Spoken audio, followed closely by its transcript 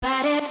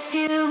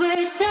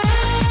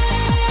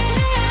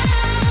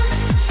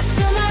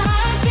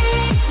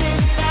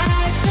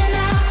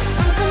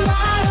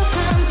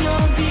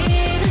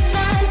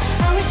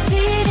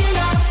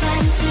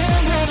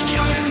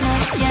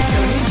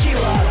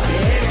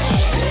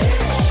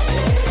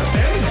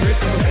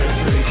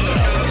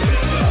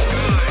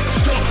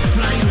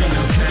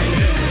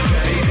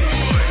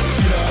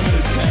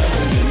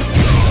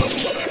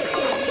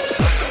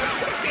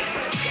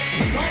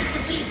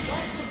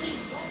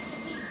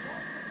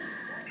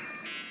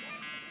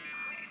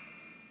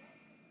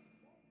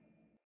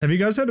Have you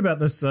guys heard about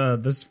this?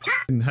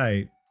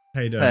 Hey,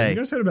 Dave, have you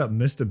guys heard about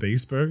Mr.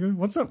 Beast Burger?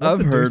 What's up? What I've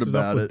the heard deuce is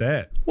about up with it.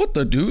 that? What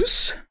the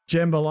deuce?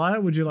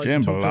 Jambalaya, would you like to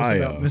talk to us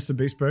about Mr.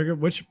 Beast Burger?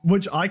 Which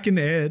I can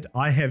add,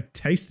 I have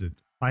tasted.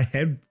 I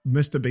had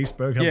Mr. Beast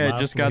Burger Yeah, last it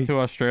just got week. to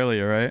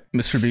Australia, right?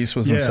 Mr. Beast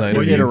was inside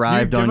well, of It you.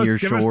 arrived on your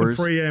give us shores.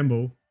 the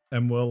preamble,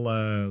 and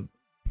we'll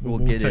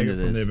get take into it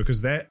from this. there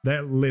because that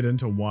led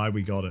into why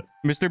we got it.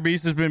 Mr.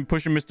 Beast has been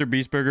pushing Mr.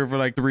 Beast Burger for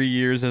like 3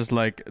 years as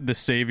like the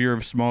savior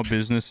of small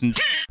business, and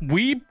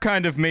we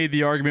kind of made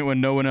the argument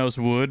when no one else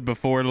would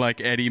before like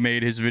Eddie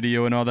made his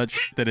video and all that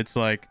that it's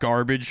like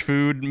garbage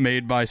food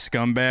made by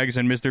scumbags,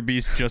 and Mr.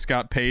 Beast just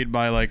got paid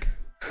by like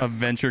a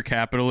venture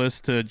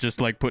capitalist to just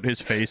like put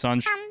his face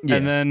on Yeah.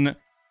 and then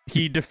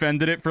he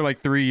defended it for like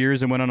 3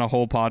 years and went on a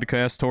whole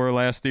podcast tour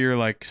last year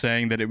like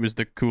saying that it was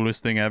the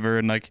coolest thing ever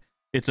and like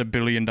it's $1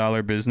 billion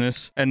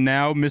business. And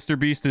now Mr.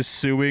 Beast is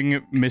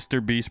suing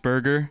Mr. Beast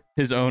Burger,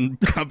 his own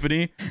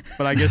company.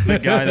 But I guess the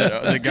guy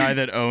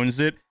that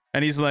owns it,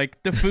 and he's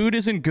like, the food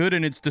isn't good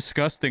and it's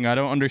disgusting. I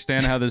don't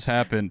understand how this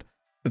happened.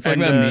 It's like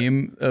And, that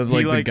meme of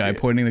like the like- guy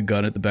pointing the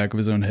gun at the back of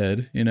his own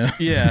head, you know?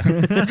 Yeah.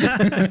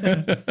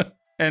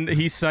 And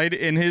he cited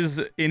in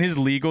his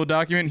legal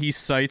document, he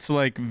cites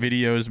like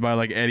videos by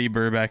like Eddie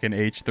Burback and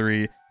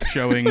H3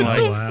 showing like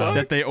wow.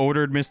 that they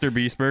ordered Mr.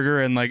 Beast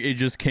Burger and like it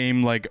just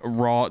came like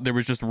raw. There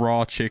was just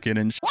raw chicken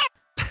and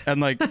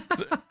and like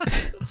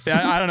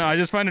I don't know. I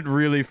just find it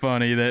really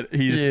funny that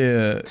he's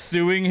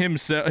suing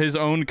himself, his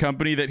own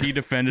company that he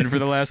defended for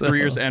the last 3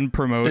 years and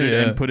promoted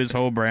and put his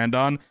whole brand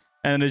on,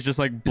 and is just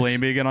like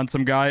blaming it on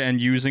some guy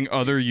and using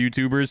other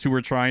YouTubers who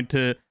were trying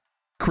to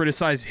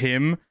criticize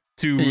him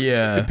to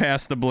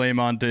pass the blame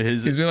on to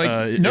his. He's been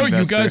like, no,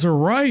 you guys are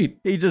right.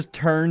 He just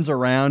turns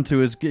around to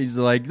he's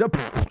like,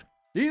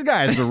 these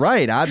guys are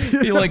right.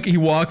 He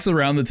walks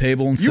around the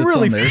table and sits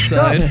really on their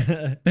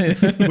side.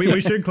 we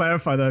should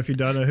clarify though, if you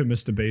don't know who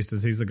Mr. Beast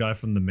is, he's the guy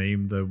from the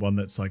meme, the one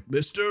that's like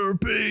Mr.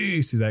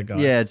 Beast. He's that guy.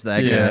 Yeah, it's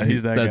that guy. Yeah,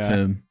 he's that That's guy.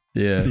 him.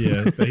 Yeah.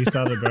 Yeah, but he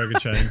started a burger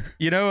chain.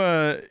 We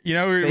were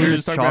Famous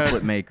just talking chocolate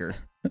about. maker.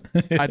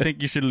 I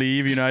think you should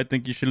leave. I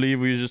think you should leave.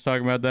 We were just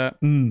talking about that.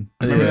 Mm.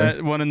 Remember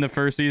that one in the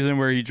first season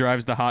where he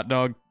drives the hot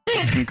dog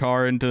fucking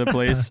car into the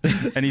place,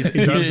 and he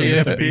drives a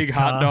has Mr. a big Beast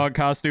hot car. dog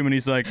costume, and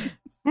he's like,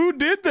 "Who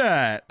did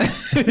that?"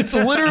 It's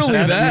literally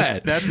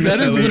that. That's That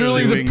is Mr.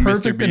 literally suing the Mr.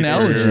 perfect Beast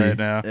analogy. Burger right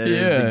now. That Yeah.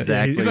 is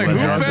exactly He's like, He "Who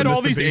drives a fed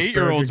all Mr. these Beast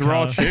 8-year-olds burger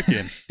raw car."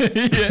 chicken?"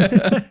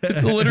 Yeah,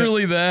 it's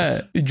literally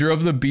that. He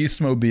drove the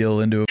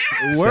Beastmobile into a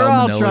We're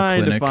all salmonella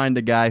trying clinic. to find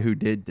a guy who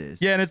did this.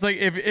 Yeah, and it's like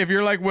if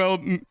you're like, well,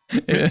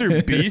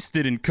 Mr. Beast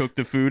didn't cook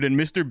the food and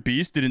Mr.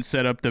 Beast didn't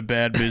set up the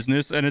bad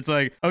business, and it's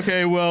like,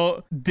 okay,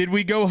 well, did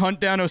we go hunt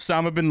down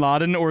Osama bin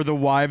Laden or the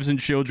wives and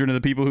children of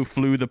the people who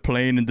flew the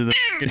plane into the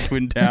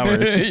Twin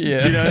Towers?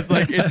 Yeah. You know, it's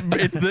like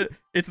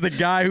it's the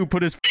guy who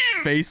put his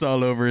face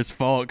all over his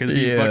fault because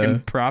he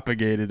fucking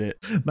propagated it.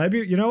 Maybe,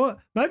 you know what?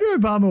 Maybe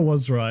Obama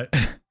was right.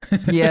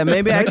 Yeah,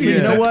 maybe actually, you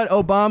Yeah. know what?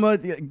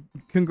 Obama,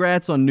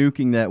 congrats on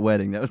nuking that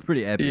wedding. That was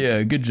pretty epic.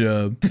 Yeah, good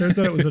job. Turns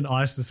out it was an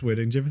ISIS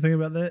wedding. Did you ever think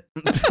about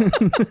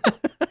that?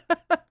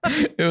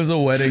 It was a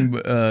wedding.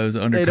 It was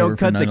They undercover don't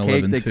cut for the 9/11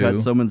 cake, they too. cut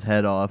someone's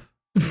head off.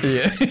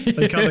 Yeah.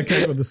 They cut the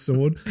cake with a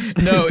sword.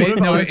 No,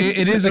 What if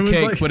it is a it was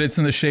cake, like- but it's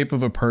in the shape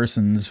of a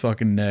person's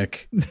fucking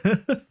neck.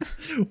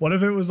 What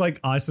if it was like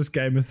ISIS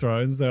Game of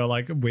Thrones? They were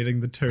like wedding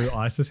the two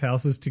ISIS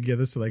houses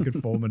together so they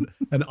could form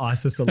an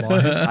ISIS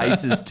alliance.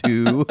 ISIS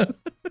 2.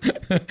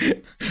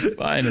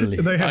 Finally,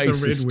 And they have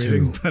ISIS the red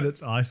wedding, 2. but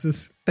it's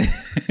ISIS. Yeah,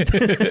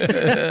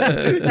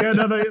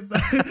 no,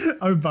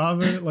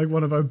 Obama, like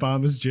one of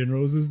Obama's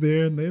generals is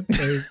there, and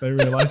they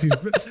realize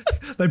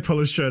they pull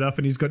his shirt up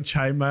and he's got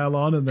chainmail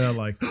on, and they're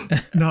like,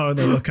 no, and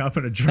they look up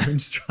and a drone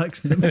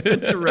strikes them.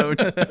 Drone.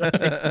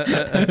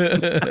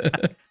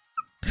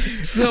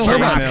 So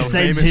Barack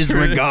sends his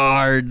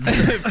regards.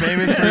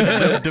 Famous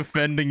for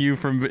defending you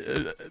from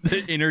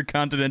the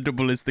intercontinental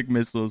ballistic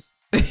missiles.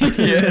 They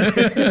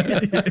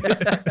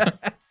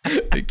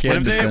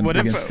can't defend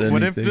against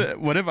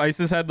anything. What if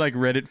ISIS had like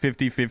Reddit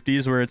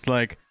 50/50s where it's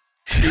like,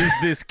 is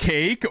this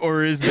cake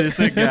or is this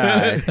a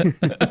guy?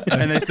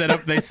 And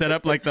they set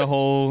up like the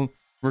whole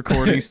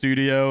recording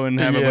studio and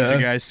have a bunch of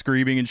guys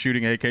screaming and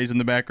shooting AKs in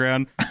the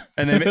background,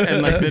 and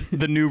like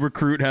the new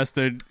recruit has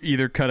to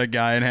either cut a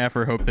guy in half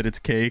or hope that it's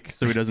cake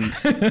so he doesn't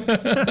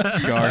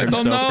scar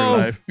himself for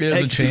life. He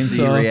has a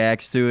Ecstasy chainsaw.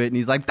 reacts to it, and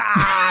he's like,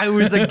 it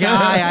was a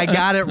guy. I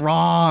got it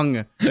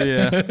wrong.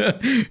 Yeah.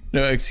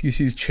 No,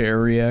 Excuse's chair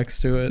reacts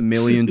to it.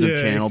 Millions of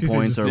Yeah, channel excuse me,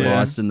 points just are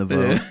dance. lost in the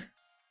vote.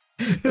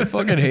 I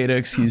fucking hate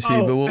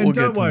XQC, but we'll and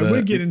get don't to worry, that.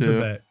 we'll get into too.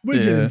 that.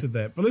 We'll get into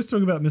that. But let's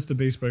talk about Mr.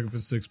 Beast Burger for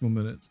 6 more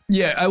minutes.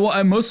 Yeah,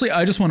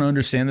 I just want to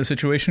understand the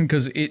situation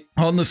because it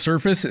on the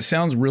surface it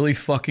sounds really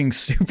fucking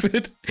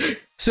stupid.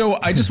 So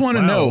I just want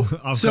to know.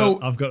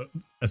 I've got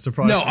a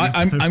surprise. No, for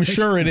you I'm too.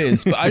 sure it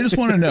is, but I just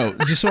want to know,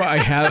 just so I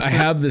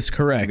have this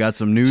correct. I got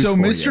some news So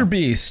for Mr. you.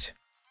 Beast,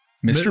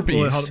 Well, Mr. hold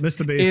Beast on,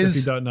 Mr. Beast, if you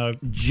is don't know,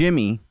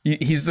 Jimmy.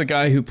 he's the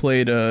guy who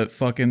played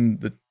fucking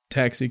the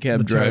taxi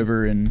cab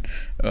driver and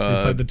He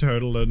played the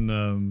turtle in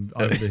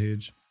Over the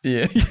Hedge.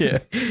 Yeah.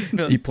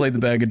 He played the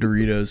bag of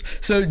Doritos.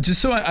 So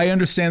just so I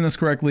understand this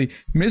correctly,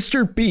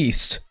 Mr.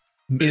 Beast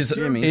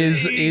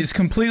is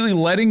completely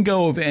letting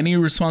go of any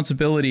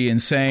responsibility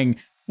and saying,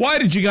 "Why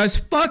did you guys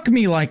fuck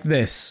me like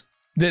this?"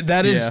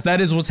 That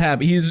is what's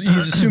happening. He's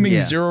assuming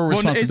zero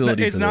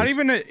responsibility. It's not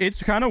even.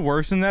 It's kind of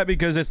worse than that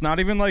because it's not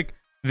even like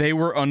they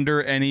were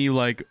under any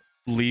like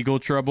legal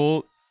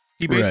trouble.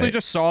 He basically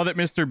just saw that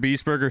Mr.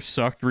 Beast Burger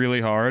sucked really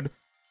hard,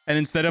 and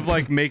instead of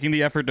like making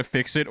the effort to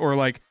fix it or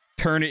like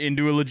turn it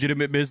into a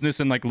legitimate business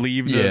and like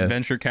leave the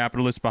venture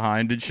capitalists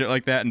behind and shit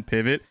like that and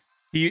pivot,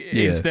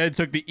 he instead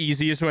took the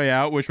easiest way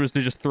out, which was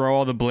to just throw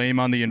all the blame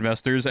on the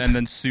investors and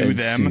then sue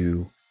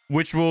them,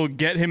 which will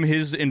get him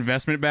his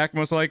investment back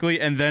most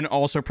likely, and then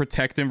also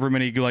protect him from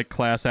any like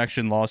class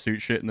action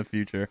lawsuit shit in the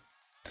future.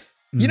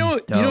 You know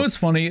what's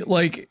funny?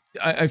 Like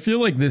I feel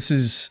like this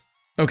is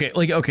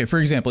okay, for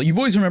example, you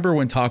boys remember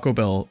when Taco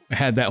Bell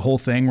had that whole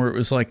thing where it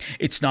was like,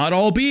 it's not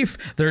all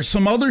beef, there's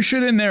some other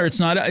shit in there, it's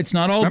not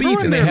all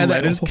beef, and they had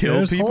that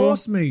kill people.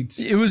 Horse meat.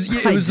 It was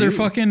their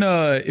fucking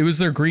it was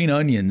their green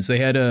onions. They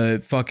had a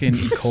fucking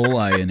E.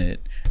 coli in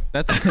it.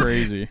 That's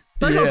crazy.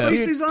 But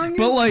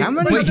like, how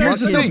many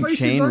here's the thing: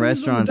 chain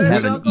restaurants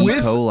have an E.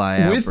 coli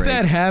outbreak? With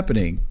that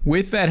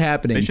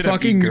happening, They should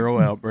fucking have girl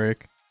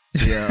outbreak.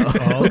 Yeah.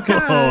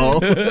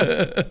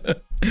 Okay.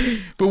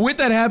 But with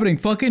that happening,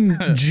 fucking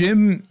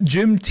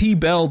Jim T.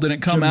 Bell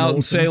didn't come out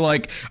and say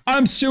like,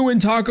 I'm suing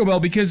Taco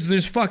Bell because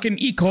there's fucking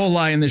E.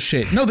 coli in this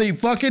shit. No, they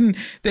fucking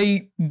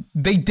they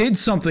did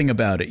something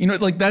about it. You know,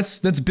 like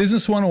that's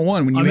business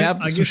 101. When you have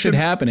some shit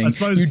happening,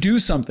 you do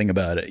something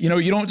about it. You know,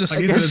 you don't just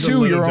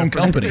sue your own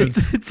company. It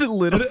is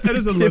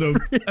a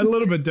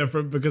little bit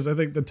different because I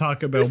think the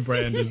Taco Bell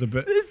brand is a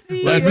bit.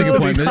 That's a good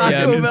point.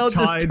 Is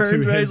tied to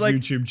his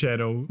YouTube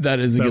channel. That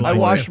is a good point. I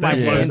wash my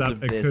hands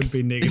of it this. could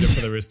be negative for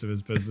the rest of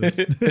his business.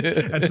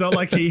 It's not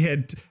like he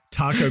had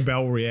Taco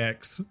Bell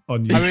reacts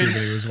on YouTube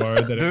and he was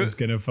worried that it was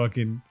gonna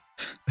fucking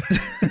put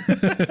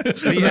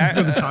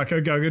the taco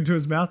going into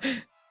his mouth.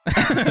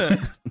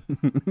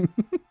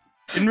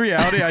 In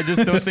reality, I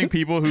just don't think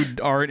people who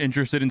aren't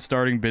interested in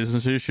starting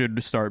businesses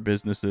should start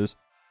businesses.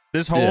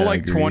 This whole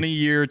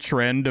 20-year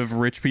trend of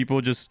rich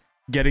people just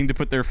getting to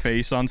put their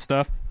face on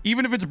stuff,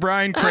 even if it's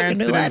Bryan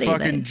Cranston and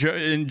fucking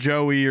and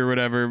Joey or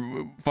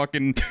whatever,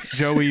 fucking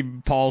Joey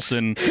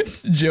Paulson,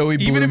 Joey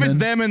Blumen. Even if it's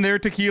them and their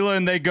tequila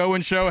and they go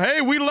and show, hey,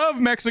 we love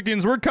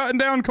Mexicans, we're cutting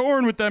down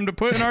corn with them to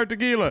put in our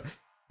tequila.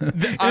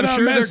 I'm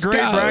sure they're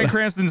great. Bryan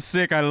Cranston's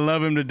sick. I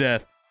love him to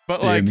death.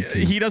 But like,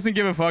 he doesn't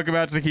give a fuck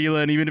about tequila,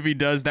 and even if he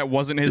does, that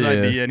wasn't his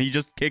idea, and he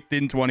just kicked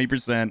in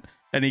 20%,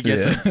 and he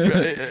gets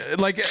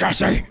like,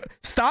 Jesse,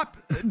 stop,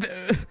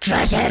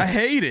 Jesse, I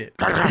hate it.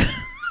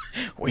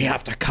 We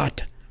have to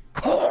cut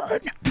corn.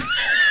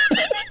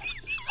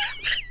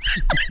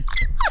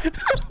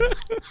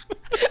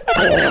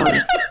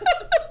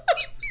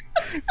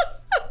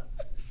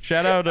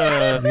 Shout out.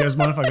 You guys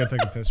mind if I go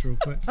take a piss real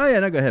quick? Oh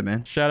yeah, no, go ahead,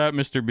 man. Shout out,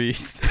 Mr.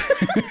 Beast.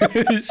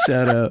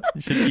 Shout out.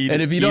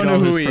 And if you don't know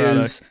who he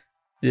is,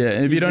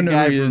 and if you don't know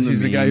who he is,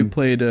 he's the guy who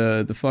played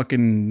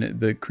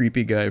the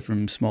creepy guy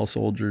from Small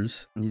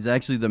Soldiers. He's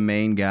actually the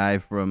main guy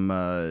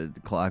from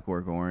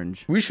Clockwork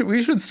Orange. We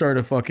should start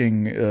a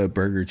fucking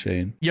burger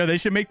chain. Yo, they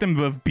should make them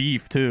of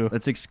beef too.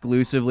 Let's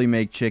exclusively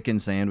make chicken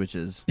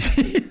sandwiches.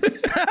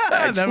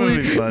 That would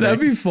be funny. That'd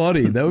be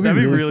funny. That would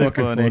be really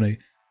fucking funny.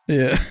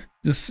 Yeah.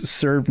 Just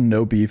serve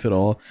no beef at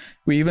all.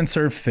 We even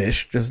serve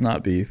fish, just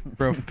not beef.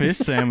 Bro, fish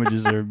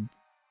sandwiches are...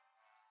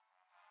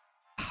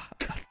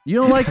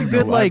 You don't like a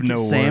good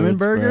salmon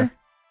burger? Bro.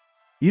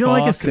 You don't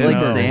like a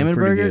salmon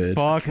burger?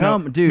 Fuck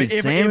Come, no. dude,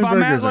 salmon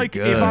burgers are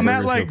good. If I'm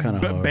at like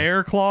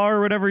Bear Claw or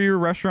whatever your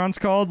restaurant's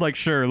called, like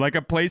sure, like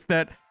a place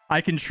that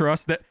I can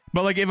trust that.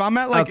 But like if I'm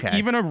at like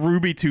even a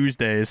Ruby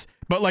Tuesdays,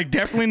 but like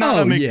definitely not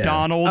a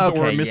McDonald's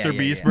or a Mr.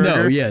 Beast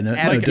burger. No,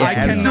 like I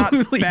cannot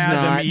fathom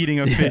not. eating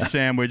a fish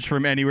sandwich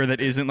from anywhere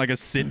that isn't like a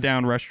sit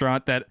down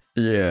restaurant that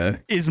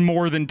is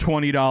more than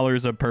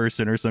 $20 a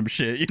person or some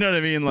shit. You know what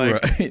I mean?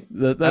 Like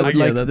I'd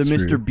like the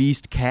Mr.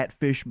 Beast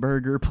catfish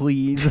burger,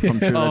 please. I'm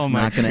sure that's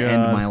not going to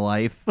end my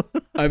life.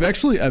 I've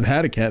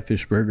had a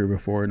catfish burger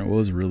before and it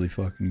was really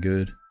fucking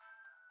good.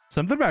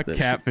 Something about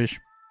catfish.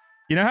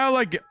 You know how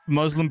like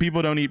Muslim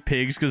people don't eat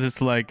pigs because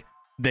it's like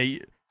they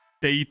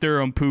eat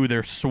their own poo.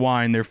 They're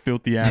swine. They're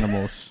filthy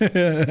animals.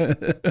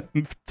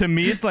 To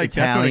me, it's like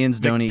Italians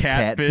that's what, like, don't eat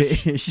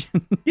catfish.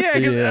 Yeah,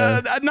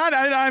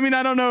 I mean,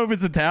 I don't know if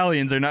it's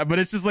Italians or not, but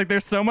it's just like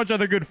there's so much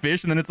other good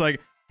fish, and then it's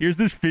like here's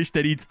this fish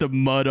that eats the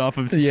mud off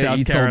of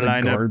South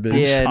Carolina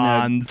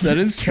ponds. That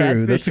is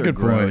true. That's a good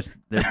point.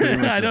 They're pretty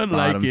much I don't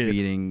like it.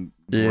 Feeding.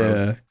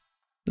 Yeah,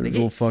 they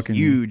get fucking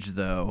huge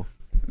though.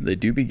 They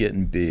do be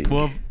getting big.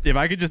 Well, if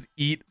I could just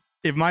eat,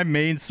 if my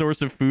main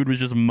source of food was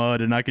just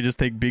mud and I could just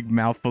take big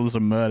mouthfuls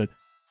of mud,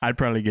 I'd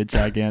probably get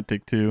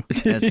gigantic too.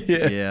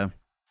 Yeah.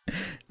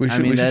 We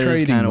should try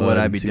eating kind of what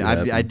I'd be doing.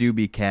 I do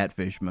be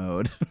catfish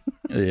mode.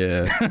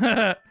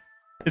 Yeah.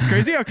 It's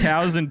crazy how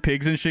cows and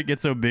pigs and shit get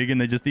so big and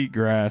they just eat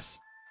grass.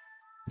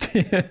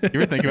 You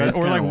ever think about it?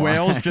 Or like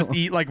whales just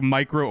eat like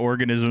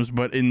microorganisms,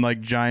 but in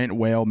like giant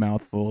whale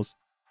mouthfuls.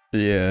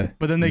 Yeah.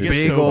 But then they get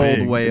big so old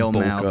big. whale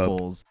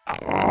mouthfuls.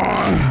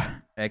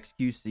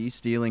 XQC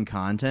stealing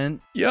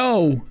content.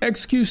 Yo,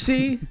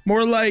 XQC,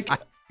 more like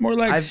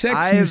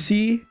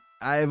SexQC.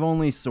 I've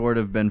only sort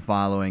of been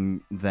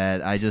following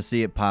that. I just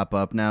see it pop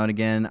up now and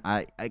again.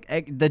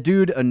 The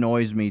dude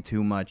annoys me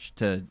too much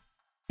to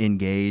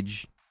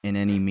engage in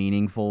any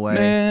meaningful way,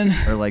 man,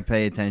 or like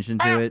pay attention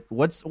to it.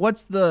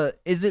 What's the?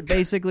 Is it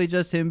basically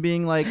just him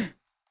being like,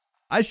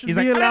 I should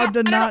be allowed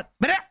to not?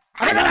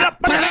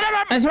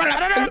 Is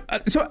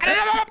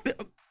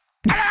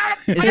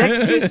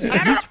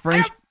XQC? He's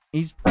French.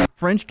 He's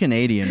French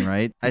Canadian,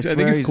 right? I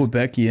think he's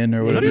Quebecian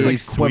or whatever.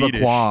 He's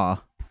Quebecois.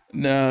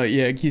 No,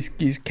 yeah, he's Quebecois.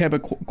 He's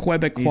Quebecois.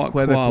 Quebecois.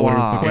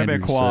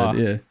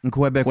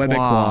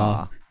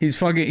 He's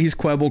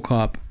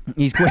Quebblecop.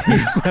 He's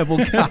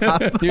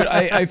Quebblecop. Dude,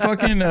 I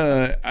fucking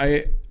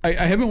I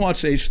haven't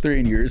watched H3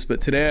 in years, but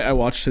today I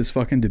watched his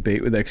fucking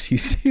debate with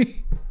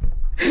XQC.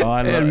 Oh,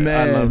 I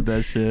love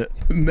that shit.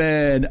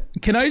 Man,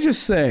 can I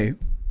just say?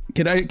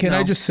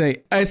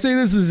 I say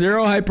this with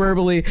zero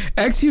hyperbole.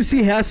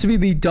 XQC has to be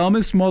the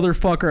dumbest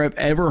motherfucker I've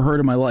ever heard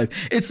in my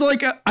life. It's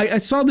like, I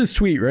saw this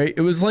tweet, right?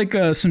 It was like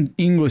some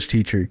English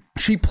teacher.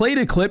 She played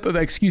a clip of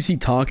XQC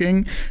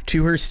talking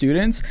to her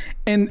students,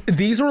 and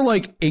these were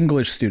like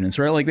English students,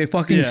 right? Like they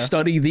fucking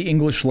study the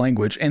English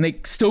language, and they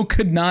still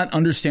could not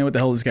understand what the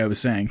hell this guy was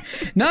saying.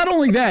 Not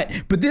only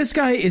that, but this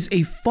guy is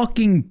a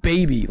fucking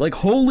baby. Like,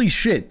 holy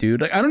shit,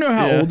 dude. Like, I don't know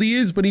how old he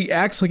is, but he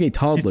acts like a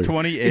toddler. He's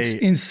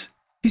 28.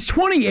 He's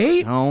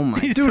 28? Oh my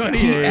dude,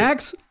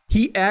 28.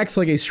 He acts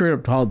like a straight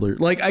up toddler.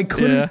 Like I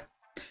couldn't. Yeah.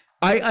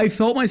 I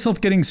felt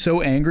myself getting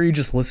so angry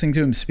just listening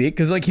to him speak,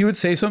 because like he would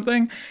say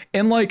something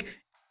and like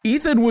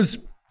Ethan was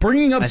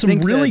bringing up some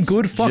really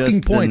good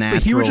fucking points,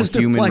 but he would just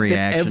deflect it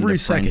every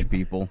second.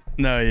 People.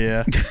 No,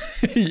 yeah.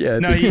 Yeah.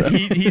 No,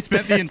 he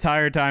spent the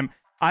entire time.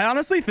 I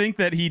honestly think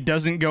that he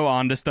doesn't go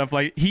on to stuff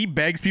like he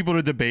begs people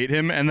to debate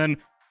him, and then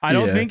I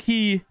think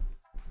he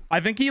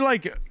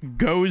like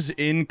goes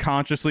in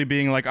consciously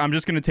being like, I'm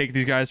just going to take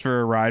these guys for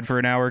a ride for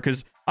an hour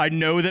because I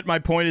know that my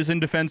point is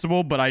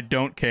indefensible, but I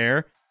don't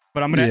care.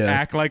 But I'm going to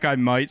act like I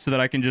might so that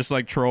I can just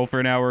like troll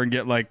for an hour and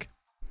get like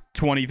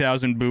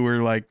 20,000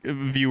 viewer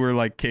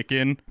like kick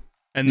in.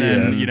 And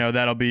then, you know,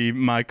 that'll be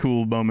my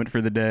cool moment for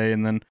the day.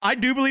 And then I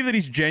do believe that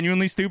he's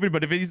genuinely stupid,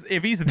 but if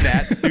he's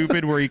that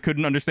stupid where he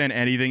couldn't understand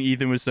anything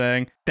Ethan was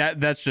saying,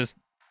 that's just,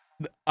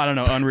 I don't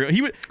know, unreal.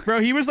 He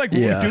was like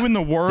doing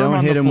the worm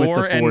on the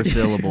floor and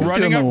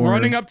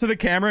running up to the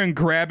camera and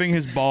grabbing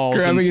his balls,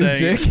 grabbing his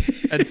dick,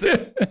 and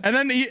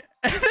then he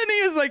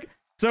was like,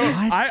 so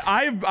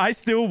I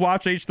still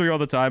watch H3 all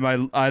the time. I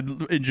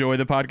enjoy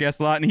the podcast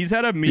a lot, and he's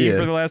had a meme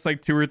for the last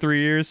like 2 or 3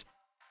 years,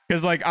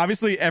 because like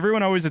obviously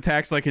everyone always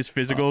attacks like his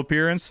physical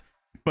appearance,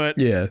 but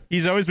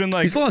he's always been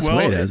like, he's lost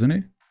weight, hasn't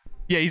he?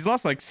 Yeah, he's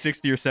lost like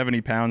 60 or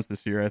 70 pounds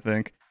this year, I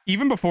think.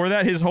 Even before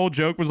that, his whole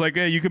joke was like,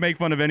 hey, you can make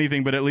fun of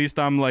anything, but at least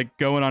I'm like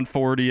going on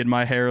 40 and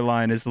my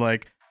hairline is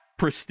like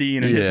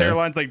pristine, and his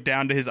hairline's like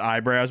down to his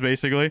eyebrows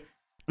basically.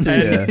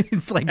 And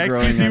it's like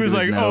XQC was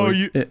like, nose. oh,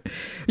 you. Yeah,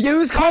 he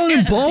was calling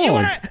him bald. You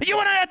wanna attack? You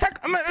wanna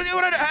attack me?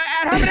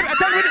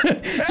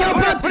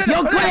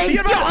 Yo, Greg,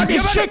 yo, on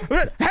this shit.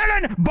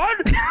 Hairline, bald.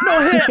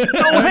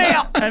 No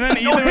hair. And then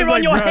Ethan was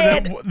like,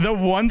 bro, the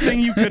one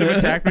thing you could have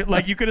attacked me,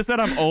 like you could have said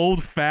I'm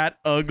old, fat,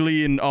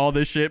 ugly, and all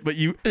this shit, but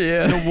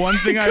the one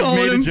thing I've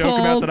made a joke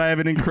about that I have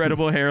an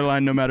incredible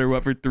hairline no matter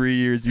what for 3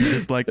 years, you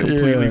just like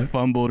completely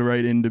fumbled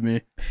right into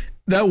me.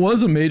 That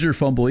was a major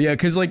fumble, yeah,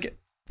 because like.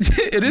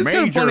 It is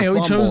kind of funny how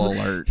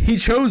he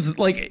chose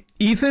like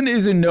Ethan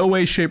is in no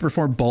way, shape, or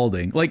form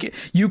balding. Like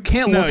you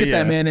can't look at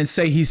that man and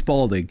say he's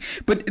balding.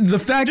 But the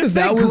fact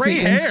that was the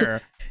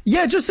hair.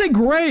 Yeah, just say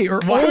gray or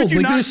old.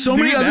 Like there's so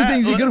many other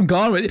things you could have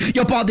gone with.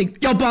 You're balding.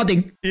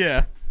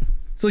 Yeah.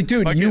 It's like,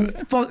 dude,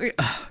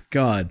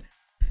 God.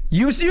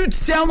 You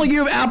sound like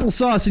you have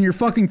applesauce in your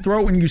fucking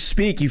throat when you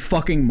speak, you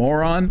fucking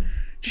moron.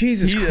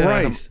 Jesus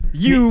Christ.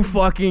 You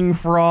fucking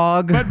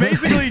frog. But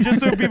basically,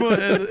 just so people,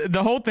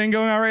 the whole thing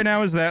going on right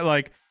now is that,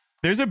 like,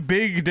 there's a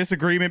big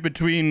disagreement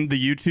between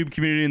the YouTube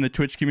community and the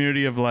Twitch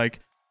community of, like,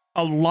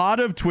 a lot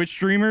of Twitch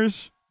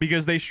streamers,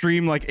 because they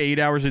stream, like, 8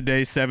 hours a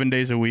day, 7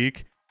 days a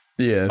week.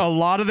 Yeah. A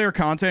lot of their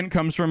content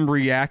comes from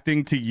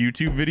reacting to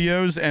YouTube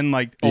videos and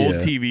like old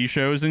TV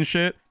shows and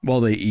shit.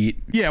 While they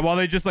eat. Yeah, while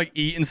they just like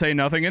eat and say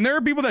nothing. And there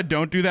are people that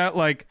don't do that.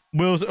 Like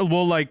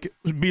will like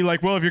be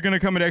like, well, if you're gonna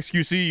come at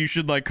XQC, you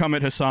should like come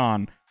at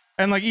Hassan.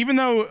 And like even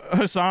though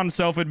Hassan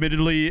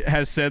self-admittedly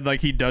has said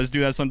like he does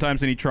do that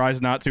sometimes and he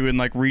tries not to and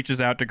like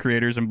reaches out to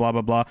creators and blah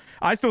blah blah,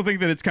 I still think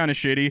that it's kind of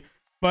shitty.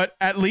 But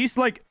at least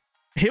like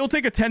he'll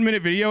take a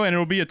 10-minute video and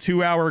it'll be a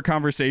 2-hour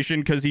conversation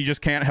because he just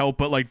can't help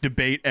but like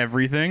debate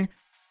everything.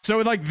 So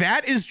like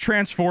that is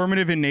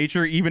transformative in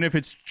nature, even if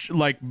it's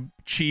like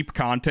cheap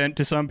content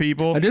to some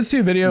people. I did see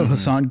a video of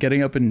Hassan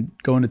getting up and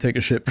going to take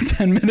a shit for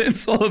 10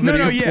 minutes. Well,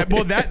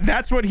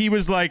 that's what he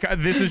was like.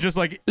 This is just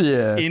like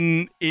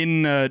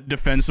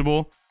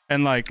indefensible,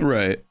 and like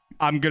right.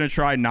 I'm gonna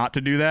try not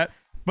to do that.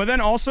 But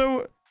then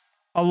also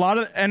a lot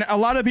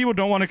of people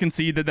don't want to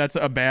concede that that's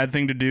a bad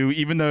thing to do,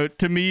 even though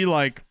to me,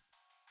 like,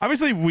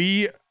 obviously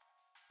we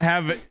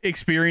have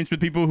experience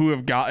with people who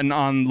have gotten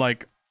on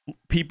like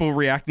people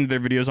reacting to their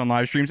videos on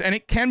live streams, and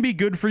it can be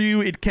good for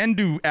you. It can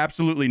do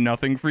absolutely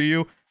nothing for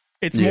you.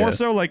 It's more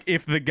so like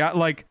if the guy,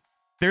 like,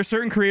 there's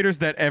certain creators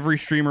that every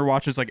streamer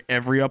watches like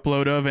every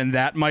upload of, and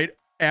that might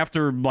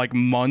after like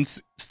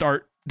months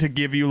start to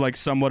give you like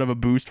somewhat of a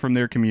boost from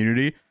their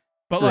community.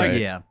 But like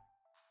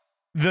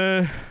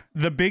the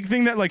big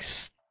thing that like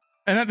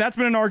and that's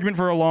been an argument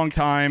for a long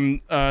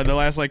time, the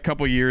last like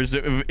couple years,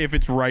 if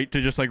it's right to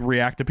just like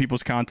react to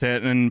people's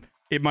content, and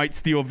it might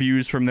steal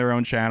views from their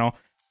own channel.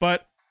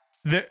 But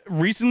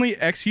recently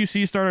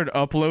XQC started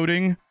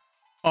uploading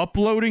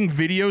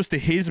videos to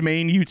his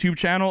main YouTube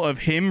channel of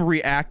him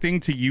reacting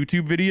to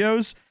YouTube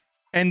videos,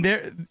 and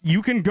there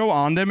you can go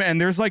on them,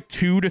 and there's like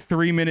 2 to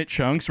 3 minute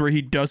chunks where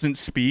he doesn't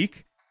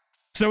speak.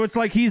 So it's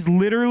like he's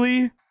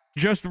literally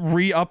just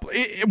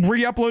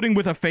re-uploading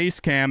with a face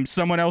cam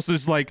someone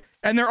else's, like,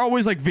 and they're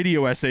always like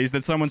video essays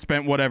that someone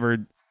spent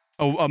whatever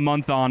a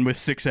month on with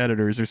 6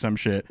 editors or some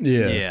shit.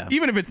 Yeah.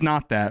 Even if it's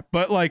not that,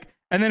 but like,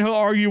 and then he'll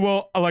argue,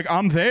 well, like,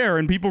 I'm there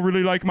and people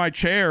really like my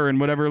chair, and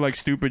whatever like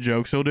stupid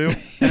jokes he'll do.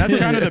 And that's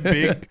kind of the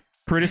big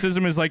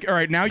criticism is like, all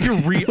right, now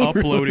you're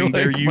re-uploading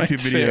their YouTube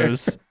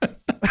videos.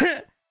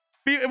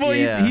 Well,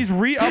 he's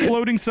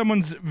re-uploading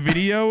someone's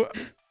video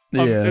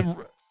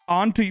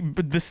onto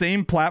the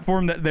same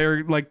platform that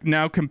they're like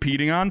now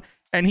competing on,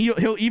 and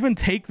he'll even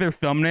take their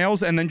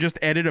thumbnails and then just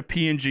edit a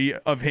PNG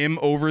of him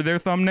over their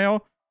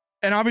thumbnail.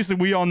 And obviously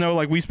we all know,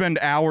 like, we spend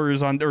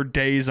hours on or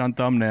days on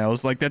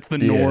thumbnails. Like, that's the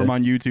norm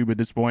on YouTube at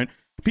this point.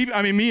 People,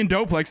 I mean, me and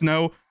Doplex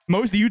know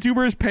most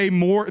YouTubers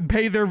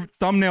pay their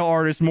thumbnail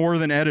artists more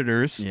than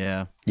editors.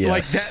 Yeah.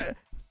 Like that.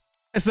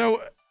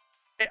 So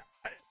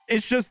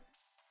it's just,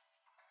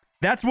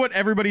 that's what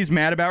everybody's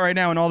mad about right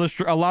now, and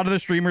a lot of the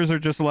streamers are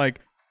just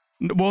like,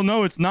 well,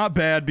 no, it's not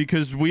bad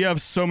because we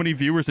have so many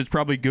viewers, it's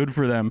probably good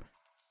for them.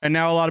 And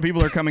now a lot of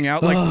people are coming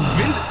out, like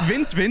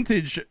Vince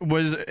Vintage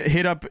was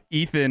hit up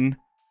Ethan,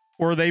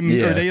 or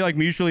they like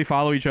mutually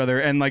follow each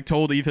other, and like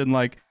told Ethan,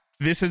 like,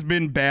 this has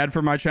been bad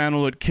for my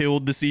channel, it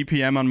killed the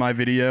CPM on my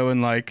video,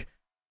 and like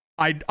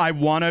I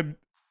want to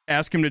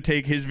ask him to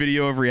take his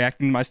video of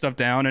reacting to my stuff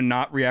down and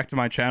not react to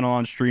my channel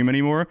on stream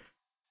anymore.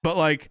 But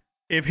like,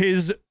 if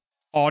his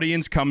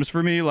audience comes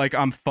for me, like,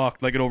 I'm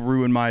fucked. Like, it'll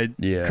ruin my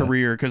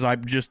career because I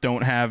just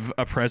don't have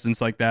a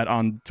presence like that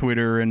on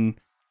Twitter and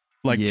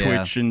like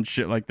Twitch and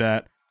shit like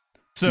that.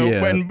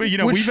 So when, you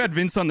know, we've had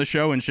Vince on the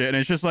show and shit, and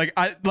it's just like,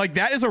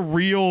 that is a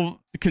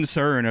real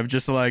concern of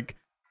just like,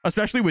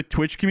 especially with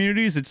Twitch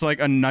communities, it's like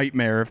a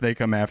nightmare if they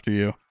come after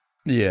you.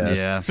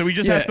 Yeah. So we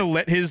just have to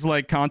let his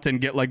like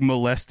content get like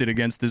molested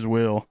against his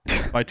will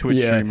by Twitch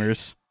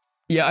streamers.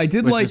 Yeah, I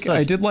did like that.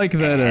 I did like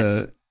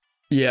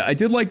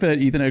that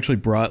Ethan actually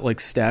brought like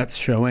stats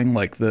showing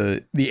like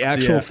the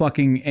actual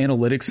fucking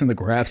analytics and the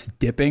graphs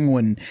dipping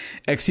when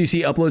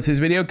XQC uploads his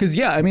video. Because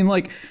I mean,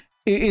 like,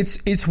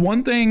 it's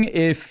one thing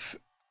if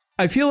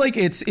I feel like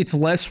it's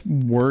less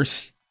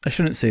worse. I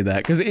shouldn't say that,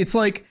 because it's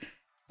like,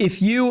 if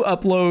you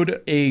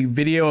upload a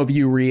video of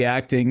you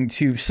reacting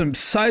to some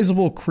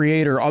sizable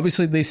creator,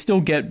 obviously they still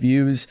get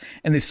views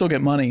and they still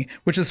get money,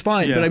 which is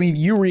fine. Yeah. But I mean,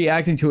 you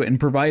reacting to it and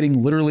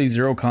providing literally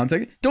zero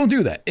content, don't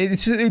do that.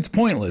 It's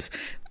pointless.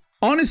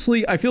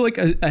 Honestly, I feel like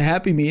a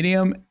happy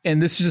medium,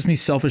 and this is just me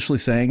selfishly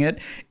saying it,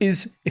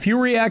 is if you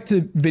react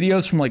to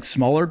videos from like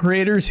smaller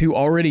creators who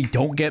already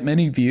don't get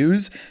many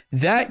views,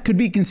 that could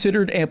be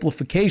considered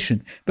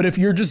amplification. But if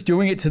you're just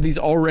doing it to these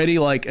already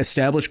like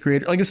established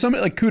creators, like if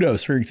somebody like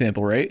Kudos, for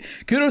example, right?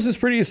 Kudos is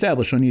pretty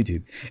established on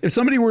YouTube. If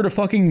somebody were to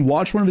fucking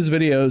watch one of his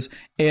videos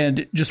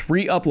and just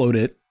re-upload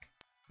it,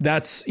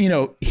 that's, you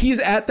know, he's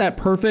at that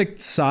perfect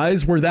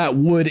size where that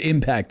would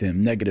impact him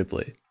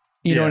negatively.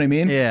 You know what I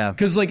mean? Yeah.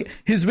 Because like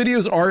his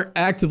videos are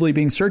actively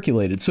being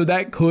circulated, so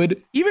that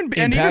could even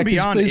beyond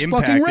his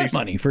fucking rent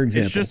money, for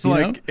example.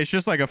 It's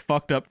just like a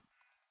fucked up,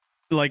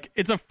 like,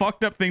 it's a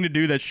fucked up thing to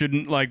do that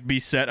shouldn't like be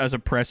set as a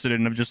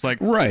precedent of just like,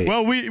 right,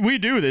 well, we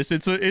do this.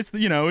 It's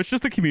you know, it's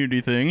just a community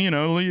thing. You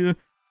know,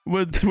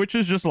 Twitch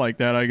is just like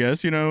that, I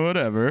guess. You know,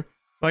 whatever.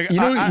 Like,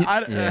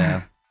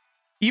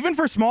 even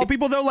for small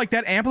people though, like,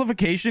 that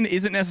amplification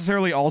isn't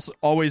necessarily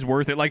always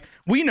worth it. Like,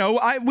 we know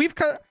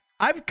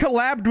I've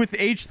collabed with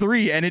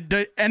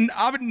H3, and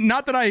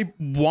not that I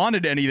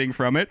wanted anything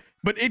from it,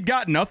 but it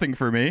got nothing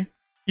for me.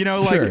 You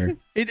know, like,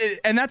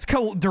 and that's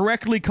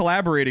directly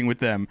collaborating with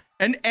them.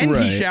 And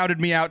he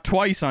shouted me out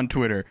twice on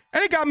Twitter,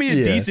 and it got me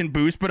a decent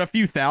boost, but a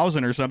few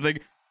thousand or something.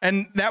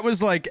 And that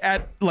was like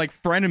at like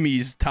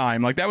frenemies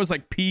time. Like, that was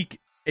like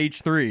peak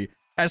H3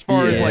 as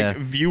far as like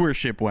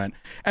viewership went.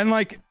 And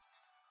like,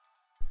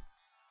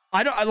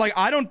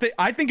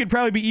 I think it'd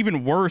probably be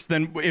even worse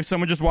than if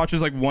someone just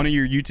watches like one of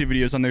your YouTube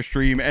videos on their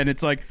stream, and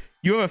it's like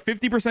you have a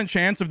 50%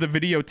 chance of the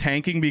video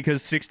tanking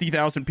because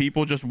 60,000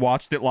 people just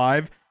watched it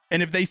live,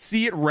 and if they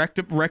see it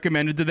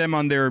recommended to them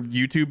on their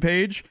YouTube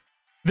page,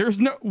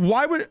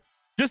 why would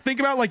just think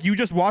about like you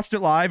just watched it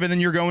live and then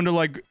you're going to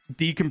like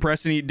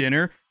decompress and eat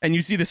dinner and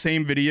you see the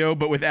same video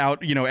but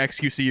without, you know,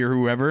 XQC or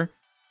whoever.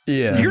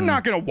 Yeah. You're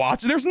not going to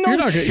watch it. There's no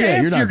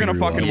chance you're going to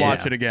fucking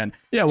watch it again.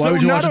 Yeah, why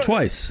would you watch it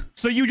twice?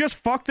 So you just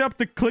fucked up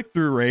the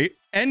click-through rate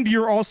and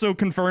you're also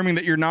confirming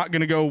that you're not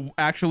going to go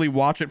actually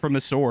watch it from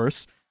the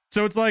source.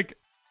 So it's like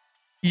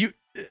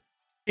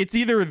it's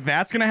either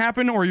that's going to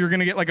happen or you're going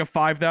to get like a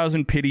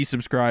 5,000 pity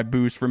subscribe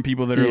boost from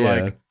people that are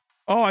like,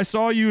 oh, I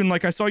saw you and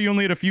like I saw you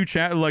only had a few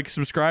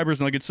subscribers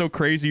and like it's so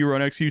crazy you were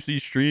on XQC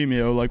stream,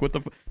 yo, like what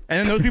the and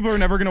then those people are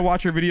never gonna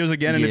watch your videos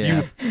again. And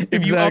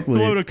if you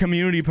upload a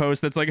community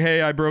post that's like,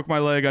 hey, I broke my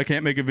leg, I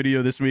can't make a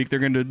video this week, they're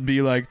gonna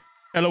be like,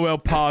 LOL,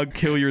 Pog,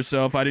 kill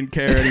yourself. I didn't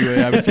care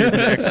anyway. I was here for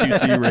the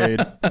XQC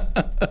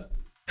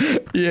raid.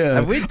 Yeah,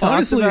 have we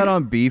talked about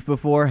on Beef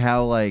before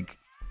how like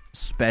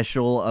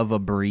special of a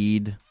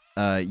breed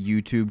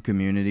YouTube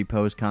community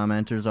post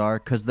commenters are?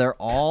 Because they're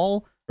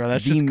all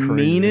the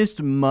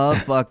meanest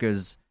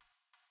motherfuckers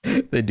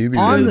they do be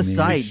on the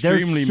site. They're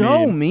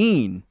so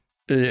mean.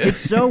 Yeah. It's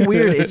so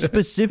weird. It's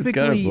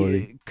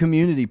specifically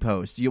community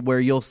posts where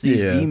you'll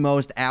see the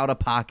most out of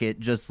pocket,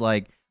 just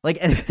like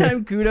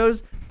anytime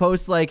Kudos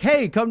posts like,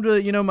 hey, come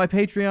to, you know, my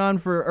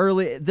Patreon for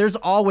early, there's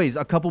always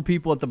a couple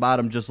people at the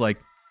bottom just like,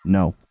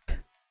 no.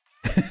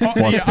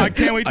 I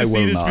can't wait to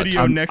see this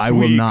video next week. I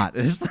will not.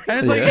 And it's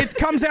like it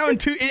comes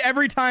out in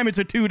every time it's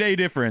a 2-day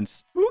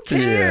difference. Who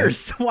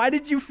cares? Why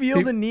did you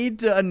feel the need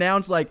to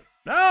announce like,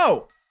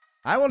 no,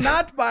 I will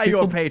not buy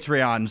your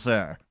Patreon,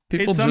 sir?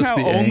 It somehow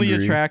only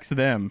attracts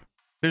them.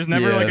 There's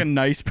never like a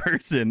nice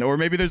person, or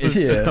maybe there's just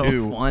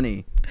so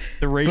funny.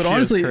 The ratio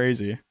is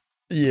crazy.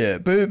 Yeah,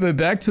 but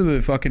back to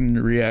the fucking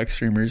React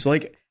streamers,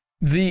 like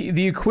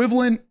the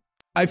equivalent.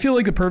 I feel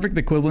like the perfect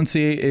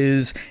equivalency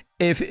is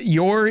if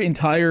your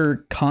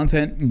entire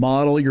content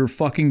model, your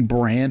fucking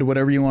brand,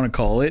 whatever you want to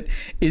call it,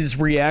 is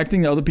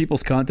reacting to other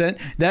people's content.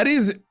 That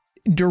is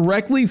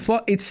directly.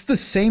 It's the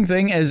same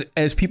thing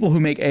as people who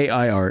make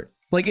AI art.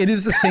 Like, it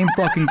is the same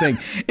fucking thing.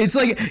 It's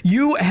like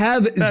you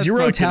have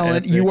zero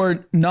talent. Epic. You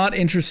are not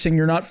interesting.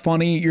 You're not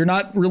funny. You're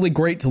not really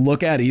great to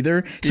look at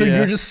either. So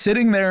you're just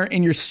sitting there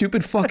in your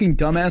stupid fucking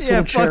dumbass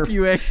little chair. Fuck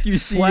you, XQC.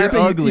 Slapping,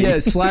 you're ugly.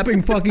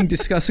 Slapping fucking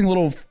disgusting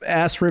little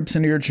ass rips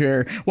into your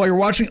chair while you're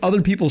watching other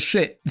people's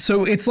shit.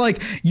 So it's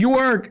like you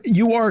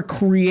are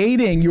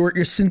creating,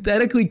 you're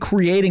synthetically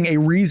creating a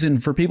reason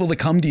for people to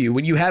come to you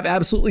when you have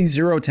absolutely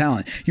zero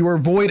talent. You are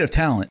void of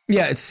talent.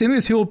 Yeah, it's the same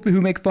as people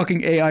who make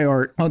fucking AI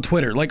art on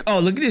Twitter. Like,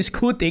 oh, look at this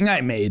cool thing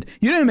I made.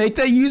 You didn't make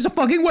that. You used a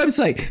fucking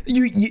website.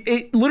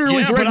 It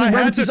literally directly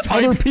references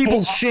other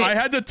people's shit. I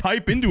had to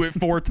type into it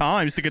 4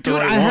 times to get the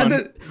right one.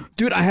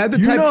 I had to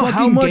type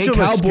fucking gay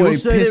cowboy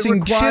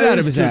pissing shit out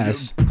of his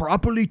ass.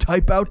 Properly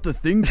type out the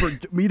thing for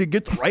me to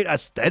get the right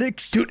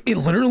aesthetics. Dude, it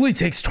literally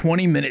takes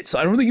 20 minutes.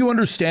 I don't think you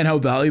understand how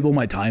valuable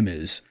my time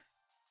is.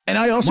 And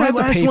I also have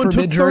to pay for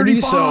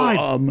Midjourney,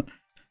 so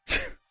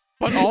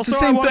But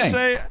also I want to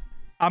say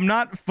I'm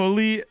not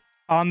fully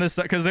on this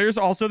because there's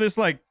also this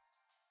like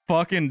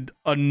fucking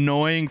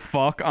annoying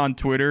fuck on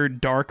Twitter,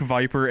 Dark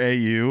Viper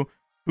AU,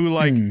 who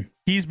like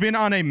he's been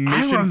on a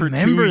mission for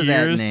 2 years.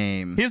 That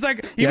name. He's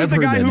like he was the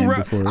guy who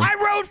wrote. I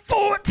wrote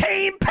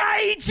 14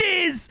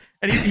 pages,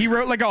 and he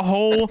wrote like a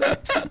whole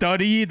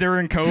study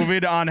during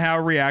COVID on how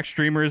React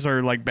streamers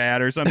are like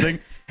bad or something.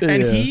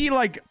 And he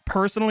like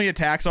personally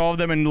attacks all of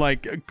them and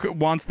like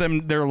wants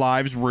their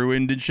lives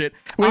ruined and shit.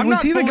 Wait,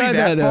 was he the guy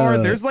that far.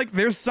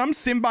 There's some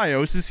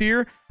symbiosis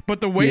here,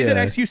 but the way that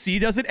XQC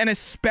does it, and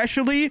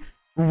especially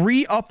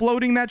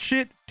re-uploading that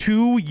shit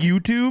to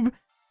YouTube,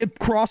 it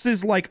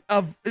crosses like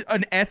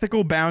an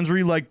ethical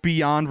boundary like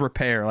beyond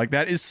repair. Like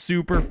that is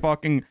super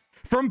fucking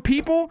from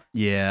people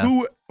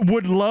who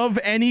would love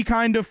any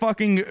kind of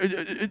fucking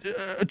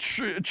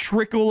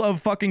trickle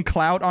of fucking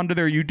clout onto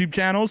their YouTube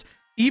channels.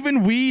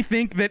 Even we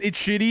think that it's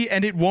shitty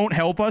and it won't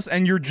help us,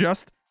 and you're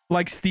just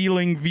like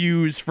stealing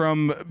views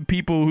from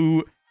people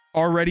who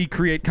already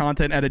create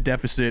content at a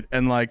deficit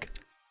and like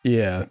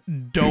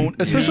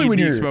don't especially when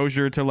the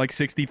exposure to like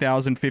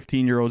 60,000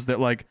 15-year-olds that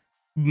like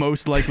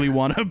most likely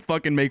want to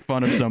fucking make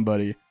fun of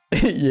somebody.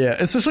 Yeah,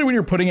 especially when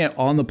you're putting it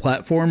on the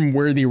platform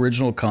where the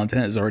original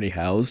content is already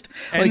housed.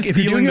 And like if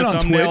you're doing it on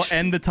Twitch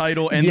and the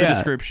title and the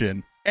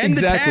description and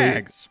the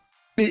tags.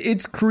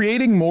 It's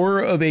creating more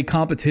of a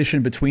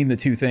competition between the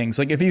two things.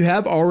 Like if you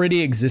have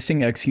already existing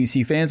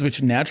XQC fans,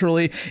 which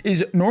naturally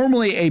is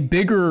normally a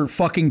bigger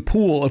fucking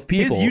pool of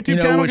people. His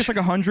YouTube channel gets like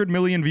 100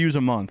 million views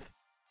a month.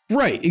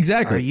 Right,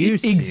 exactly. Are you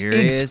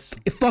serious?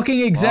 Fucking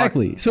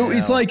exactly. So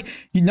it's like,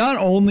 not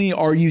only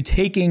are you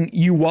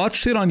you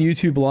watched it on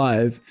YouTube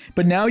Live,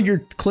 but now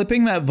you're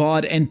clipping that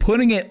VOD and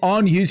putting it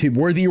on YouTube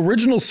where the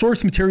original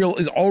source material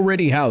is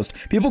already housed.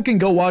 People can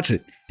go watch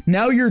it.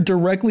 Now you're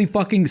directly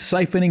fucking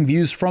siphoning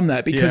views from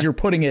that because you're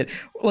putting it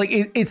like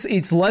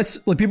it's less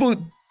like people.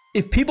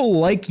 If people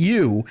like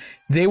you,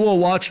 they will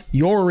watch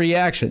your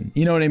reaction.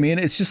 You know what I mean?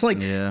 It's just like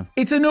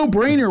it's a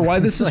no-brainer why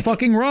this is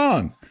fucking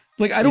wrong.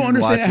 Like, I don't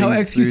understand how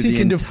XQC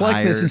can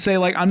deflect this and say,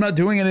 like, I'm not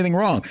doing anything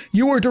wrong.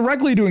 You are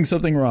directly doing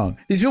something wrong.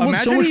 These people put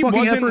so much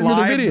fucking effort into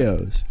their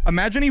videos.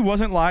 Imagine he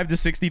wasn't live to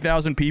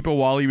 60,000 people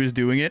while he was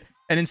doing it,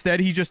 and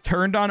instead he just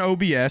turned on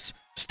OBS,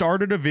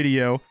 started a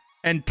video,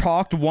 and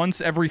talked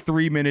once every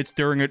 3 minutes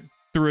through a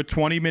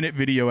 20-minute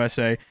video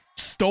essay,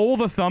 stole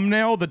the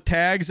thumbnail, the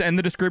tags, and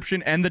the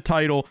description, and the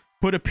title,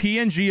 put a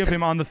PNG of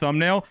him on the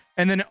thumbnail,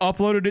 and then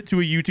uploaded it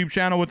to a YouTube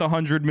channel with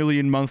 100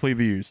 million monthly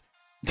views.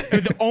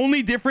 The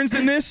only difference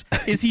in this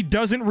is he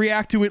doesn't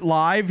react to it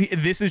live.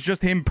 This is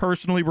just him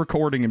personally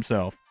recording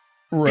himself.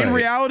 Right. In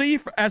reality,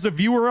 as a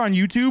viewer on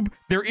YouTube,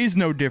 there is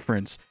no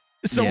difference.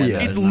 So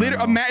it's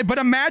literally, but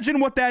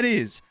imagine what that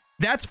is.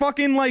 That's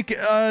fucking like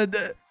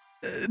the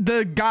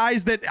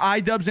guys that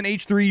iDubbbz and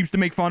H3 used to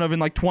make fun of in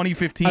like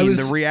 2015. I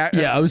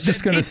was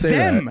just gonna say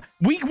them. That.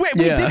 We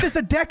did this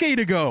a decade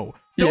ago.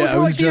 Those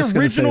were like the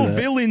original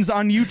villains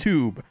on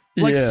YouTube.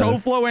 Like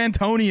SoFlo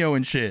Antonio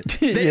and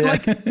shit.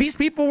 Like, these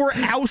people were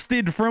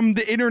ousted from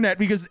the internet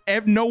because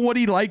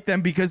nobody liked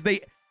them because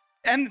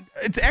and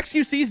it's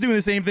XQC's doing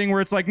the same thing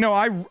where it's like, no,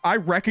 I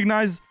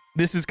recognize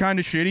this is kind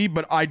of shitty,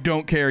 but I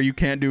don't care. You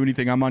can't do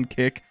anything. I'm on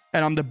Kick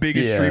and I'm the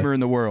biggest streamer in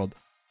the world.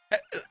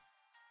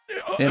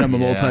 And I'm a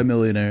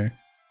multimillionaire.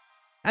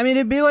 I mean,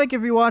 it'd be like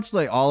if you watched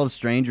like all of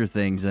Stranger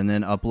Things and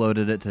then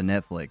uploaded it to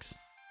Netflix.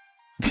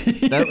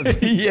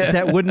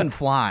 That wouldn't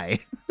fly.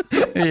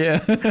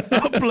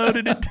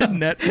 Uploaded it to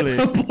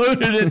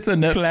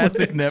Netflix.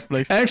 Classic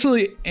Netflix.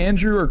 Actually,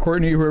 Andrew or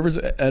Courtney, whoever's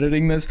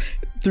editing this,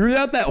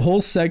 throughout that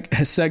whole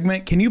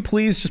segment, can you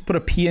please just put a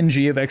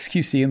PNG of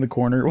XQC in the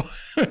corner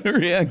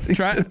reacting?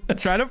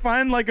 Try to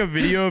find like a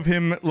video of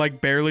him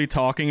like barely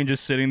talking and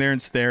just sitting there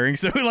and staring.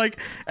 So like,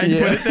 and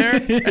put it there.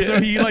 And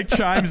so he like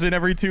chimes in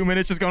every 2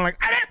 minutes, just going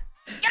like, I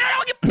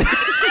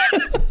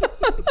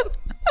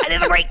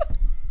disagree.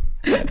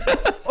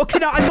 Okay,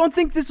 now I don't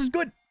think this is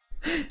good.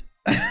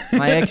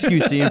 My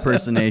XQC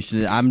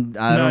impersonation. I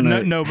don't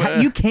know. No,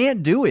 but, you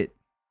can't do it.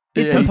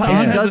 It's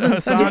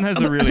Hassan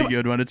has a really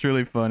good one. It's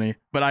really funny,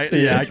 but I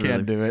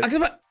can't do it.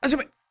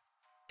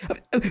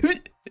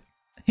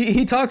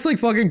 He talks like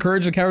fucking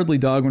Courage the Cowardly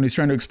Dog when he's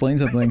trying to explain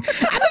something.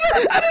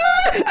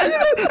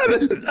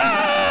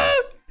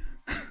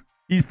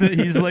 He's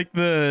like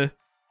the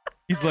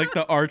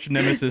arch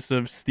nemesis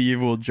of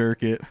Steve Will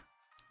Jerk It.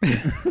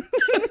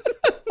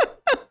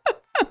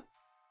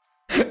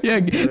 Yeah,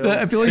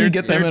 I feel like you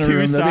get them in a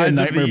room. That'd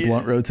be a Nightmare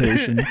Blunt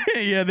rotation.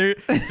 Yeah, they're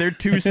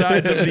two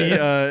sides of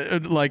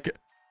the like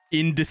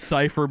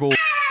indecipherable.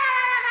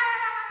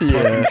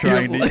 Yeah,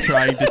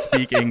 trying to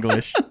speak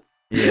English.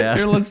 Yeah.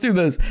 Here, let's do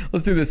this.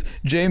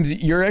 James,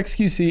 you're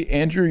XQC.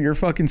 Andrew, you're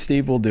fucking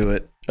Steve. Will do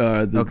it.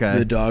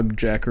 The dog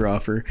jacker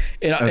offer,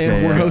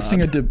 and we're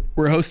hosting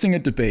a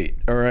debate.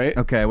 All right.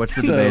 Okay. What's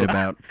the debate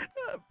about?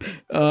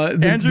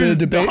 Andrew's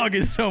dog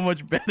is so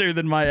much better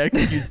than my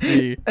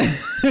XQC.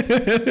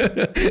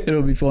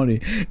 It'll be funny.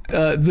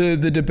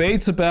 The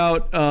debate's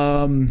about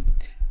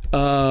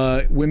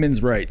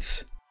women's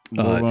rights.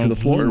 To the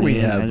floor, we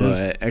have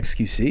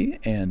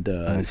XQC and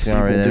Steve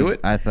Will do it.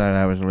 I thought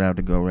I was allowed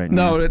to go right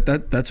now. No,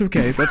 that's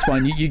okay. That's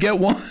fine. You get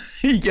one.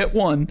 You get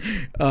one.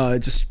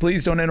 Just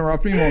please don't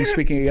interrupt me while I'm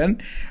speaking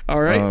again. All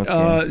right.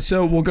 Okay.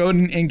 So we'll go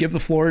and give the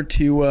floor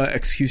to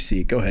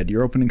XQC. Go ahead.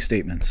 Your opening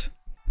statements.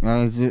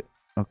 Is it?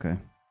 Okay.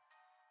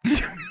 You're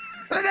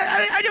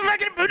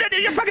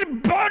fucking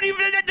born.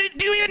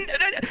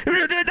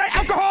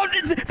 Alcohol,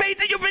 faith.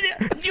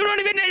 You don't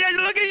even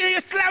look at you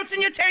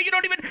slouching your chair. You're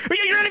not even.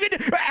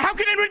 How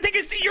can anyone think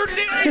you're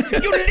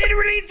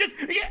literally just?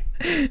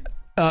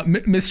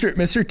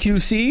 Mr.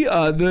 QC,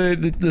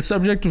 the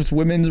subject was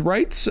women's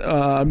rights.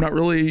 I'm not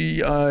really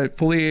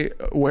fully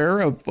aware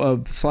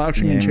of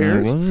slouching in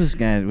chairs.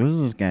 Man, what is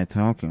this guy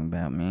talking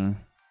about, man?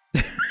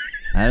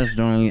 I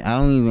don't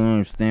even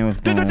understand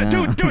what's going on.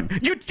 Dude,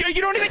 you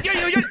don't even.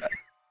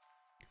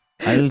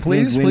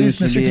 Please,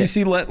 Mr.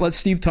 QC, let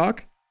Steve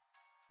talk.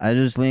 I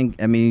just think,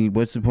 I mean,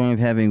 what's the point of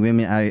having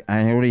women? I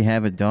already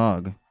have a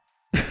dog.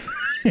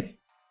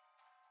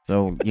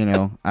 So,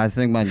 I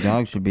think my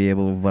dog should be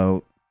able to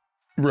vote.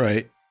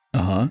 Right.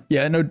 Uh-huh.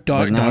 Yeah, no,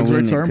 dogs'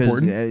 rights are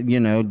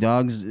important.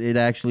 Dogs, it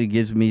actually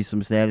gives me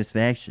some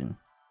satisfaction.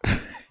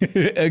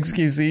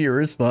 XQC, your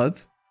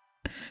response?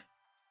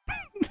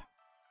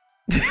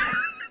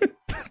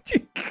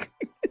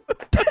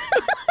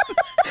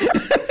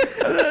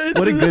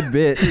 What a good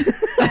bit.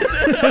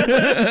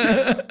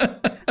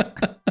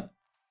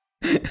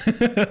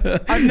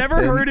 I've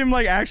never heard him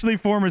like actually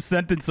form a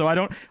sentence, so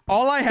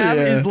all I have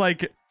is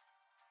like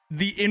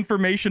the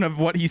information of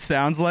what he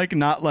sounds like,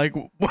 not like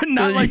what, you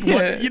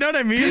know what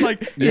I mean?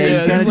 Like, you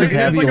kind of just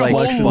have to like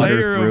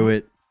flutter through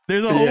it.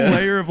 There's a whole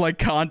layer of like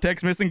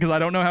context missing because I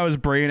don't know how his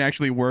brain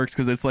actually works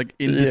because it's like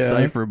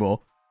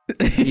indecipherable.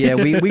 Yeah,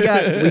 we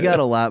got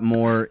a lot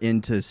more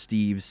into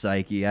Steve's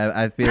psyche.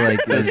 I feel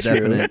like there's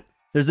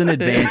there's an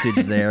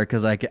advantage there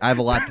because I have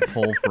a lot to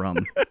pull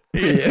from.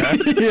 Yeah.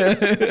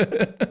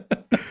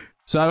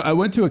 So I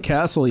went to a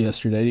castle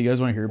yesterday. Do you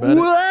guys want to hear about it?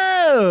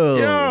 Whoa!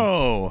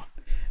 Yo!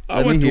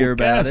 I went to a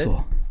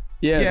castle.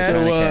 Yeah,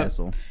 so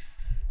castle.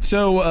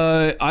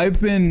 So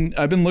I've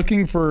been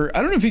looking for.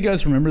 I don't know if you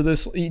guys remember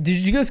this. Did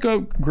you guys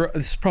this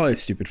is probably a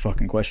stupid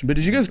fucking question, but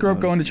did you guys grow up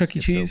going to Chuck E.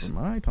 Cheese? Over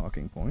my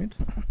talking point.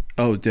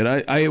 Oh, did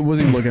I? I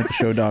wasn't even looking at the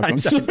show doc. I'm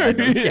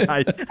sorry.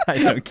 I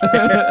don't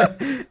care.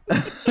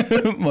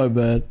 My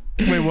bad.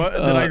 Wait, what?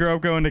 Did I grow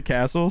up going to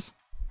castles?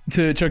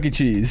 To Chuck E.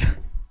 Cheese?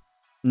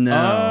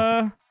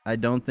 No, I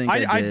don't think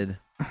I did.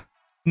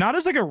 Not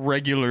as like a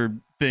regular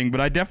thing,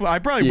 but I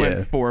probably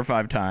went 4 or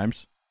 5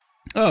 times.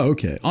 Oh,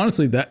 okay.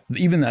 Honestly, that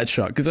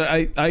shot, because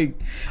I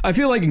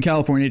feel like in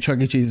California,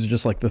 Chuck E. Cheese is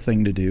just like the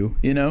thing to do,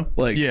 you know?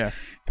 Like, yeah.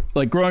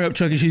 Like growing up,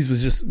 Chuck E. Cheese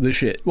was just the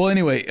shit. Well,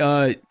 anyway,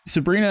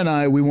 Sabrina and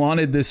I, we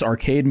wanted this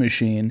arcade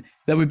machine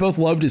that we both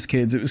loved as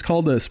kids. It was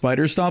called a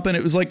Spider Stomp, and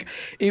it was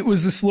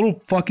this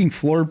little fucking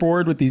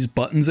floorboard with these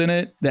buttons in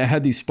it that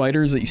had these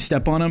spiders that you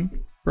step on them,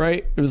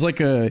 right? It was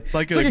like a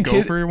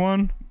gopher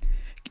one.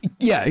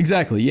 Yeah,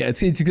 exactly. Yeah,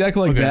 it's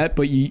exactly like that,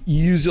 but you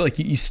use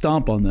you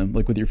stomp on them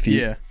like with your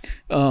feet.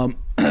 Yeah.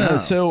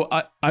 So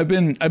I've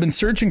been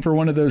searching for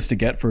one of those to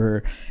get for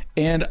her,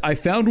 and I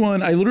found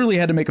one. I literally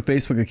had to make a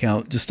Facebook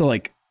account just to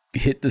like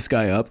hit this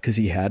guy up because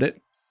he had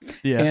it.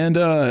 Yeah. And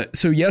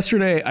so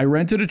yesterday I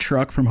rented a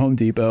truck from Home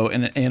Depot,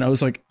 and I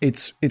was like,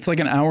 it's like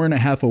an hour and a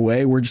half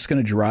away. We're just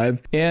gonna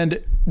drive,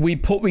 and we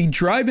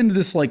drive into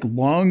this like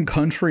long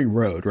country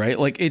road, right?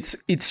 Like it's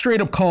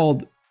straight up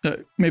called.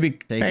 It's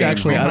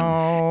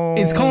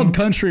called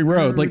Country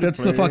Road. Like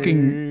that's the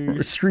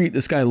fucking street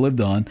this guy lived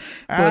on.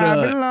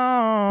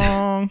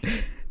 But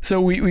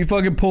so we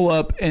fucking pull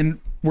up and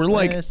we're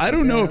like, I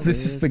don't know if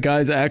this is the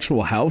guy's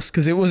actual house,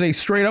 because it was a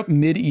straight up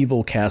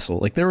medieval castle.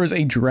 Like there was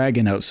a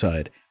dragon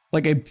outside,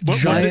 like a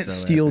giant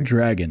steel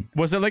dragon.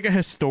 Was it like a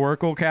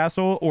historical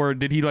castle, or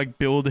did he like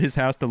build his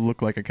house to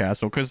look like a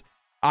castle? Because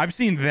I've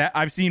seen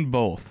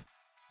both.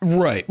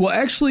 Right. Well,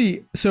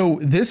 actually, so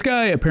this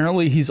guy,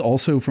 apparently he's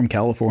also from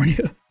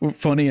California,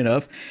 funny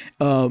enough.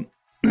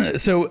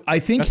 So I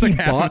think he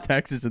bought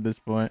Texas at this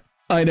point.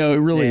 I know, it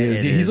really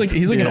is. He's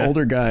like an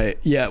older guy.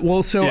 Yeah.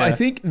 Well, so I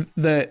think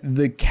that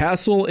the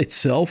castle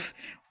itself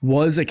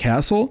was a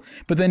castle,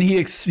 but then he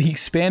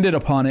expanded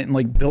upon it and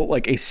like built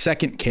like a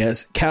second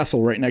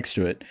castle right next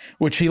to it,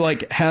 which he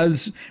like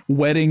has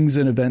weddings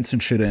and events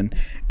and shit in.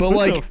 But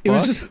it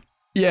was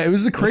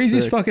the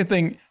craziest fucking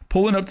thing.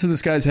 Pulling up to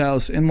this guy's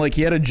house, and like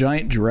he had a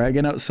giant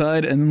dragon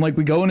outside, and like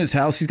we go in his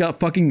house, he's got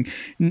fucking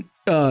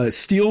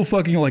steel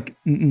fucking like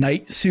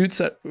knight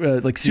suits,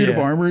 like suit of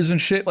armors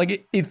and shit.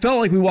 Like it felt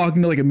like we walked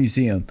into like a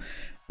museum.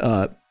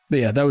 But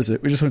yeah, that was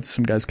it. We just went to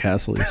some guy's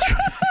castle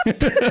yesterday.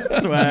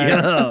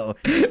 Yo,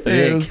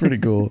 it was pretty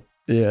cool.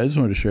 Yeah, I just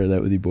wanted to share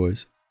that with you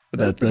boys.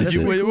 But that's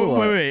it.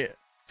 Wait.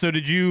 So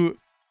did you?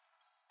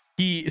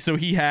 He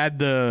had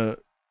the.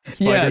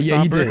 Yeah,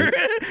 he did.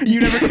 You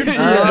never.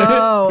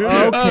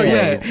 Oh,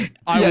 okay.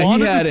 I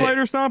wanted the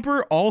Spider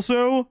Stomper.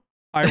 Also,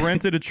 I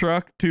rented a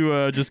truck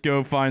to just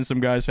go find some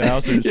guy's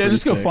house.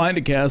 Just go find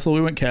a castle.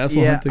 We went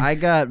castle hunting. I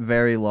got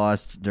very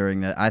lost during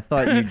that. I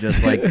thought you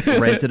just like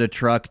rented a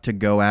truck to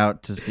go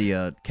out to see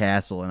a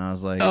castle, and I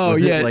was like,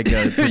 it like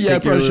a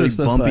particularly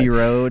bumpy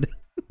road?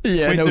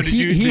 Yeah, wait, no, so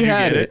he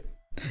had it.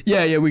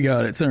 Yeah, we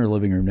got it. It's in our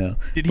living room now.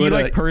 Did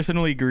he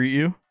personally greet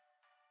you?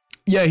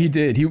 Yeah, he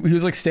did. He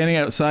was like standing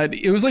outside.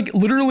 It was like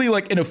literally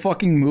like in a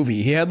fucking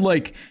movie. He had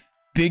like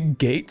big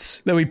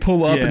gates that we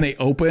pull up and they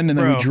open, and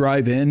then we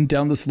drive in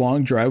down this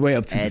long driveway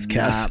up to this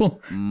castle.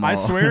 I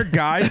swear,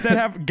 guys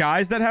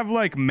that have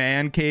like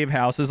man cave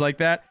houses like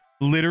that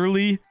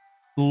literally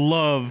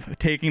love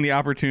taking the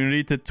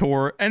opportunity to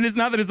tour. And it's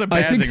not that it's a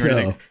bad thing or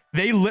anything.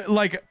 They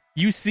like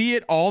you see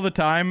it all the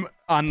time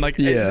on like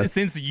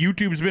since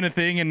YouTube's been a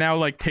thing, and now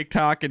like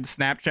TikTok and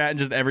Snapchat and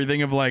just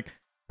everything of like.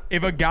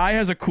 If a guy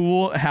has a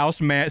cool house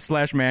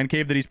 /man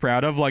cave that he's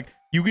proud of, like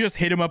you can just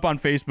hit him up on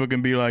Facebook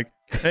and be like,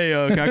 "Hey,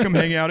 can I come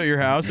hang out at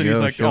your house?" And he's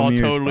like, "Oh,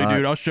 totally,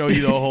 dude. I'll show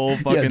you the whole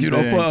fucking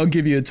thing." I'll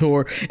give you a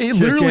tour. It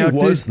literally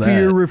was that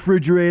beer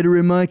refrigerator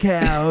in my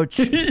couch.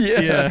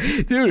 yeah,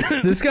 dude.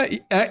 This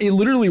guy, it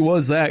literally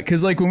was that,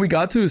 because like when we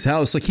got to his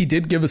house, like he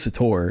did give us a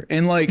tour,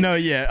 and like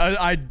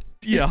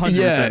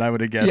 100%. I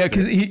would have guessed. Yeah,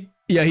 because he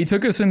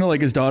took us into like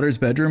his daughter's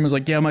bedroom. Was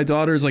like, yeah, my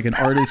daughter's like an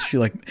artist.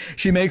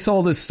 She makes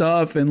all this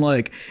stuff, and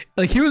like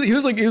he was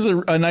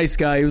a nice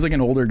guy. He was like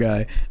an older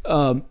guy.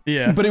 But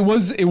it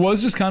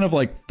was just kind of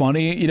like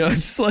funny, you know.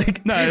 It's just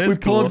like we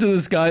pull up to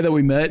this guy that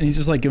we met, and he's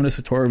just like giving us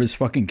a tour of his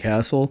fucking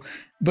castle.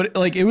 But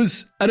like it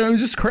was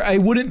just I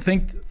wouldn't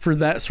think for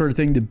that sort of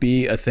thing to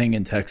be a thing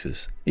in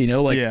Texas, you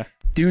know, like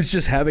dudes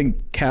just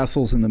having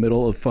castles in the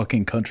middle of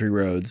fucking country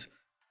roads.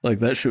 Like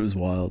that shit was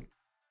wild.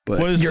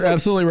 But you're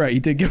absolutely right. He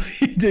did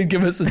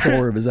give us a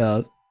tour of his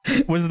house.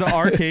 Was the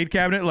arcade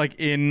cabinet like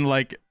in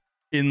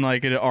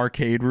an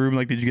arcade room?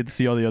 Like, did you get to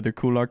see all the other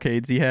cool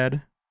arcades he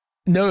had?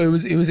 No, it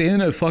was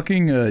in a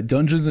fucking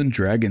Dungeons and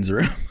Dragons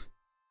room.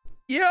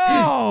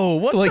 Yo,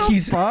 what like the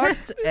fuck?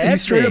 He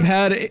straight up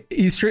had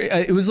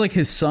it was like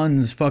his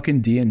son's fucking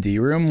D&D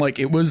room. Like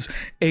it was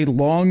a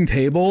long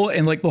table,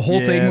 and like the whole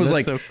thing was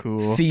like so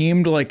cool.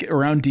 Themed like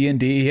around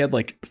D&D. He had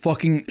like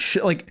fucking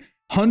shit, like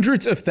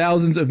hundreds of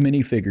thousands of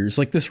minifigures.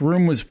 Like this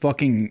room was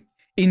fucking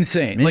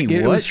insane. Mini like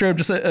it what? was straight up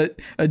just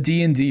a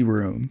D&D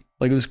room.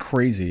 Like it was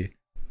crazy.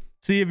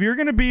 See, if you're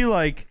gonna be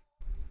like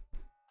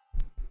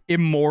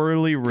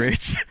immorally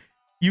rich,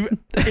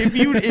 if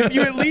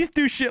you at least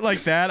do shit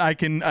like that, I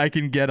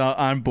can get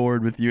on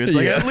board with you. It's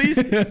like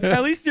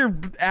at least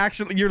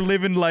you're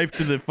living life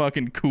to the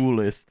fucking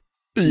coolest.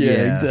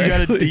 Yeah, exactly. You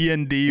got a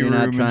D&D room.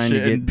 You're not trying and to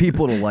shit get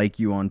people to like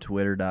you on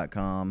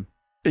Twitter.com.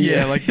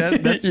 Yeah, like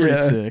that's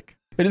pretty sick.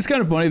 It is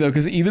kind of funny though,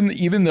 because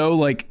even though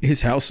like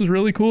his house was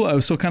really cool, I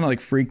was still kind of like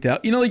freaked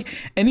out. You know, like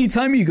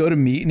anytime you go to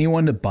meet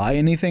anyone to buy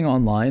anything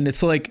online,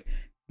 it's like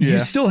you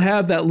still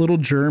have that little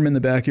germ in the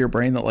back of your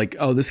brain that like,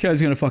 oh, this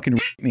guy's gonna fucking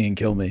rape me and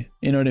kill me.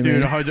 You know what I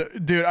mean?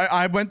 Dude,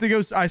 I went to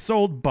go. I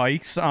sold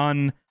bikes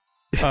on,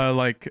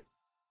 like,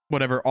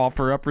 whatever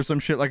OfferUp or some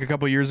shit like a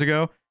couple years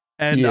ago,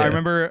 and I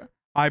remember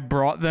I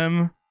brought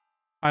them.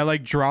 I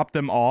like dropped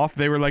them off.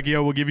 They were like,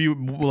 "Yo, we'll give you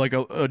like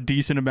a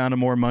decent amount of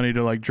more money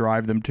to like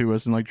drive them to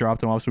us and like drop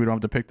them off, so we don't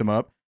have to pick them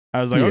up."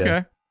 I was like,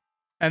 "Okay,"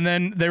 and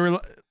then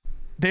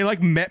they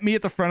like met me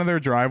at the front of their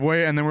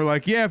driveway, and then were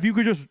like, "Yeah, if you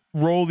could just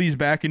roll these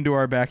back into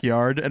our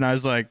backyard," and I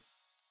was like,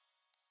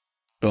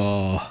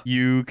 "Oh,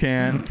 you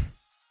can't."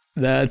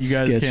 That's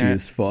sketchy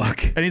as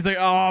fuck. And he's like,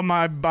 "Oh,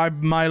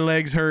 my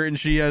legs hurt, and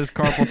she has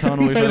carpal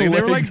tunnel." They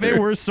were like, they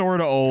were sort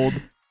of old.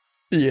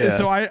 Yeah.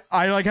 So I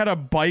like had a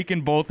bike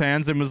in both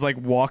hands and was like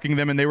walking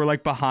them, and they were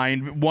like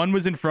behind. One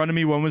was in front of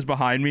me, one was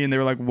behind me, and they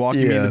were like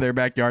walking me into their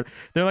backyard.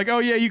 They're like, "Oh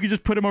yeah, you could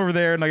just put them over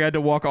there," and like I had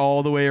to walk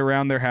all the way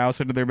around their house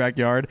into their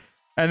backyard.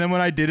 And then when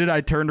I did it,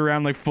 I turned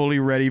around like fully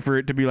ready for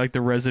it to be like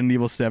the Resident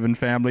Evil 7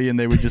 family, and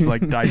they would just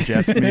like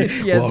digest me.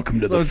 Welcome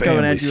to the family,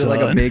 coming at you son.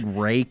 like a big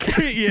rake.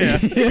 yeah,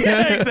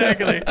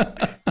 exactly.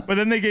 But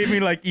then they gave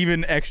me like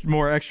even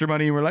more extra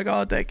money, and were like,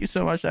 "Oh, thank you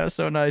so much. That was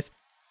so nice."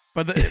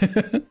 But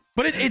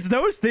it's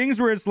those things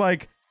where it's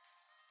like,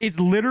 it's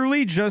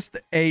literally just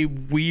a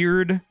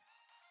weird.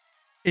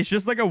 It's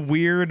just like a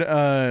weird,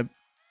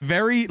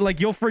 very like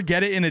you'll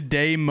forget it in a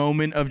day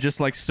moment of just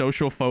like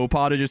social faux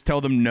pas to just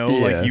tell them no,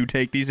 like you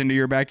take these into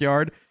your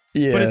backyard.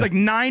 Yeah. But it's like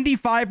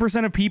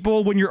 95% of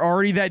people, when you're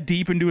already that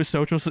deep into a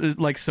social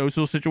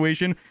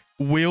situation,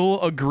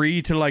 will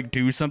agree to like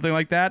do something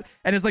like that.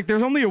 And it's like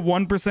there's only a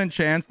 1%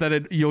 chance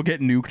that you'll get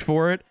nuked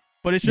for it.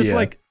 But it's just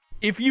like,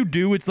 if you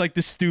do, it's like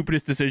the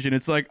stupidest decision.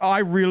 It's like, oh, I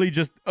really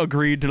just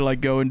agreed to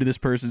like go into this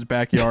person's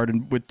backyard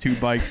and with 2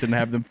 bikes and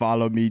have them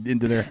follow me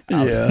into their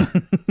house. Yeah.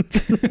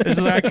 It's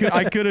like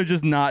I could have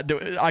just not do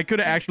it. I could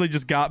have actually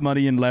just got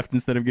money and left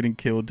instead of getting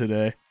killed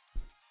today.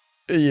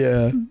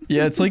 Yeah.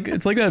 Yeah, it's like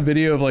that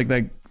video of like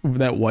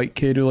that white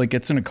kid who like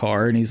gets in a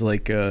car and he's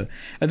like I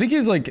think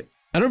he's like,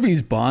 I don't know if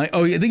he's buying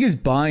I think he's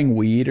buying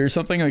weed or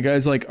something. The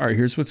guy's like, "All right,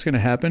 here's what's gonna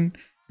happen.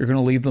 You're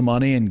gonna leave the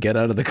money and get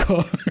out of the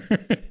car."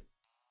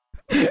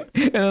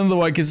 And then the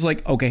white kid's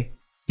like, "Okay,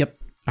 yep,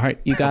 all right,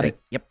 you got it,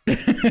 yep,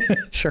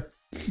 sure."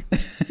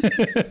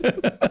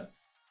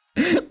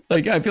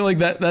 Like, I feel like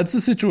that's the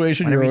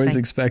situation you're always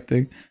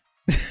expecting.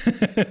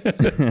 Either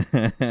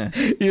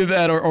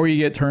that, or you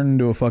get turned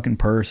into a fucking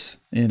purse,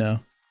 you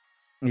know?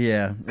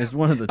 Yeah, it's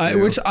one of the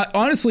two. Which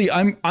honestly,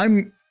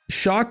 I'm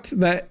shocked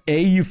that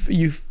you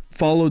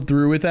followed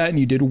through with that and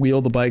you did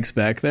wheel the bikes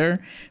back there,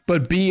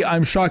 but B,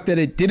 I'm shocked that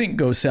it didn't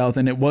go south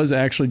and it was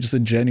actually just a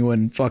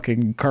genuine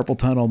fucking carpal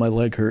tunnel, my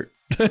leg hurt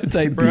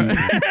type B.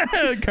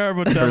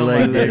 Carpal tunnel,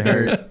 my leg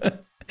hurt.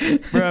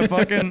 Bro,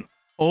 fucking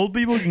old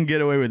people can get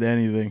away with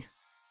anything.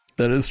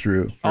 That is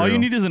true. All you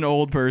need is an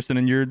old person,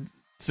 and your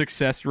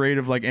success rate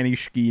of like any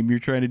scheme you're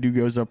trying to do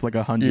goes up like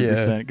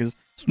 100%, because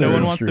no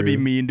one wants to be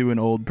mean to an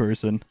old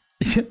person.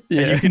 And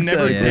you can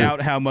never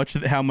doubt how much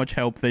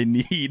help they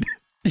need.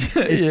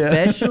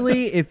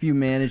 Especially if you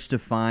manage to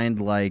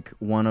find like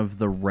one of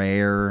the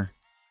rare,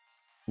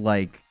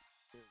 like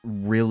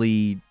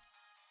really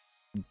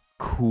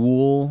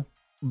cool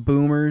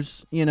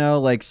boomers, you know,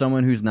 like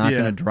someone who's not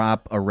going to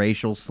drop a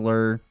racial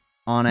slur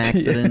on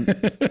accident.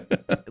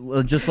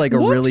 Just like a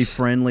really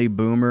friendly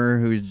boomer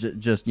who's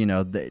just, you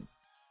know, they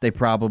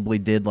probably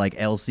did like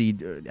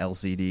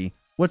LCD.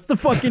 What's the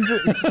fucking...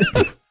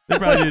 They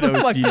probably did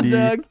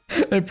OCD.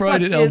 They probably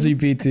did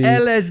LGBT.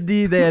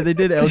 LSD there. They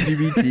did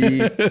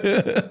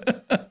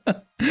LGBT.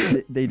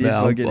 they did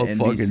fucking I'm NBC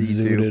fucking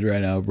zooted too.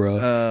 Right now,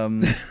 bro.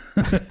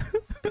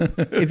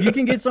 If you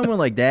can get someone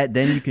like that,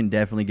 then you can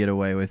definitely get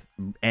away with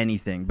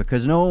anything,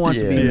 because no one wants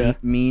to be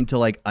mean to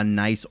like a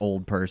nice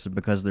old person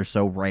because they're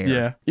so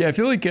rare. Yeah. I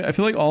feel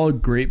like all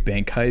great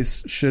bank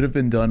heists should have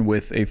been done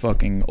with a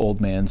fucking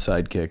old man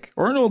sidekick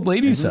or an old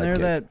lady Isn't sidekick. there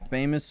that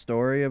famous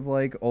story of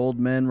like old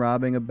men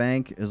robbing a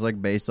bank? Is like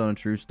based on a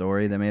true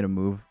story. They made a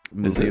movie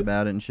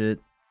about it and shit.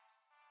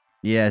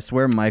 Yeah, I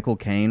swear Michael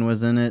Caine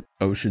was in it.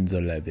 Ocean's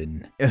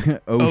 11.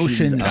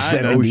 Ocean's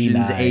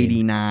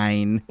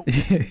 89.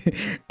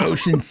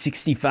 Ocean's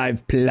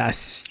 65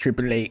 plus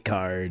AAA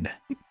card.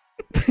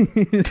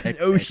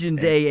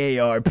 Ocean's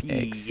AARP.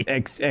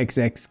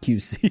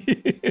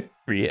 XXXQC.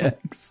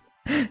 Reacts.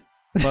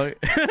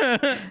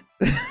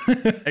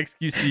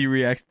 XQC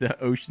reacts to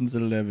Ocean's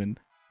 11.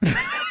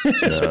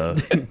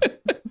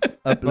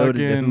 uploaded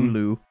to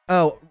Hulu.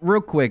 Oh,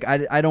 real quick,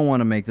 I don't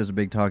want to make this a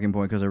big talking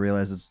point because I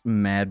realize it's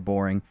mad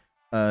boring.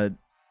 I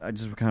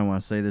just kind of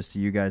want to say this to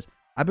you guys.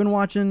 I've been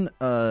watching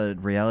a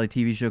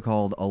reality TV show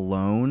called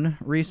Alone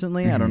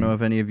recently. I don't know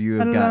if any of you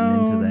have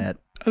gotten into that.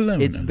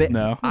 Alone.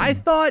 No. I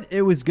thought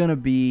it was going to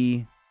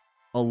be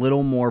a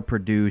little more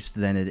produced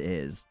than it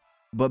is.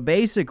 But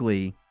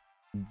basically,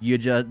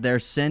 they're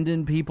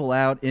sending people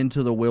out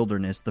into the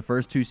wilderness. The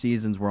first 2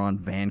 seasons were on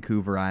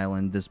Vancouver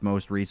Island. This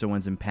most recent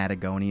one's in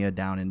Patagonia,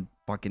 down in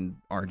fucking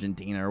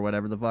Argentina or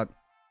whatever the fuck.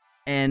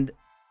 And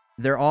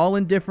they're all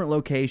in different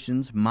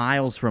locations,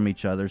 miles from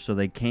each other, so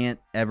they can't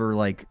ever,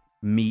 like,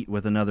 meet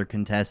with another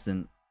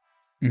contestant.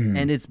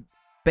 And it's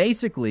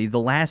basically the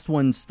last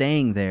one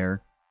staying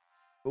there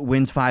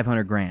wins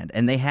 $500,000,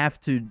 and they have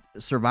to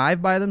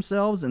survive by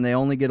themselves, and they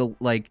only get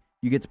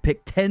you get to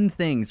pick 10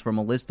 things from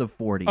a list of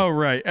 40. Oh,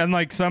 right. And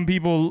like some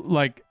people,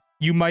 like,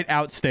 you might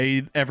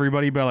outstay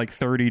everybody by like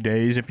 30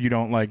 days if you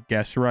don't like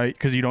guess right,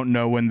 because you don't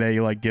know when they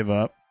like give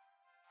up.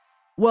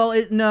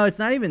 Well, no, it's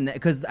not even that,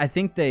 because I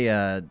think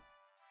they'll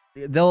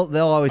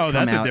always come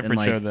out. Oh, that's a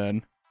different show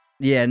then.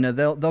 Yeah, no,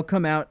 they'll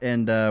come out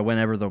and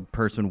whenever the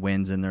person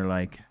wins and they're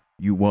like,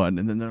 you won,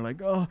 and then they're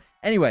like, oh.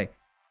 Anyway,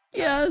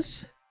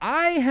 yes,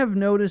 I have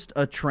noticed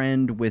a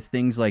trend with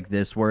things like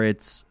this where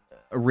it's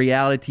a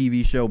reality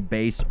TV show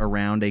based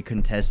around a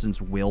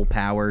contestant's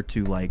willpower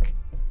to like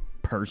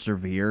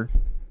persevere.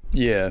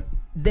 Yeah.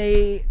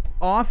 They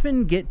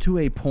often get to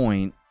a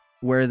point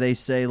where they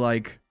say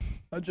like,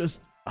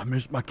 I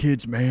miss my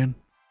kids, man.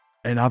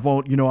 And I've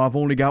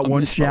only got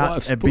one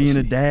shot at being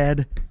a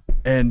dad.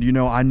 And,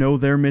 I know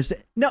they're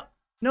missing. No,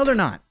 they're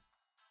not.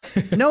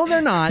 No,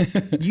 they're not.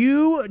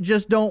 You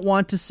just don't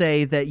want to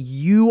say that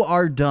you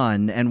are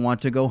done and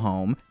want to go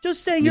home.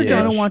 Just say you're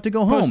done and want to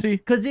go home.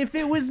 Because if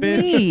it was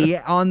me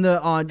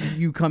on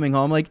you coming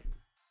home, like,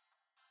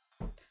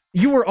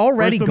 you were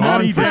already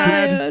gone for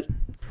Dad?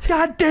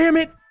 God damn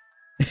it.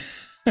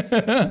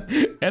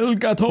 El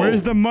Gato.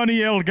 Where's the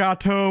money, El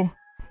Gato?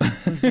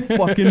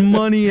 Fucking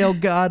money, El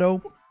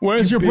Gato.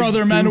 Where's your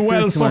brother,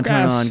 Manuel? Fuck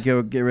ass.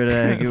 Go get rid of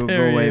that. Go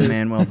away,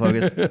 Manuel.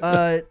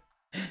 Focus.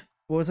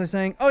 What was I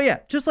saying? Oh yeah,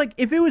 just like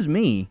if it was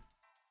me,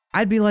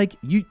 I'd be like,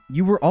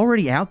 you were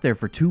already out there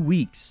for 2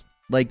 weeks.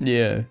 Like,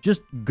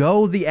 just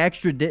go the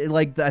extra day.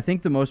 Like, I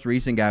think the most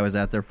recent guy was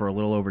out there for a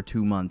little over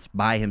 2 months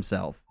by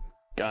himself.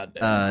 God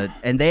damn.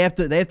 And they have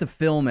to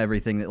film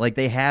everything. Like,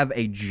 they have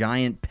a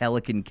giant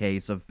Pelican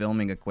case of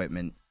filming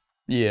equipment.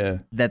 Yeah,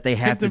 that they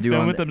have to do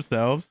film it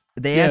themselves.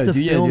 They have to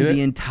film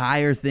the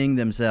entire thing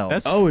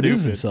themselves. That's it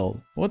is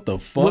themselves. What the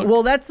fuck?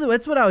 Well, that's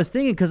what I was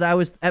thinking, because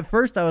at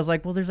first I was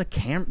like, well, there's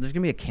gonna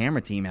be a camera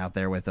team out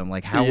there with them.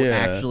 Like, how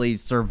actually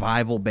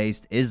survival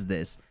based is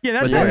this? Yeah,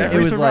 that's what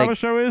every survival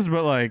show is.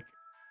 But like,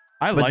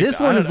 I like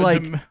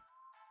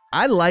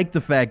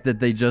the fact that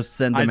they just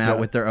send them out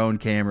with their own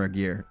camera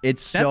gear.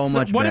 It's so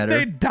much better. What if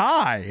they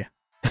die?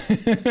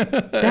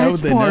 That's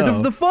part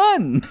of the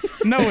fun.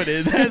 No, it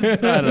is.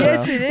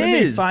 Yes, it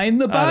is. They find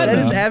the body. That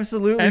is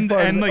absolutely fun.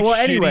 And like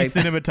shitty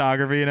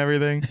cinematography and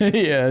everything.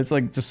 Yeah, it's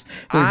like just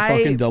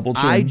fucking double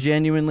chin. I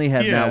genuinely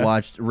have not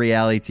watched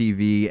reality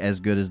TV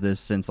as good as this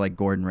since like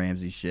Gordon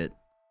Ramsay shit.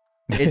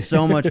 It's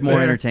so much more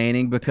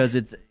entertaining because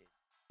it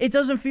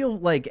doesn't feel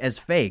like as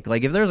fake.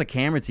 Like if there's a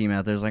camera team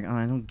out there, it's like, oh,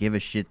 I don't give a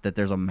shit that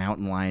there's a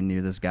mountain lion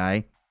near this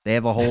guy. They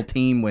have a whole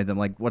team with them.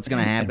 Like, what's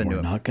going to happen to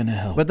them? Not going to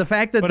help. But the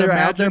fact that they're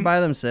out there by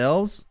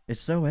themselves is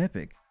so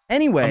epic.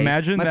 Anyway,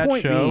 imagine my that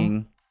point show.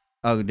 Being,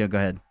 oh, go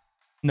ahead.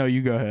 No,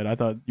 you go ahead. I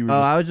thought you were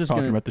I was just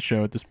talking about the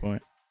show at this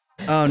point.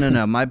 Oh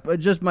no, my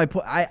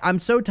point. I'm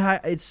so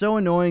tired. It's so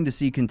annoying to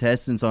see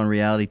contestants on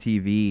reality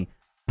TV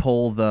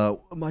pull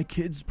my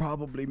kids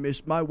probably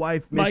miss my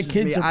wife. Misses my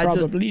kids me. are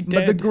probably dead.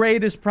 But the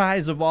greatest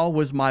prize of all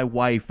was my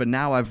wife, and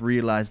now I've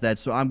realized that.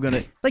 So I'm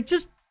gonna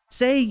just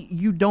say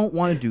you don't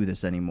want to do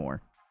this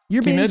anymore.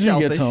 You're being selfish. He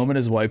gets home and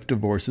his wife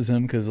divorces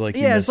him because like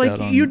it's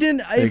like you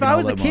didn't. If I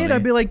was a kid,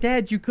 I'd be like,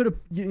 Dad, you could have,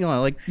 you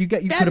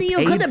could have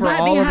paid for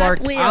all of our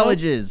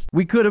colleges.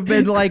 We could have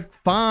been like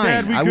fine.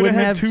 Dad, we I wouldn't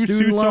have 2 student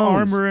suits loans.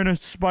 of armor and a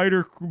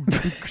spider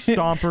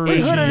stomper. We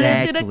could have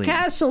lived in a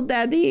castle,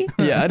 Daddy.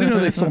 Yeah, I didn't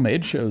know they still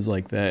made shows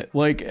like that.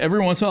 Like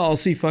every once in a while, I'll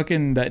see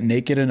fucking that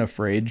Naked and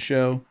Afraid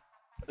show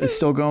is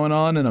still going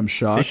on, and I'm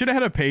shocked. They should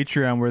have had a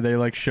Patreon where they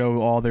like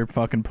show all their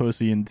fucking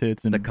pussy and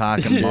tits and the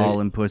cock and ball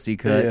and pussy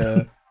cut.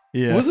 Yeah.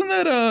 Yeah. Isn't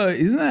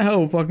that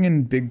how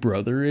fucking Big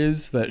Brother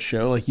is, that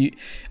show? Like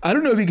I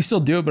don't know if you can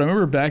still do it, but I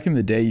remember back in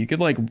the day you could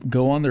like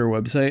go on their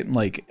website and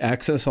like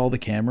access all the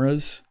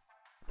cameras.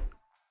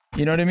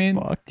 You know what I mean?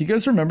 Fuck. Do you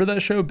guys remember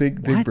that show,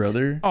 Big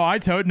Brother? Oh,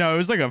 no, it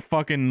was like a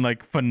fucking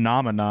like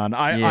phenomenon.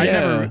 I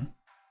never.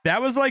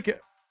 That was like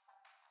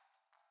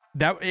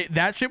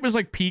that shit was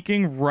like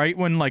peaking right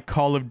when like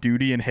Call of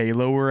Duty and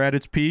Halo were at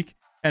its peak,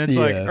 and it's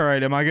like, all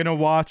right, am I gonna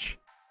watch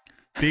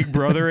Big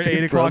Brother at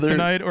 8 o'clock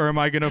tonight, or am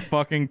I gonna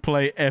fucking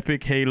play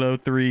epic Halo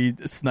 3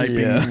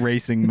 sniping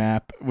racing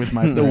map with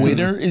my friends? The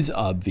winner is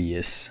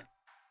obvious.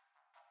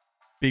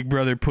 Big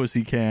Brother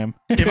Pussy Cam.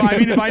 If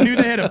I knew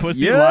they had a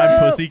live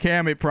Pussy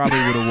Cam, it probably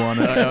would have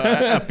won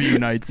a few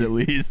nights at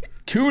least.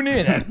 Tune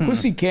in at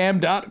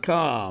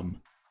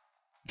pussycam.com.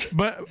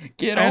 But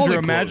get Andrew,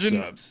 all the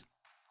close-ups.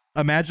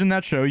 Imagine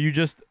that show you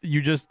just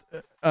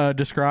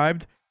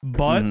described,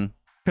 but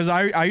because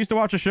I used to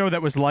watch a show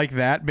that was like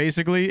that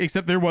basically,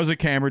 except there was a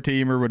camera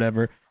team or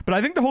whatever. But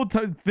I think the whole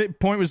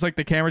point was like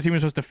the camera team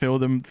was supposed to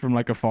film them from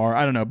like afar.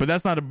 I don't know, but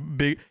that's not a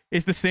big.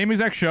 It's the same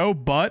exact show,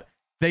 but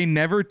they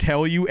never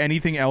tell you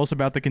anything else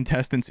about the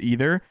contestants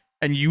either,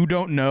 and you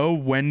don't know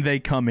when they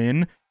come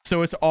in.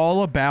 So it's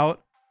all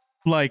about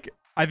like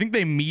I think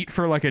they meet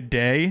for like a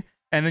day,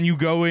 and then you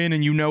go in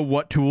and you know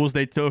what tools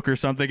they took or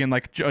something, and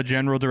like a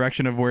general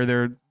direction of where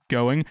they're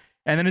going.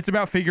 And then it's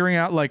about figuring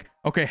out like,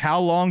 okay, how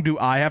long do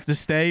I have to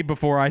stay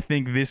before I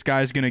think this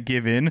guy's going to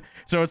give in?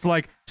 So it's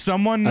like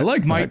someone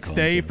might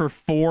stay for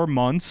 4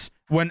 months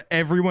when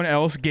everyone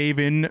else gave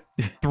in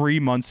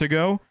 3 months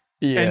ago.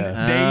 Yeah. And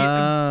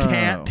they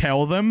can't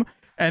tell them.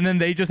 And then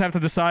they just have to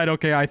decide,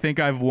 okay, I think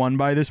I've won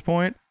by this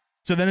point.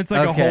 So then it's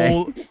like a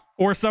whole...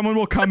 Or someone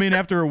will come in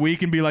after a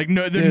week and be like,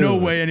 no, there's no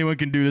way anyone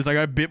can do this. Like,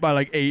 I got bit by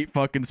like 8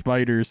 fucking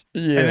spiders.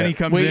 Yeah. And then he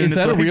comes in. Is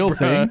that a real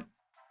thing?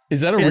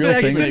 Is that a real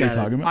thing that you're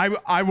talking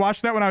about? I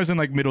watched that when I was in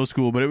like middle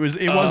school, but it was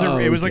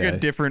like a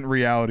different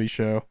reality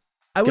show.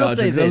 I will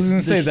say this. I was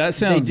gonna say that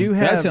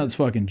sounds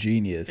fucking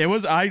genius. It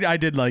was. I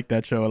did like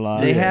that show a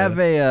lot. They have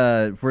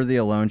a for the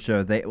Alone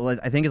show.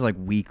 I think it's like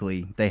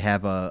weekly. They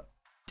have a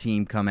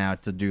team come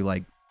out to do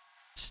like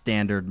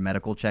standard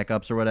medical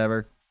checkups or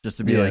whatever, just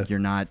to be like you're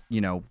not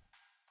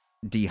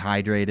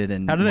dehydrated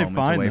and moments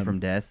away from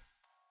death.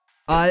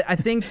 I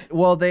think.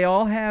 Well, they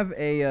all have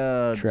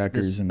a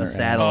trackers in their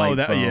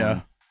satellite phone.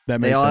 Yeah.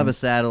 They all have a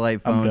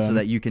satellite phone so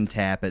that you can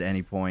tap at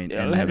any point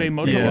and then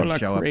it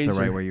show up the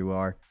right where you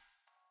are.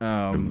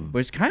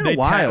 Which is kind of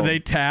wild. They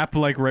tap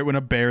like right when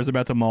a bear's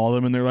about to maul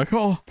them, and they're like,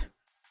 "Oh,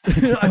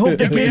 I hope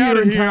they get out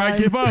of here! I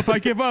give up!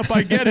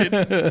 I get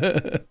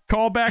it!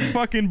 Call back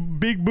fucking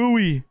Big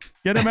Buoy!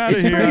 Get him out of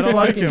here! I don't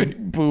like him."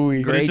 Big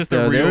Buoy. Great, it's just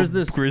a real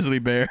grizzly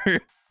bear.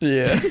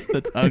 Yeah,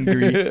 that's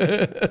hungry.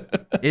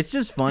 It's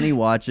just funny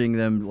watching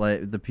them,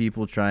 like the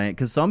people trying,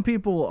 because some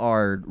people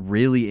are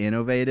really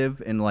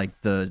innovative in like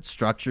the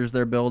structures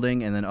they're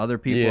building, and then other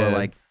people are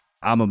like,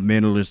 I'm a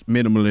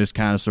minimalist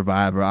kind of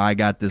survivor. I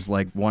got this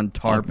like one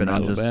tarp, and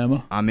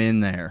I'm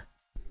in there.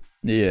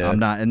 Yeah, I'm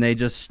not, and they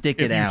just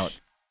stick it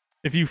out.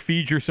 If you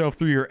feed yourself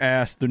through your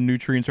ass, the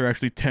nutrients are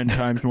actually 10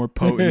 times more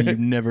potent. You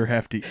never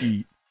have to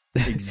eat.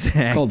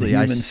 Exactly. It's called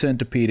human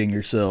centipeding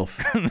yourself.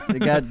 They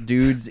got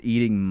dudes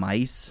eating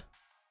mice.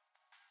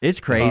 It's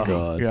crazy.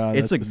 God,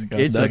 it's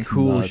a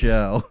cool nuts.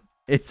 show.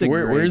 It's a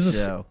great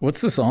show. What's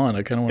this on?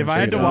 I kind of want to. If I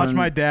had to watch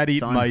my dad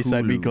eat mice, Hulu.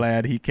 I'd be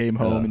glad he came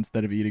home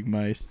instead of eating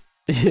mice.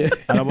 Yeah,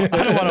 I don't want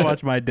to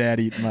watch my dad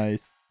eat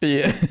mice.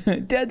 Yeah,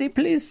 Daddy,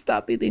 please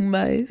stop eating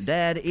mice.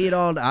 Dad, eat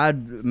all.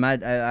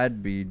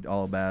 I'd be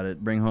all about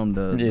it. Bring home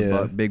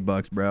the big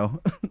bucks, bro.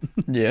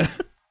 Yeah.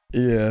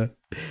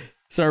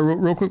 Sorry,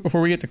 real quick before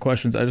we get to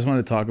questions, I just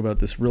want to talk about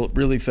this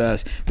really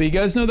fast. But you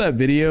guys know that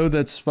video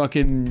that's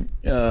fucking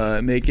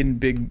making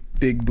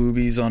big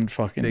boobies on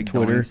fucking big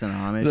Twitter?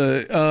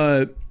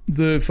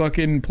 The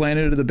fucking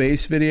Planet of the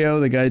Base video,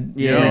 the guy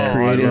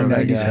recreating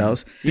Maggie's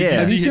house. Yeah,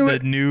 have you seen the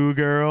new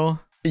girl?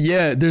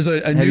 Yeah, there's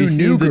a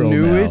new girl. The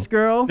newest now.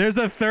 girl. There's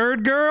a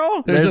third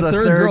girl. There's a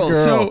third girl.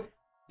 So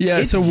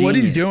so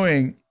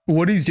genius.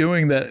 What he's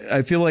doing that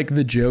I feel like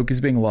the joke is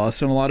being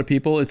lost on a lot of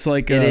people. It's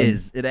like it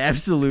is. It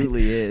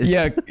absolutely is.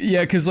 Yeah,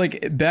 because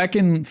like back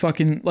in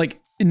fucking like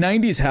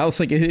 90s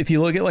house, like if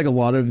you look at like a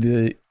lot of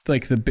the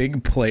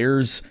big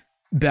players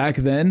back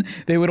then,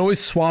 they would always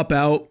swap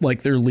out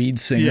like their lead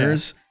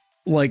singers.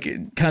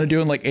 Like kind of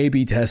doing like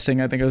A/B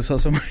testing. I think I saw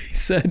somebody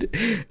said,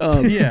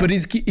 but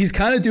he's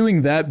kind of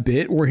doing that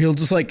bit where he'll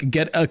just like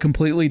get a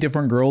completely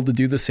different girl to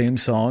do the same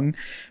song.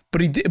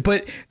 But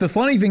but the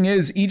funny thing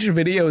is, each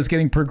video is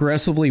getting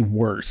progressively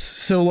worse.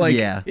 So like,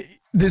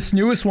 this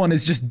newest one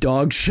is just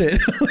dog shit.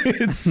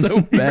 It's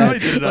so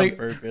bad. He did it on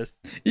purpose.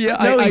 Yeah,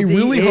 I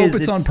really hope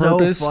it's on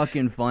purpose. So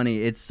fucking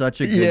funny. It's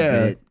such a good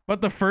bit.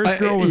 But the first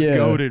girl was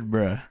goated,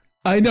 bruh.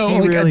 I know.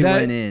 She really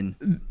went in.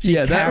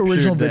 That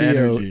original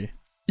video. Energy.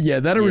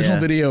 Yeah, that original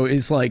video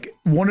is like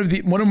one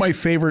of my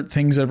favorite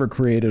things ever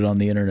created on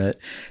the internet.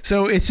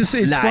 So it's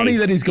funny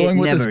that he's going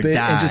with this bit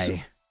and just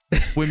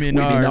women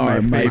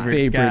are my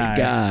favorite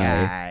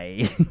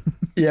guy.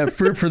 Yeah,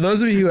 for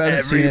those of you who haven't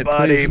seen it,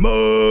 please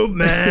move,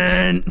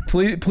 man.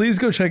 please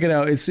go check it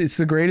out. It's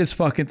the greatest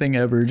fucking thing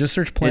ever. Just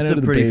search Planet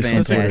of the Base.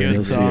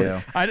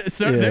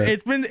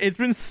 It's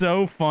been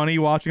so funny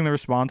watching the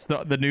response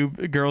to the new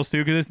girls too,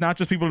 because it's not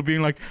just people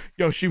being like,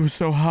 "Yo, she was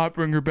so hot,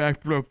 bring her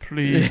back, bro,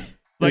 please."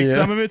 Like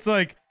some of it's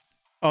like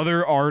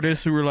other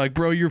artists who were like,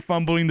 "Bro, you're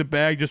fumbling the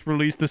bag. Just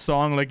release the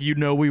song. Like, you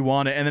know we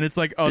want it." And then it's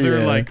like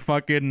other like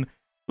fucking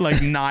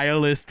like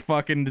nihilist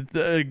fucking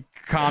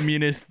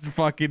communist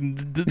fucking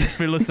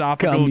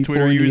philosophical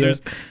Twitter users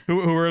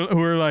who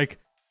are like,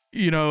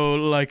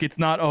 like it's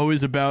not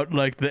always about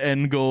like the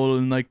end goal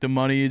and like the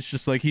money. It's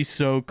just like he's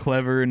so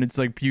clever and it's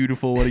like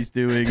beautiful what he's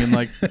doing and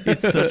like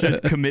it's such a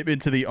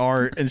commitment to the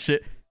art and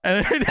shit.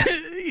 And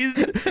he's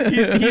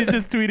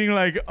just tweeting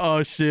like,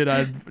 oh shit,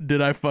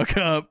 did I fuck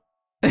up?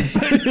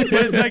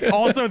 But like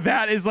also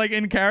that is like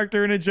in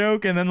character and a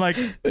joke, and then like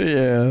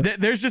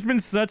there's just been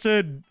such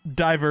a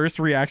diverse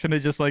reaction to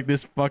just like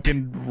this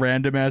fucking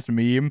random ass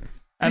meme,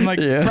 and like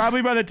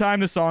probably by the time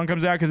the song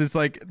comes out, because it's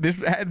like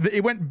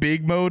it went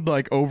big mode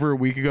like over a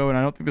week ago, and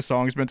I don't think the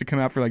song's meant to come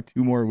out for like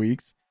 2 more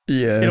weeks.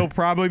 It'll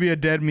probably be a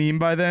dead meme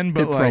by then,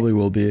 but it probably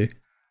will be.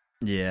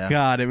 Yeah.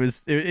 God,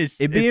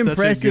 it'd be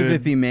impressive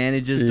if he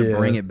manages to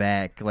bring it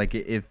back. Like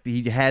if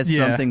he has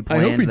something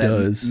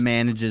planned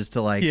manages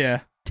to like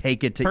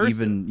take it to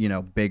even,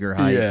 bigger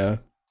heights. Yeah.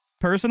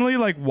 Personally,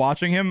 like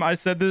watching him, I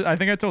said this, I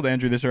think I told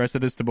Andrew this, or I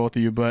said this to both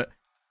of you, but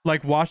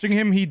like watching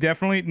him, he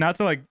definitely, not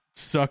to like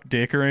suck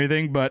dick or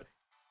anything, but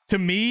to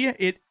me,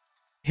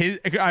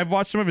 I've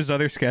watched some of his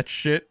other sketch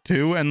shit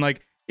too, and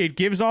like it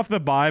gives off the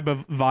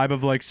vibe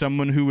of like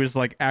someone who is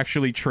like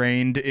actually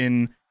trained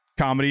in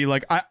comedy.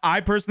 Like I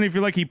personally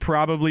feel like he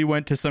probably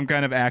went to some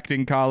kind of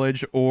acting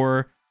college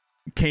or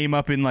came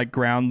up in like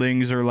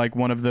Groundlings or like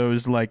one of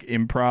those like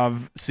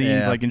improv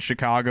scenes like in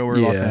Chicago or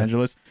Los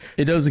Angeles.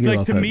 It doesn't get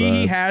like to me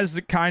he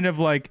has kind of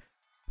like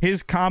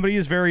his comedy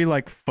is very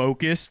like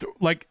focused.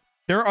 Like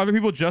there are other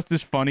people just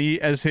as funny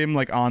as him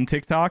like on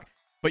TikTok,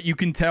 but you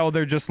can tell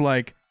they're just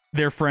like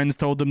their friends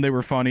told them they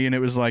were funny and it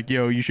was like,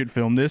 yo, you should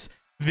film this.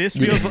 This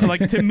feels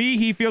like to me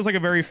he feels like a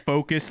very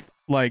focused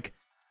like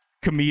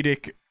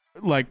comedic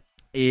like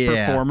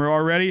performer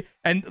already.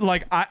 And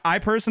like I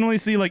personally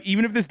see like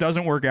even if this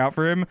doesn't work out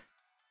for him,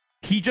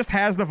 he just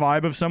has the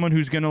vibe of someone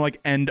who's gonna like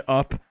end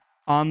up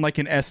on like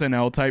an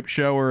SNL type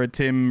show or a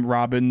Tim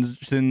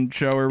Robinson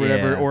show or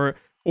whatever,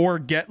 or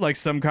get like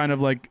some kind of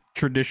like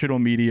traditional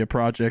media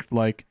project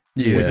like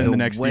within the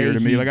next year. To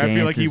me, like I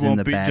feel like he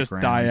won't just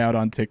die out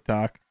on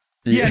TikTok.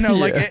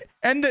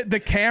 And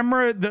the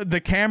camera,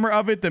 the camera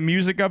of it, the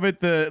music of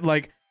it,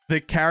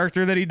 the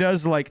character that he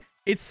does, like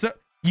it's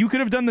you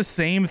could have done the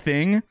same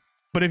thing,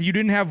 but if you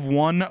didn't have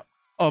one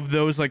of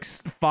those like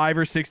 5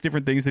 or 6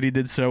 different things that he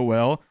did so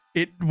well,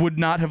 it would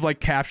not have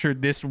like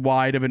captured this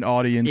wide of an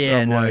audience.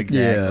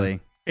 Exactly.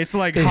 It's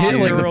like hot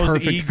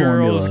girls,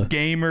 e-girls,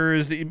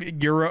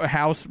 gamers, Euro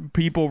house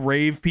people,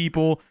 rave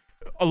people,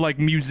 like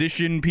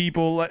musician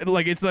people.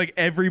 Like it's like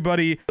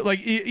everybody.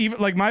 Like even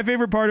like my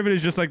favorite part of it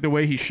is just like the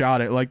way he shot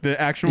it. Like the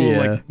actual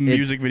like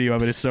music video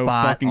of it is so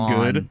fucking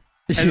good.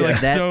 And like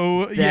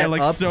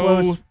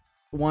so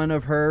one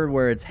of her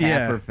where it's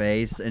half her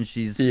face and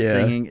she's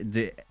singing.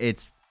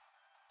 It's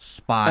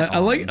spot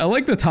on. I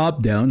like the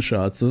top down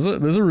shots. Those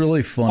are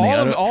really funny.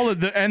 All of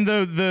the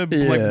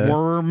like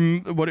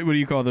worm. What do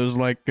you call those?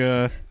 Like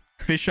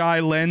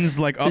fisheye lens,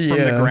 like up from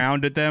the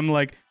ground at them.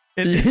 Like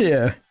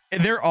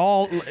they're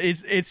all.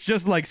 It's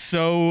just like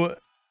so.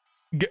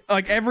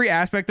 Like every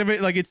aspect of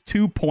it, like it's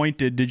too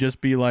pointed to just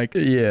be like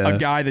a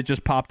guy that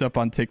just popped up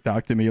on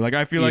TikTok to me. Like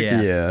I feel like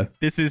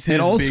this is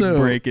his big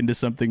break into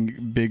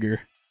something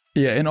bigger.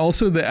 Yeah, and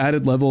also the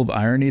added level of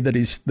irony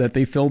that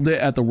they filmed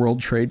it at the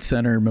World Trade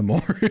Center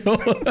Memorial.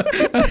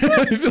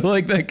 I feel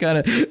like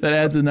that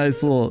adds a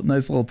nice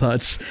little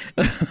touch.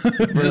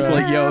 Just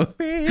like, yo,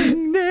 we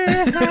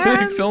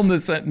filmed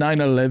this at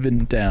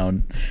 9/11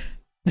 down.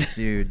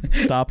 Dude,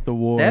 stop the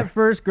war. That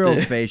first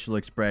girl's facial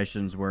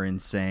expressions were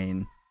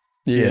insane.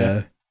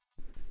 Yeah.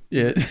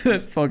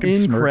 Fucking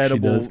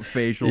incredible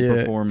facial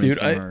performance dude,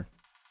 from her.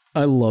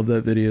 I love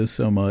that video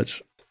so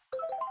much.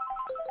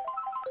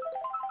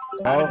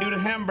 I do the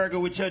hamburger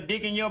with your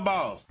dick in your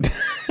balls.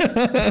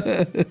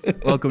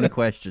 Welcome to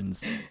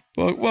questions.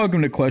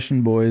 Welcome to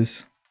Question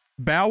Boys.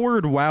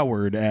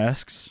 Boward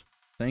asks,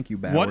 thank you,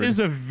 Boward. What is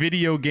a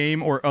video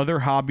game or other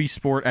hobby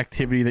sport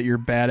activity that you're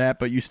bad at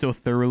but you still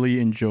thoroughly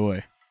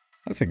enjoy?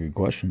 That's a good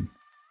question.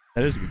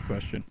 That is a good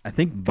question. I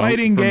think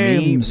fighting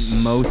games.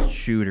 Me, most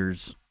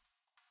shooters.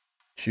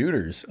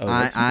 Shooters. Oh,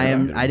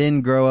 I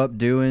didn't grow up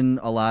doing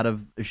a lot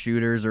of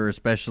shooters, or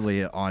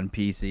especially on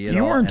PC at all.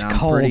 You weren't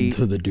called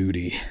to the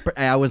duty.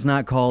 I was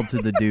not called to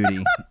the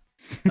duty.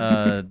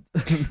 I'm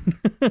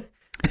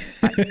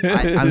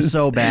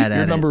so bad at it.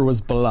 Your number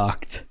was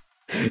blocked.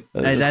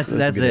 That's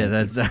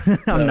it.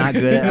 I'm not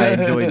good at it. I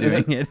enjoy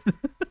doing it.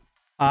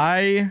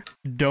 I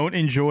don't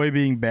enjoy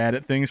being bad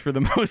at things for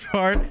the most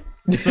part.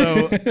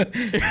 So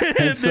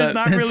it's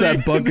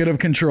that bucket of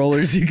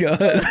controllers you got.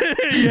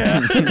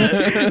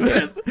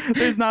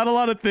 There's not a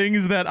lot of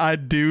things that I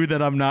do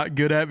that I'm not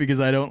good at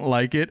because I don't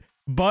like it.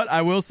 But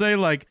I will say,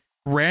 like,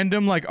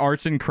 random like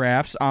arts and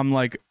crafts, I'm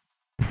like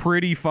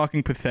pretty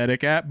fucking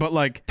pathetic at. But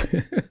like,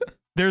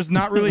 there's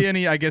not really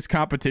any, I guess,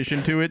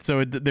 competition to it. So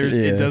it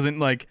doesn't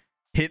like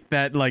hit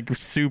that like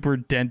super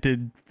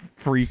dented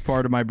freak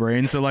part of my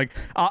brain. So like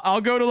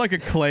I'll go to like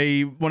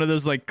one of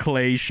those like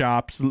clay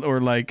shops or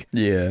like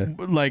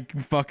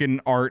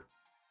fucking art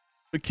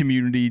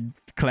community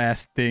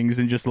class things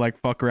and just like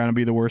fuck around and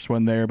be the worst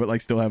one there, but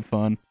like still have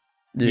fun.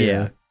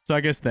 Yeah. So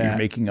I guess that you're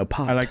making a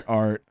pot. I like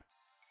art.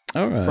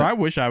 All right. Or I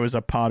wish I was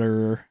a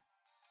potter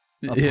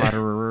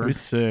potterer. He's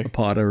sick. A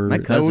potterer. My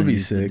cousin that would be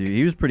used sick. to do.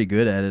 He was pretty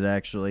good at it,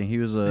 actually. He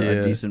was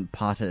a decent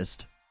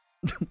pottist.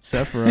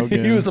 Seth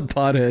Rogen. He was a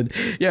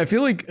pothead. Yeah, I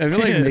feel like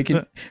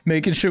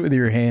making shit with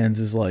your hands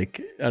is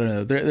like, I don't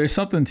know. There's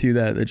something to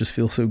that just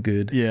feels so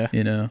good. Yeah.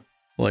 You know?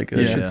 Like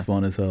that shit's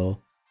fun as hell.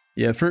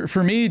 Yeah,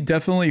 for me,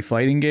 definitely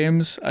fighting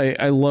games.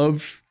 I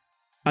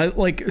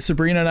like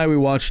Sabrina and I, we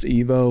watched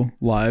Evo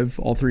live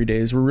all 3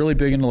 days. We're really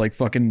big into like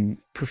fucking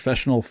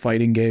professional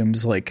fighting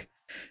games, like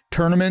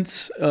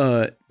tournaments,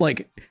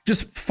 like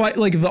just fight,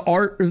 like the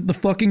art, the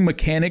fucking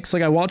mechanics.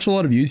 Like I watch a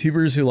lot of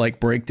YouTubers who like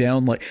break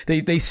down, like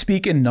they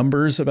speak in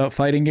numbers about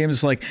fighting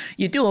games. Like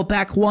you do a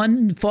back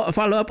one,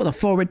 follow up with a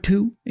forward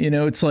two. You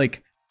know, it's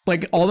like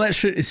all that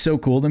shit is so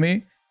cool to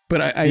me.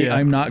 But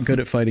I'm not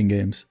good at fighting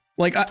games.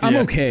 Like I'm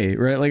okay,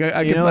 right? Like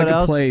I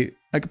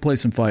could play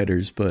some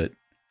fighters, but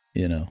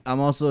you know,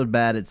 I'm also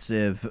bad at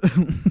Civ.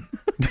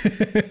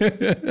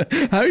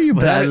 How are you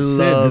bad at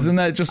Civ? Isn't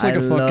that just like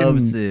a fucking? I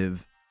love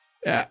Civ.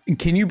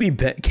 Can you be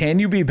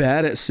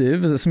bad at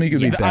Civ? Is that something you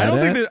could be bad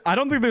at? I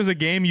don't think there's a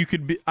game you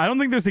could be. I don't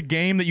think there's a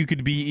game that you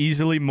could be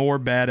easily more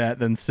bad at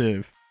than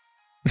Civ.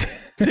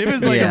 Civ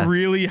is like a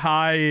really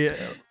high.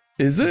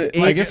 Is it?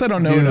 I guess I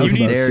don't know enough. You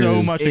need about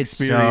so much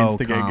experience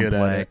to get good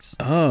at it.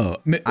 Oh,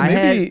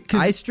 maybe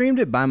I streamed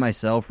it by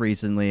myself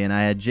recently, and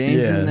I had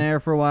James in there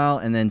for a while,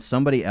 and then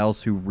somebody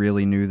else who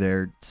really knew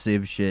their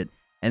Civ shit,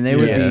 and they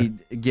would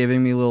be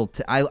giving me little.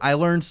 I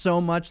learned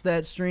so much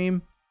that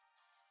stream,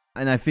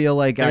 and I feel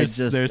like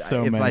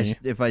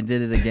if I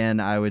did it again,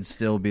 I would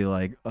still be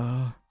like,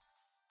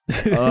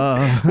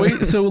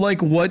 Wait, so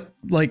like what,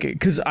 like,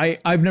 because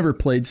I've never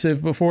played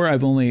Civ before. I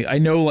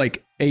know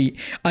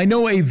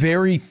a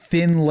very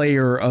thin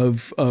layer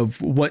of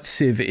what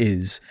Civ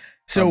is.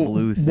 So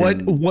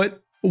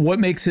what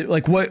makes it,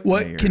 like, what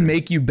can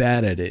make you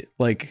bad at it?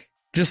 Like,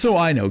 just so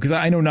I know, because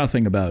I know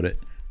nothing about it.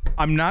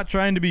 I'm not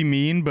trying to be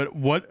mean, but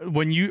what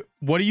do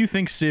you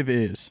think Civ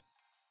is?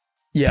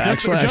 Yeah,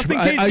 actually,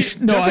 I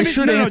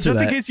should answer that. Just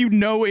in case you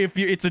know if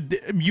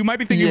you might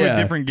be thinking of a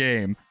different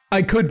game.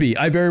 I could be.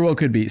 I very well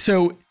could be.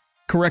 So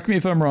correct me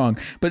if I'm wrong,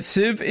 but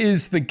Civ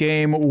is the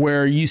game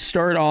where you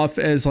start off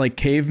as like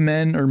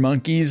cavemen or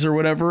monkeys or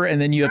whatever, and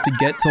then you have to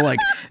get to like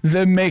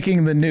them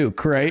making the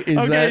nuke, right?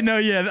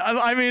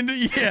 I mean,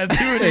 dude,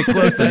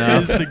 close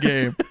enough. Is the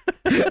game.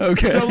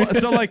 Okay.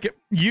 So like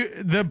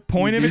the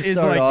point of it is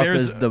like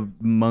there's the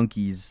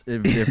monkeys,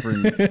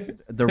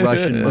 different the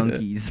Russian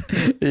monkeys.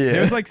 Yeah.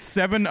 There's like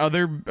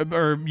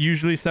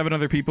usually seven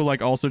other people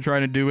like also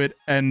trying to do it,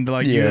 and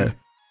like you have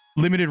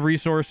limited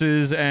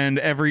resources, and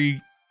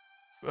every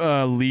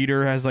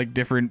leader has like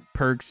different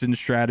perks and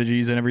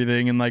strategies and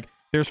everything, and like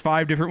there's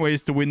 5 different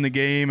ways to win the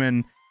game,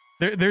 and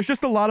there's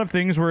just a lot of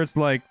things where it's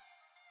like,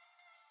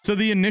 so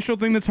the initial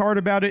thing that's hard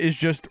about it is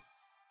just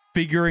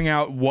figuring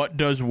out what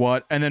does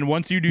what, and then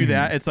once you do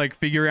that, it's like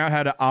figuring out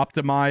how to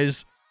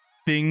optimize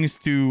things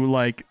to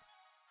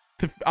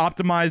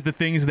optimize the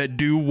things that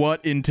do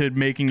what into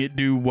making it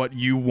do what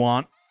you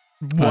want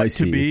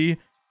to be,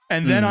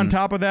 and then on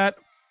top of that,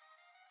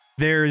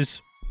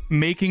 there's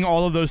making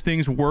all of those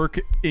things work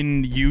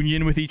in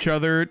union with each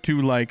other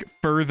to like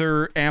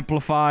further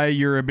amplify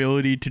your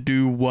ability to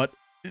do what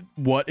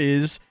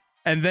is.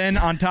 And then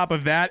on top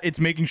of that, it's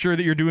making sure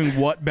that you're doing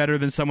what better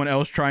than someone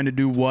else trying to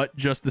do what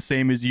just the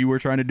same as you were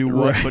trying to do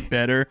what, but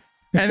better.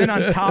 And then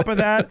on top of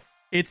that,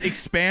 it's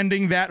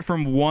expanding that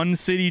from one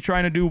city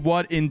trying to do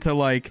what into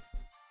like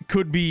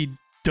could be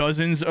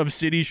dozens of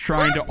cities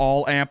trying to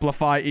all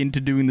amplify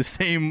into doing the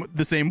same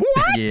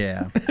what?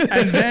 Yeah.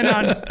 And then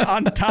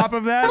on top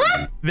of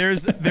that,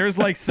 there's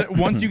like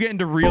once you get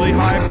into really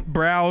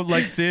highbrow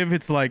like Civ,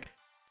 it's like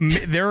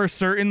there are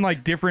certain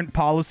like different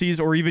policies,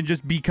 or even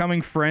just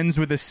becoming friends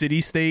with a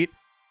city state,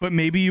 but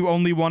maybe you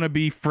only want to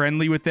be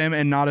friendly with them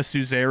and not a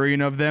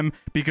suzerain of them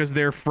because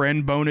their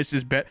friend bonus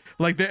is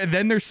like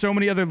then there's so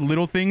many other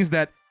little things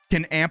that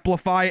can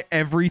amplify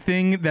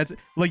everything. That's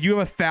like you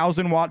have a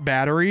 1,000-watt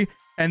battery,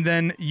 and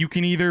then you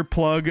can either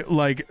plug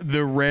like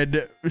the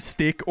red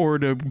stick or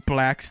the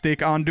black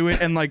stick onto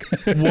it, and like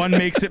one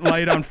makes it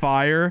light on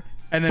fire,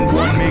 and then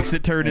one makes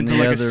it turn into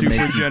like a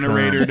super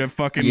generator to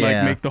fucking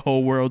like make the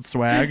whole world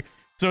swag.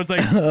 So it's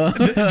like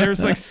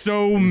there's like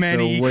so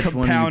many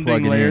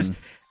compounding layers.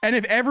 And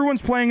if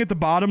everyone's playing at the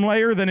bottom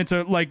layer, then it's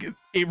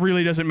it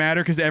really doesn't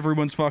matter because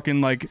everyone's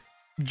fucking like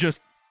just.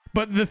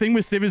 But the thing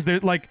with Civ is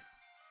that like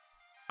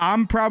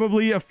I'm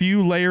probably a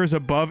few layers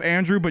above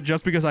Andrew, but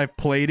just because I've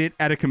played it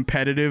at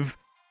a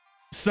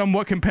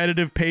somewhat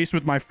competitive pace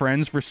with my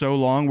friends for so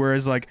long,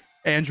 whereas like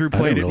Andrew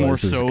played it more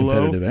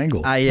solo.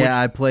 Angle.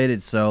 I played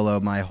it solo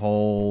my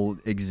whole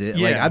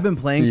Like I've been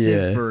playing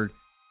Civ for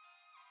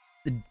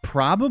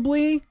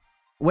probably.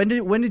 When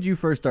did you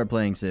first start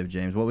playing Civ,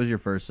 James? What was your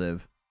first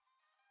Civ?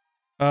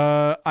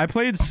 I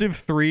played Civ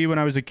 3 when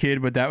I was a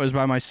kid, but that was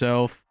by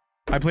myself.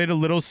 I played a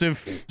little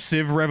Civ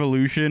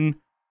Revolution,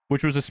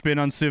 which was a spin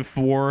on Civ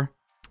 4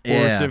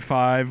 or Civ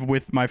 5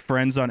 with my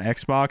friends on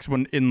Xbox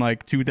when in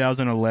like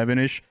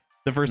 2011-ish.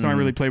 The first time I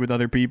really played with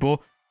other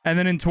people. And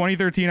then in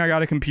 2013, I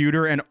got a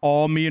computer, and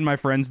all me and my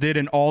friends did,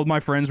 and all my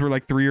friends were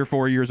like 3 or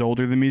 4 years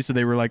older than me, so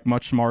they were like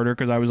much smarter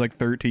because I was like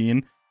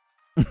 13.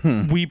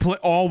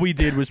 All we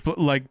did was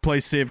play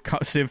Civ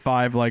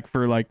 5 like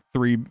for like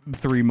three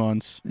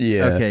months.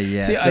 Yeah. Okay.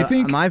 Yeah. See, so I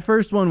think my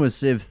first one was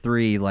Civ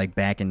 3, like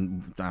back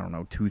in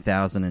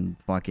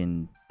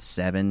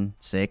 2007,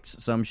 6,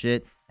 some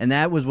shit, and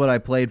that was what I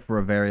played for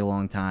a very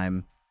long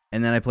time.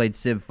 And then I played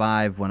Civ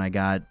 5 when I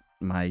got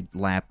my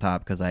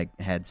laptop because I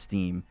had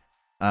Steam.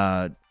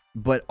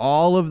 But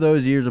all of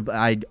those years,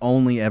 I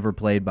only ever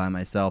played by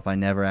myself. I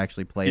never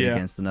actually played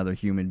against another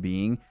human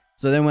being.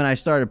 So then when I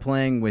started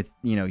playing with,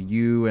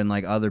 you and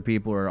like other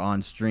people or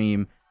on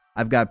stream,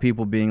 I've got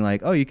people being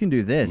like, "Oh, you can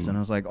do this," and I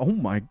was like, "Oh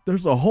my,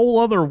 there's a whole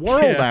other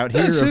world out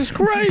here. This is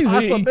crazy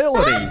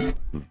possibilities."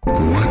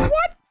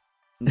 What?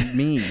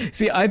 Me?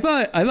 See, I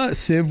thought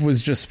Civ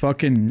was just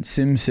fucking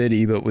Sim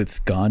City, but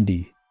with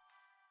Gandhi.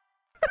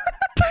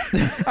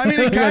 I mean,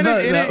 it kind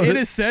of, in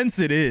a sense,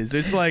 it is.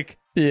 It's like,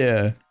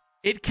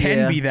 it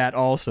can be that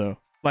also.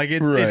 Like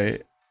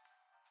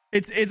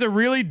it's a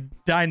really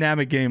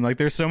dynamic game. Like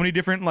there's so many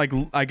different, like,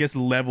 I guess,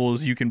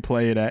 levels you can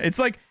play it at. It's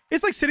like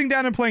sitting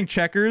down and playing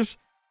checkers,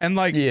 and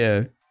like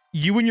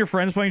you and your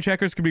friends playing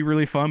checkers could be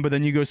really fun, but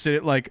then you go sit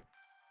at like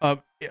a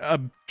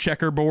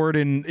checkerboard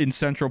in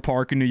Central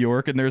Park in New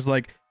York, and there's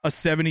like a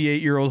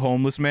 78-year-old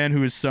homeless man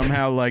who is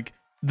somehow like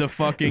the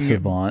fucking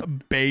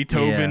savant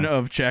Beethoven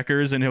of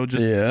checkers, and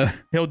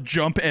he'll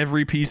jump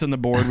every piece on the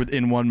board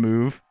within one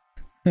move.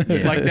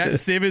 Like that.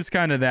 Civ is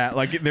kind of that.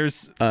 Like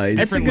there's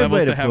different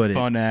levels to have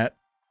fun at.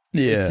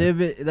 Yeah,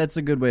 Civ. That's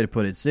a good way to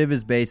put it. Civ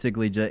is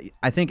basically just.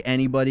 I think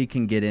anybody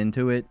can get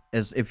into it,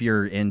 as if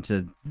you're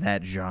into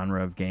that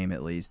genre of game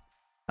at least,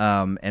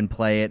 and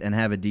play it and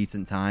have a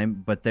decent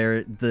time. But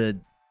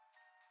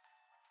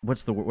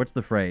what's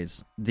the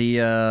phrase?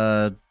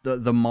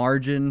 The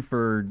margin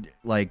for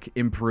like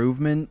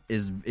improvement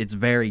it's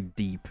very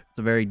deep. It's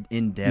a very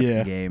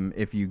in-depth game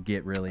if you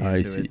get really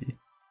into it.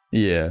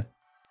 Yeah.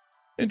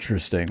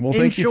 Interesting. Well,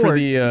 thank you for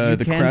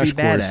the crash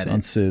course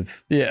on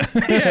Civ. Yeah.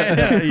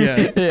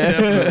 Definitely.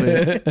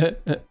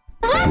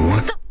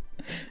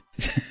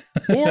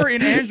 Or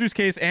in Andrew's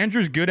case,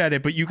 Andrew's good at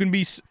it, but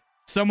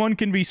someone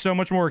can be so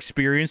much more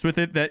experienced with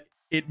it that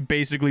it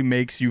basically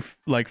makes you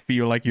like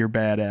feel like you're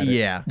bad at it.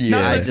 Yeah.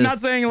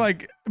 Not saying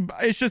like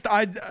it's just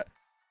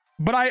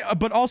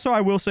but also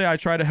I will say I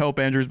try to help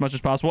Andrew as much as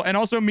possible, and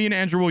also me and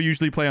Andrew will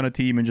usually play on a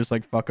team and just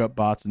like fuck up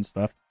bots and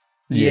stuff.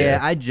 Yeah,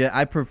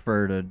 I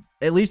prefer to,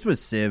 at least with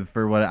Civ,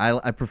 for what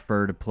I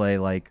prefer to play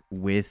like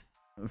with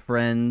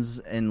friends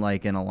and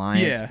like an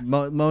alliance.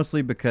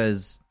 Mostly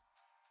because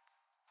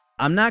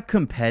I'm not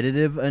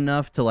competitive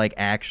enough to like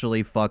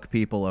actually fuck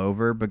people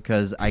over,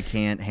 because I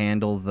can't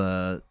handle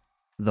the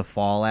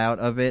fallout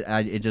of it.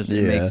 It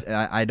makes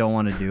I don't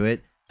want to do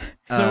it.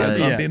 So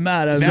don't be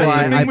mad at me. So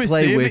I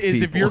play Civ with is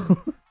people.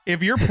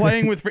 if you're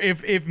playing with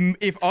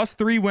if us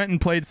three went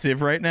and played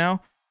Civ right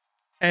now,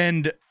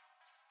 and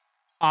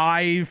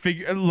I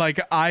figure like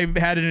I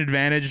had an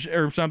advantage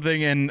or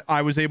something, and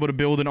I was able to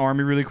build an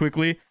army really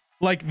quickly.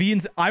 Like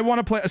I want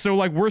to play. So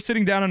like we're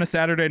sitting down on a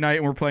Saturday night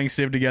and we're playing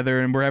Civ together,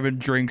 and we're having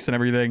drinks and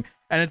everything,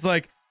 and it's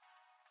like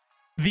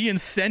the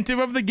incentive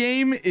of the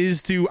game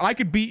is I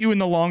could beat you in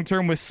the long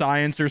term with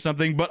science or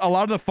something, but a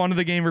lot of the fun of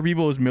the game for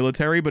people is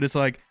military. But it's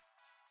like,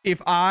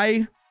 if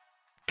I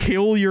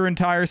kill your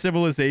entire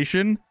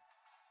civilization,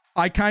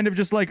 I kind of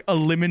just like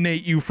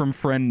eliminate you from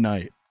friend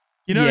night.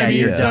 You know what I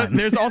mean? So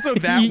there's also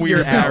that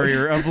weird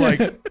barrier of like,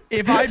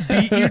 if I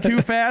beat you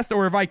too fast,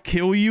 or if I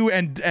kill you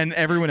and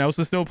everyone else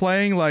is still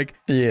playing, like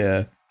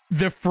the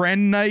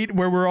friend night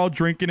where we're all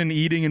drinking and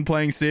eating and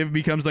playing Civ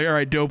becomes like, all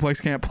right,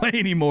 Doplex can't play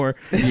anymore.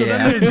 So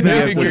then there's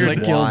that because I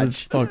killed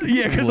his fucking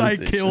because I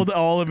killed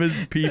all of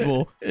his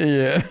people.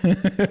 So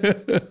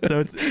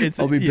it's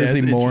I'll be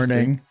busy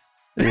mourning.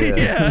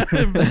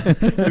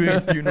 Doing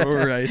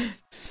funeral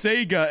rites.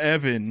 Sega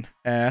Evan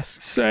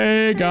asks,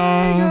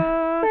 Sega.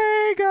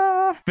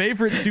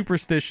 Favorite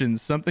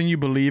superstitions, something you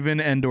believe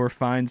in and or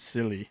find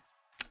silly.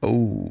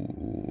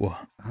 Oh.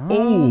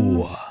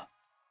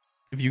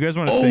 If you guys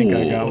want to think,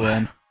 I got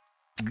one.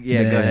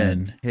 Yeah, go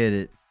ahead. Hit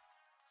it.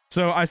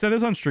 So I said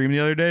this on stream the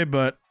other day,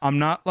 but I'm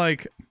not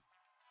like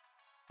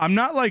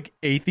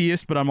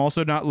atheist, but I'm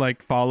also not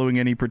like following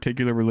any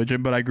particular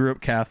religion, but I grew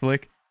up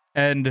Catholic,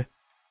 and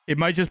it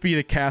might just be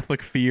the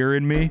Catholic fear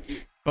in me,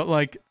 but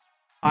like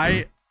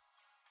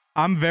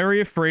I'm very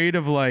afraid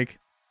of like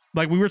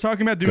we were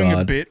talking about doing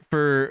a bit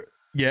for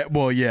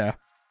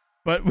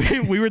but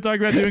we were talking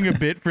about doing a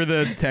bit for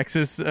the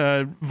Texas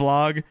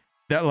vlog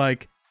that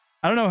like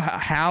I don't know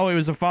how it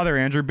was a Father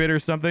Andrew bit or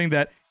something,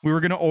 that we were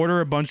going to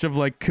order a bunch of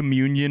like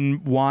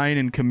communion wine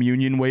and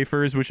communion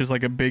wafers, which is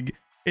like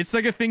it's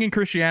like a thing in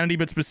Christianity,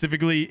 but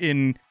specifically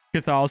in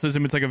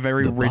Catholicism, it's like a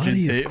very rigid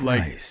thing.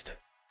 Like,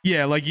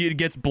 like it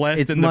gets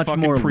blessed and the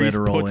fucking priest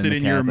puts it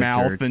in your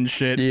mouth and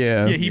shit.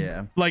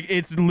 Like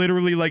it's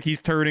literally like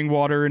he's turning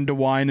water into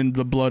wine and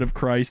the blood of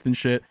Christ and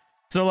shit.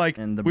 So like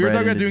we were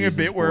talking about doing a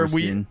bit where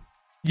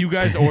you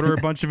guys order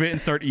a bunch of it and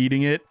start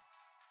eating it.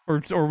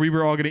 or we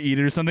were all gonna eat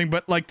it or something.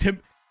 But like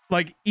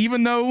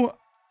even though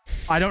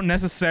I don't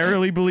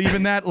necessarily believe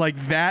in that,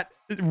 like that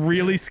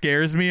really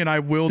scares me, and I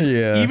will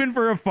even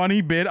for a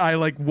funny bit, I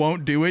like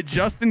won't do it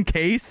just in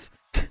case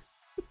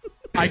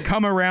I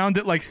come around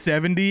at like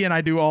 70 and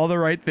I do all the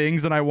right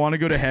things and I want to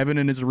go to heaven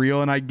and it's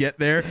real, and I get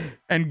there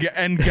and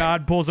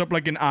God pulls up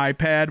like an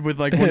iPad with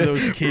like one of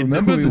those kid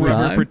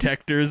rubber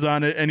protectors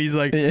on it, and he's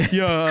like,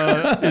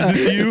 "Yeah, is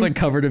this you?" It's like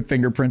covered in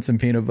fingerprints and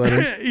peanut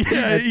butter.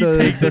 Yeah, he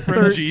takes it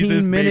from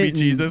Jesus, baby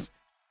Jesus.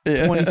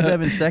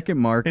 27-second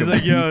mark of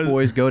like,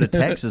 boys go to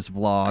Texas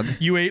vlog.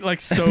 You ate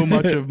like so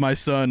much of my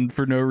son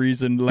for no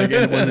reason, like,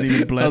 and it wasn't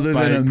even blessed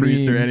by a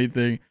priest or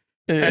anything.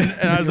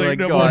 And I was like,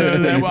 no,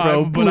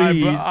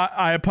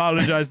 I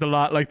apologized a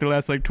lot, like the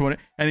last like 20,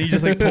 and he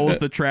just like pulls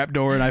the trap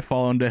door and I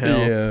fall into hell.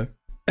 Yeah.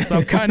 So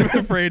I'm kind of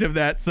afraid of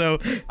that. So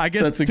I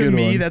guess to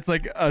me, that's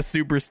like a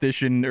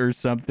superstition or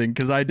something,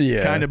 because I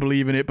kind of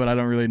believe in it, but I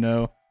don't really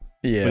know.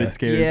 Yeah. But it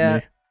scares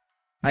me.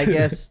 I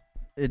guess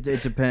it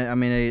depends. I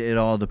mean, it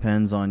all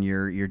depends on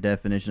your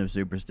definition of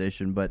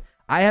superstition, but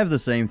I have the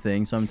same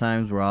thing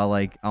sometimes where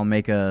I'll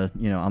make a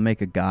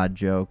God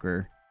joke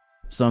or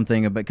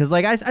something about, because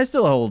like I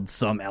still hold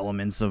some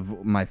elements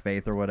of my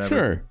faith or whatever.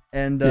 Sure.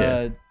 And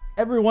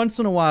every once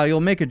in a while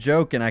you'll make a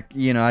joke, and I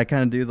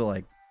kind of do the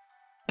like,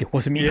 it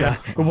wasn't me. God.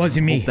 It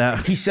wasn't me.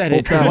 He said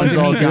it. That was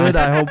all good.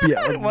 I hope you.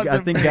 I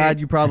think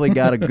God, you probably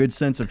got a good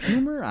sense of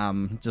humor.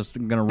 I'm just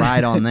gonna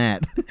ride on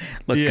that.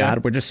 Look,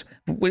 God, we're just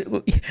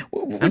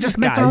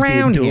messing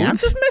around here. I'm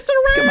just messing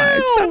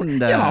around. Come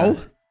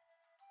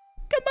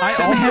on,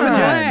 I'm having a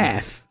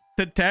laugh.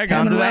 To tag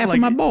on to that, like,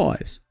 my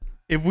boys.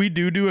 If we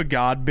do a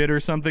God bit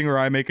or something, or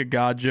I make a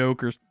God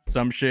joke or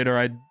some shit, or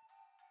I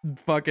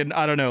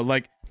don't know,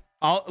 like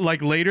I'll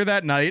like later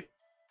that night,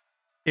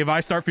 if I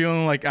start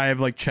feeling like I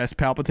have like chest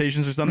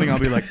palpitations or something, I'll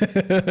be like,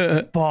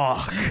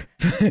 fuck.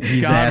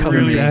 God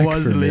really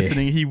was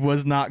listening. He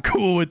was not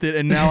cool with it.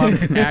 And now I'm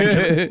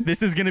actually,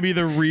 this is going to be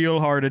the real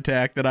heart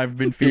attack that I've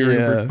been fearing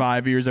for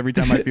 5 years every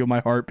time I feel my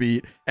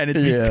heartbeat. And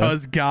it's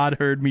because God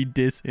heard me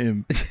diss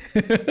him.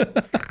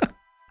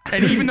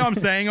 And even though I'm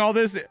saying all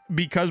this,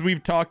 because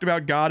we've talked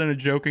about God in a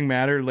joking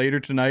manner, later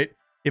tonight,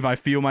 if I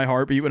feel my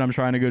heartbeat when I'm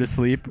trying to go to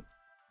sleep,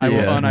 I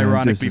will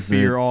unironically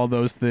fear all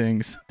those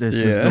things. This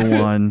is the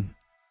one.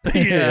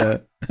 Yeah.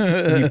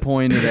 He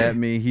pointed at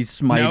me. He's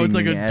smiting me. Now it's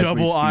like a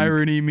double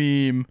irony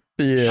meme.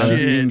 Yeah. I'm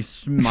being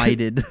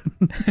smited.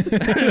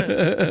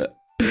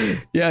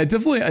 Yeah, I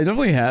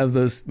definitely have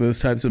those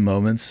types of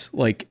moments,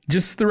 like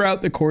just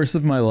throughout the course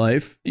of my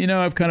life. You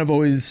know, I've kind of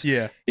always,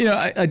 I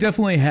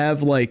definitely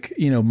have like,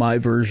 my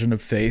version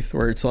of faith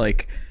where it's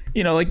like,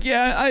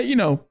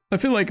 I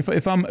feel like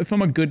if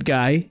I'm a good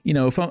guy,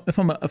 if I'm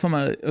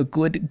a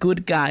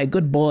good guy,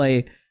 good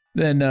boy,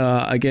 then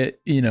I get,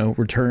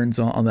 returns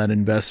on that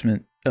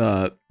investment,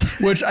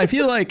 which I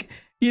feel like,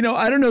 I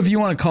don't know if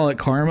you want to call it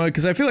karma,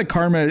 because I feel like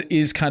karma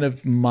is kind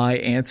of my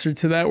answer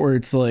to that, where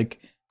it's like,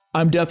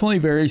 I'm definitely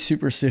very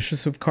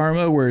superstitious of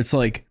karma, where it's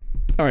like,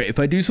 all right, if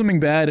I do something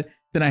bad,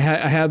 then I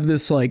have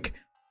this like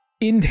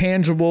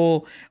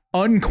intangible,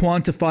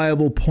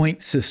 unquantifiable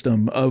point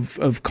system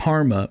of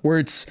karma, where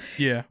it's,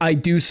 I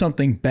do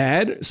something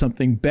bad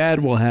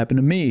will happen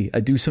to me. I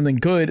do something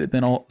good,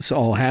 then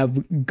I'll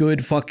have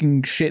good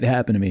fucking shit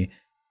happen to me.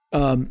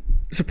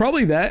 So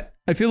probably that.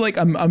 I feel like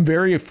I'm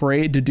very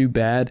afraid to do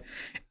bad,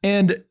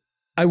 and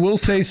I will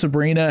say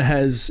Sabrina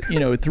has,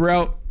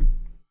 throughout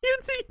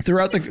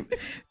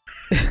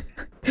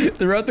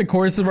the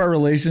course of our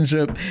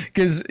relationship,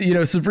 because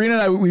Sabrina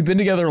and I, we've been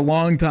together a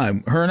long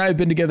time. Her and I have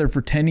been together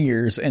for 10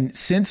 years, and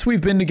since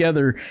we've been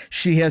together,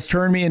 she has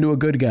turned me into a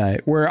good guy,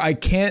 where I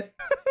can't.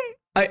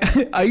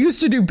 I used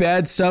to do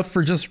bad stuff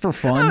for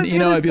fun.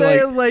 I'd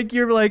be like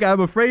you're like, I'm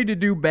afraid to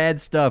do bad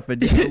stuff,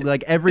 and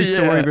like every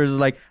story of yours is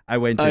like, I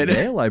went to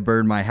jail, I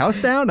burned my house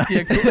down.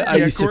 I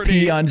used to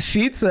pee on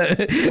sheets.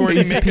 I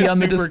used to pee on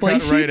the display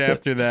sheets. Right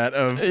after that,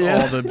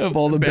 of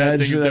all the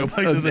bad shit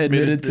I've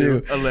admitted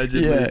to,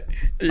 allegedly.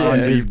 On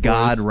his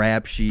God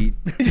rap sheet.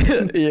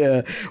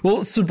 Yeah.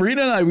 Well,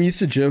 Sabrina and I, we used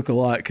to joke a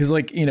lot, because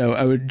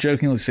I would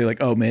jokingly say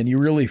like, oh man, you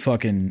really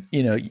fucking,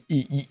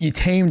 you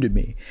tamed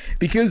me,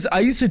 because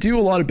I used to do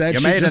a lot of bad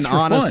shit just for fun.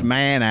 You made an honest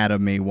man out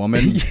of me,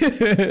 woman.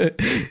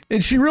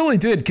 And she really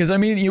did, because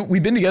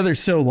we've been together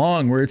so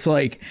long, where it's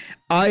like,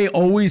 I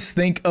always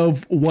think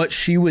of what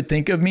she would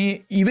think of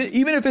me,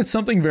 even if it's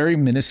something very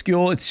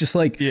minuscule. It's just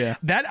like,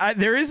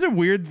 there is a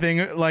weird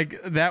thing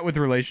like that with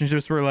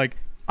relationships, where like,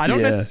 I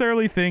don't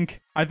necessarily think,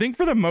 I think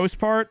for the most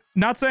part,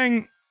 not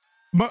saying,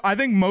 I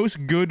think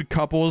most good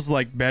couples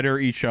like better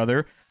each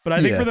other, but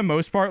I think for the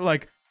most part,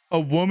 like a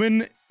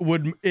woman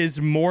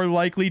is more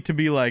likely to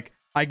be like,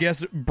 I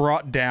guess,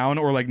 brought down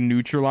or like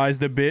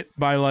neutralized a bit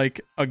by like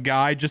a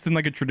guy just in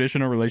like a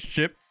traditional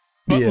relationship.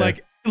 But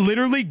like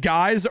literally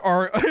guys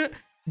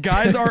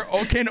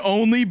can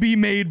only be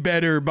made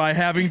better by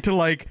having to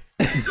like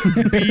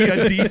be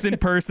a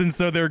decent person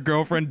so their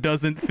girlfriend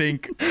doesn't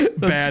think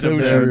bad of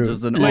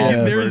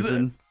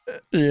them.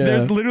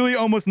 There's literally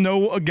almost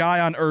no guy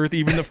on earth,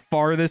 even the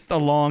farthest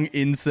along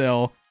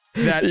incel,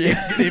 that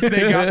if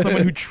they got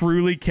someone who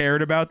truly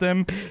cared about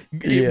them,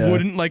 it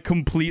wouldn't like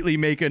completely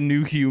make a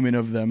new human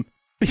of them.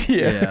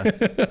 Yeah.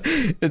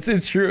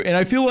 It's true, and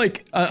I feel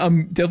like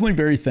I'm definitely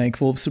very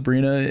thankful of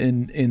Sabrina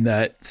in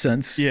that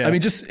sense. Yeah, I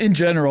mean, just in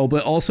general,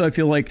 but also I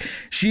feel like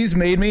she's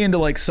made me into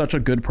like such a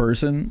good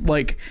person.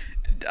 Like,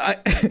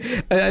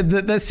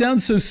 that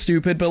sounds so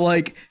stupid, but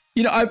like,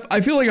 you know,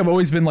 I feel like I've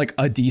always been like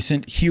a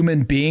decent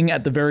human being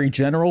at the very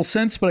general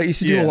sense, but I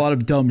used to do a lot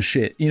of dumb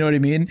shit. You know what I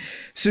mean?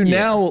 So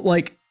now,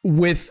 like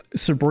with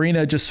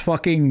Sabrina, just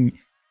fucking.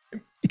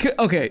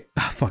 Okay,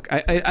 fuck.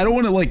 I don't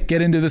want to like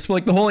get into this, but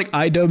like the whole like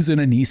iDubbbz and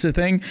Anissa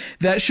thing,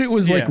 that shit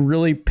was like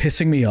really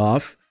pissing me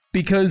off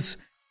because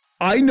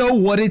I know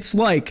what it's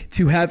like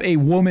to have a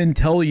woman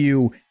tell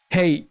you,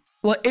 hey,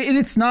 like, and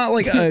it's not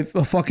like a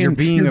fucking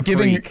you're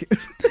giving freak.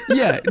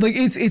 Yeah, like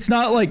it's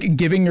not like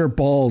giving your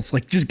balls,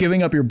 like just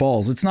giving up your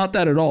balls. It's not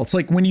that at all. It's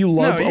like when you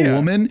love a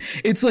woman,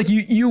 it's like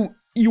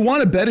you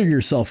want to better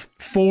yourself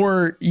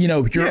for, you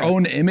know, your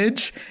own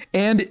image,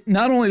 and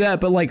not only that,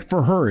 but like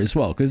for her as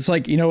well, because it's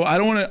like, you know, I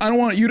don't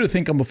want you to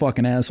think I'm a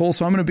fucking asshole,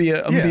 so I'm gonna be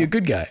a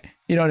good guy.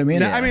 You know what I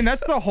mean? I mean,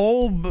 that's the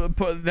whole.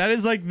 That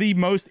is like the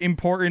most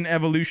important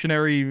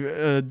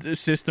evolutionary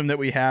system that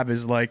we have.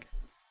 Is like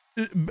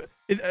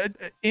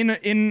in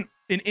an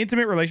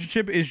intimate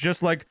relationship is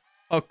just like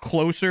a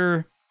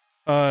closer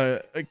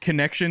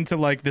connection to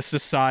like the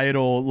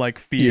societal like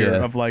fear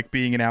of like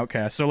being an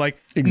outcast. So like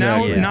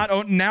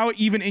now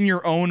even in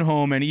your own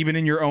home and even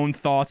in your own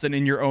thoughts and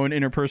in your own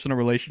interpersonal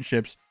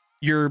relationships,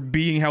 you're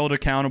being held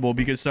accountable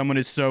because someone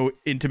is so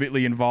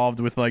intimately involved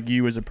with like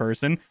you as a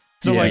person.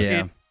 So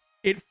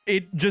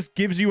it just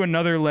gives you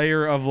another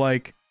layer of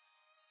like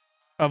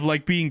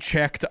being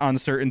checked on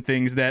certain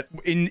things that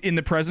in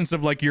the presence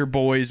of like your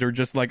boys or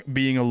just like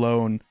being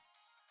alone.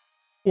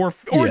 Or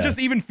just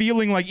even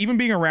feeling like, even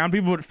being around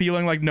people, but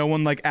feeling like no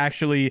one like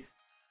actually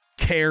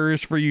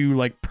cares for you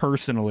like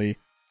personally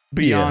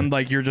beyond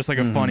like you're just like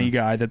a funny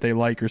guy that they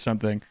like or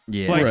something.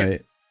 Yeah,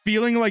 like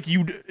feeling like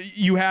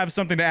you have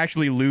something to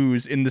actually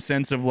lose in the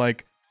sense of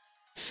like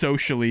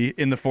socially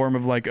in the form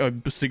of like a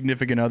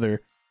significant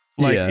other,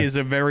 like is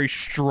a very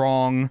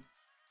strong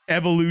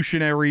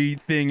evolutionary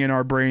thing in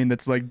our brain.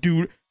 That's like,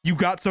 dude, you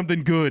got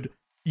something good.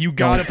 You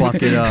gotta fuck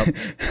it up.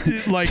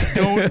 Like,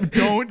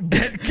 don't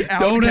get out.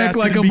 Don't act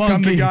like a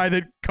monkey. The guy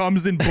that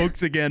comes in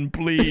books again,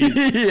 please.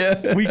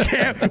 We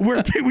can't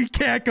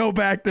go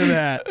back to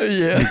that.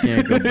 Yeah, we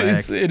can't go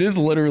back. It is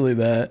literally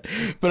that.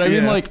 But I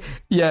mean, like,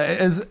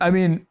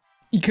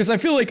 because I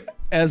feel like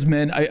as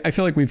men, I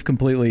feel like we've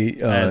completely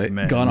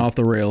gone off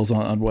the rails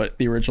on what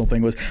the original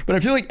thing was. But I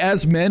feel like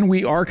as men,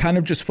 we are kind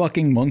of just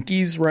fucking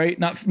monkeys, right?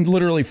 Not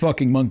literally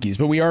fucking monkeys,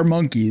 but we are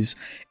monkeys.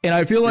 And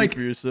I feel like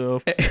for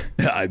yourself.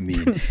 I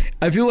mean,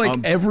 I feel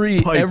like every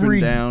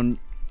down.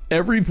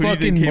 Every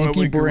fucking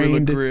monkey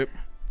brained. Every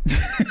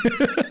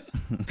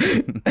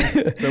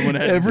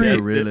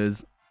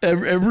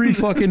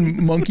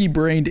fucking monkey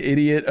brained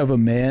idiot of a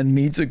man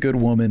needs a good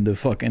woman to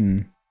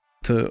fucking.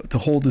 To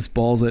hold his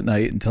balls at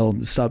night and tell him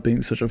to stop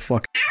being such a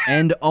fuck.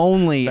 And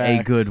only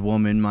a good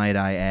woman, might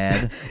I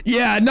add.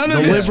 Yeah, none of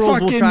the this liberals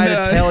fucking, will try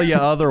to tell you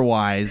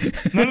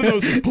otherwise. None of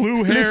those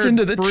blue hair. Listen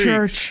to the freaks.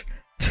 church.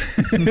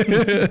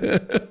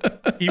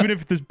 Even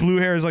if this blue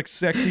hair is like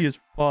sexy as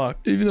fuck.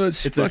 Even though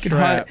it's fucking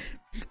hot.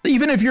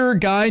 Even if you're a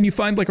guy and you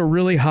find like a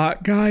really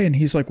hot guy and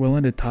he's like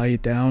willing to tie you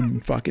down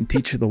and fucking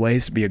teach you the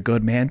ways to be a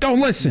good man, don't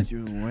listen.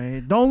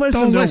 Don't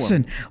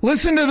listen.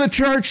 Listen to the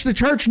church. The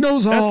church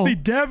knows all. That's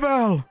the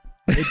devil.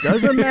 It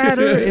doesn't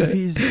matter if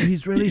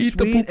he's really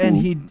sweet and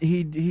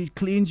he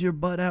cleans your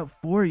butt out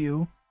for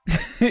you.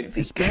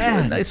 It's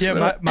bad.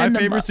 My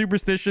favorite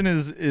superstition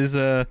is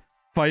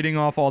fighting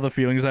off all the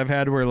feelings I've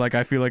had where like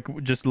I feel like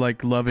just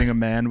like loving a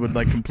man would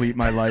like complete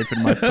my life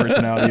and my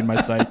personality and my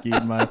psyche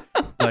and my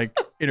like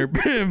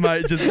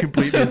my just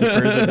complete me as a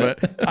person.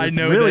 But I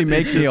know really that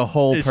makes me a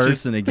whole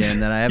person again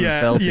that I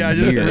haven't felt in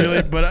years.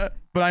 Really,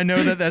 but I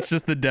know that that's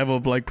just the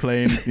devil like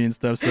playing with me and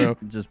stuff. So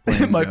just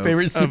playing my jokes.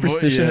 favorite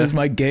superstition is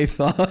my gay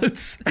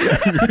thoughts.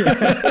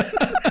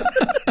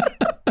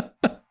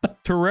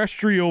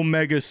 Terrestrial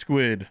Mega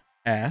Squid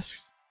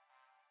asks,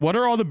 what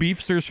are all the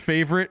beefsters'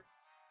 favorite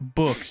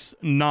books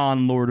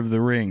non-Lord of the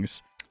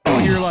Rings? I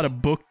don't hear a lot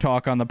of book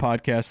talk on the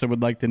podcast, so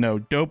would like to know.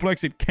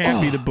 Doplex, it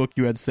can't be the book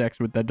you had sex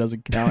with. That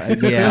doesn't count as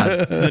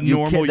the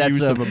normal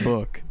use of a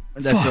book.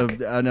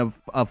 That's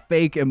a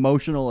fake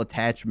emotional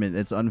attachment.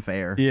 It's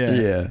unfair.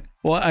 Yeah.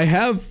 Well, I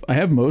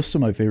have most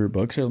of my favorite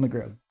books here on the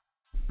grab.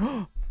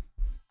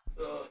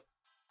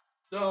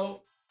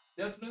 So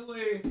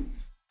definitely.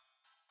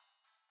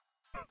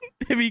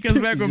 If he comes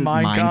back with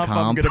Mein Kampf,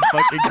 I'm gonna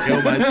fucking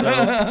kill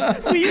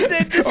myself. We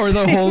said this or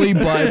the Holy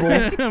Bible.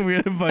 I'm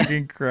gonna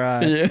fucking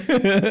cry. Yeah.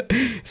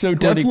 So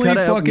Cody, definitely cut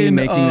out me fucking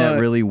making that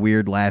really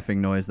weird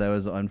laughing noise. That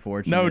was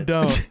unfortunate. No,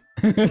 don't.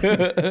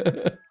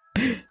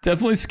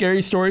 Definitely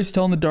Scary Stories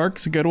Tell in the Dark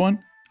is a good one.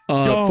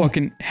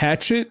 Fucking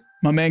Hatchet,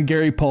 my man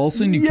Gary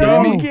Paulson. You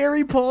kidding me?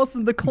 Gary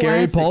Paulson, the classic.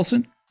 Gary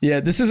Paulson.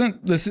 Yeah,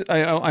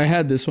 I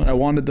had this one. I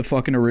wanted the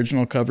fucking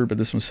original cover, but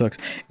this one sucks.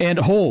 And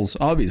Holes,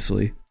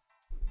 obviously.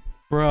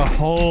 Bro,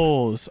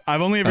 Holes.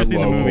 I've only ever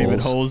seen the movie,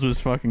 but Holes was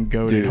fucking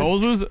goated.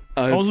 Holes was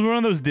one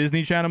of those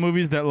Disney Channel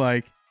movies that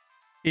like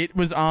it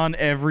was on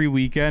every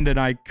weekend and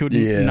I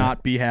couldn't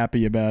not be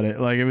happy about it.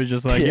 Like it was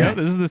just like,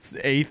 this is the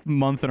 8th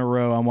month in a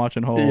row I'm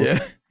watching Holes. Yeah.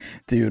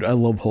 Dude, I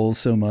love Holes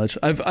so much.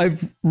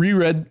 I've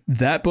reread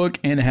that book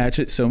and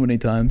Hatchet so many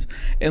times.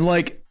 And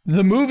like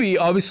the movie,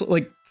 obviously,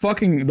 like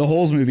fucking the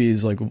Holes movie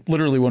is like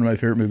literally one of my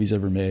favorite movies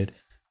ever made.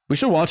 We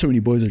should watch it when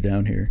you boys are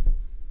down here.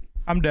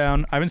 I'm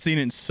down. I haven't seen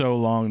it in so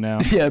long now.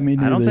 Yeah, me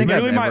neither. I don't think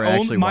I've ever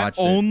actually watched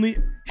it.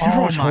 You've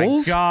watched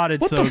Holes? God,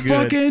 it's what so the good.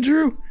 Fuck,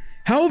 Andrew?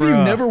 How have you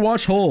never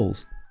watched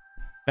Holes?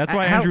 That's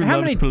why Andrew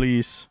loves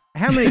police.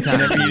 How many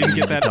times? He didn't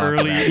get that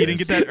early. He didn't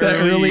get that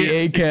early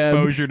ACAB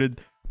exposure to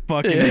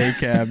fucking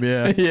ACAB.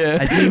 Yeah, yeah.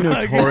 I do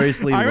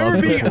notoriously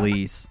love the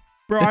police.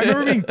 Bro, I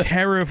remember being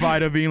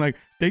terrified of being like,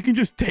 they can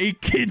just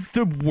take kids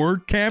to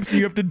work camps and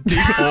you have to dig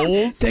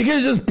holes. They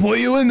can just put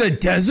you in the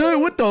desert?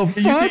 What the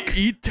fuck? You can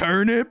eat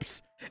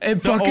turnips.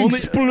 And fucking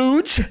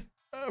splooge?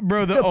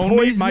 Bro, the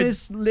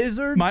poisonous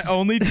lizards? My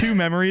only 2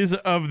 memories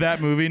of that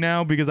movie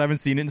now, because I haven't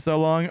seen it in so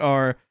long,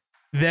 are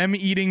them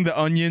eating the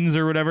onions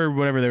or whatever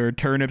they were,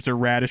 turnips or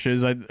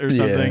radishes or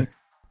something.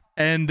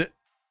 And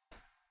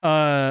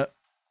that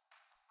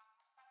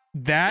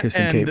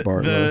Kissing and Kate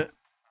Barlow.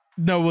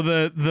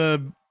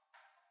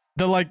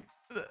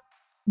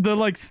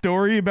 the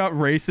story about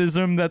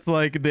racism that's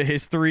like the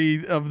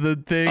history of the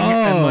thing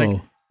and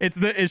like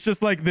it's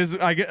just like this.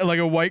 I get like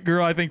a white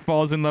girl I think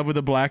falls in love with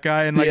a black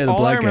guy and like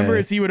all I remember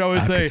is he would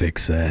always say, "I can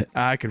fix that.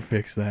 I can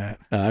fix that.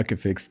 I can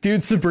fix."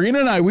 Dude,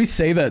 Sabrina and I we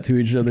say that to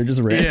each other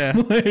just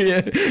randomly.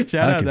 Yeah.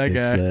 Shout out that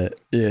guy. That.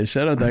 Yeah,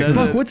 shout out that guy.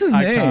 Fuck, what's his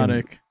iconic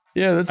name?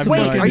 Yeah, that's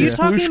Wait, are you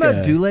talking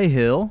about Dule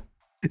Hill?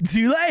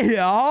 Dule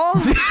Hill?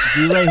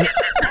 Dule Hill.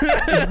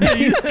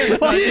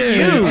 Fuck you.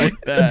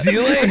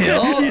 Dule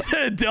Hill?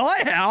 Dule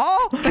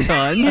Hill?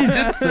 You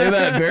did say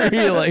that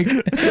very like you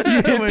hit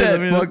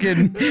that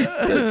fucking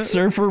that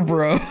surfer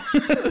bro.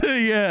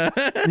 Yeah.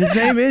 His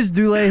name is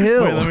Dule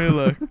Hill. Wait, let me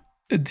look.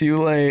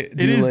 Dule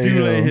It is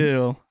Dule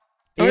Hill.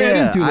 Oh yeah, it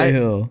is Dule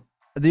Hill.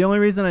 The only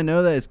reason I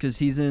know that is because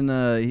he's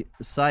in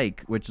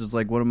Psych, which is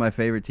like one of my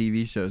favorite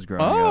TV shows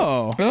growing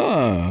up.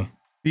 Oh.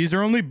 These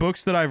are only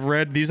books that I've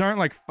read. These aren't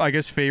like I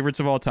guess favorites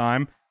of all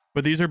time,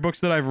 but these are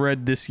books that I've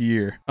read this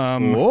year.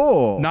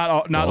 Whoa.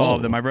 Not all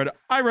of them. I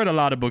read a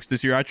lot of books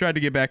this year. I tried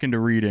to get back into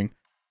reading.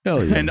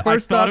 Hell yeah. And I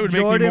thought it would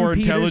make me more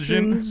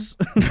intelligent.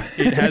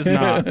 It has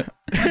not.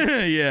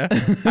 Yeah.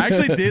 I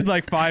actually did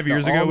like 5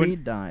 years ago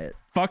when diet.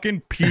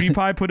 Fucking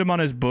PewDiePie put him on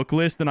his book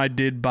list, and I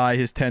did buy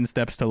his 10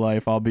 Steps to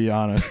Life, I'll be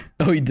honest.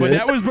 Oh, he did? But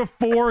that was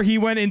before he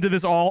went into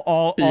this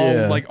all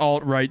like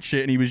alt-right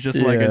shit, and he was just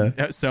like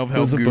a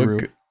self-help guru.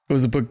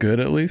 Was the book good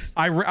at least?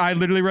 I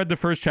literally read the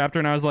first chapter,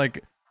 and I was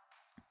like...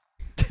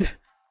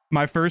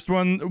 My first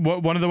one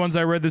of the ones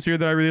I read this year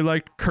that I really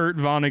liked, Kurt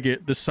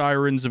Vonnegut, The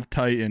Sirens of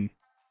Titan.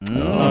 I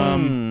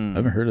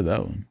haven't heard of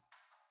that one.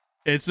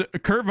 It's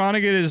Kurt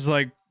Vonnegut is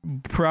like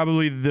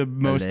probably the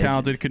most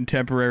talented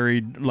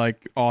contemporary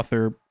like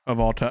author of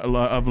all time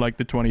of like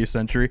the 20th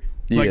century.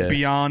 Like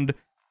beyond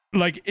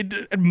like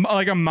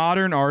like a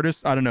modern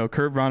artist. I don't know.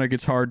 Kurt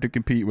Vonnegut's hard to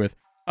compete with.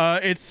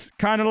 It's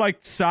kind of like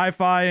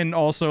sci-fi and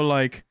also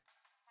like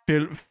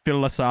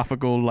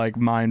philosophical, like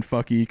mind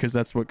fucky, because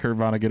that's what Kurt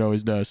Vonnegut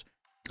always does.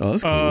 Oh,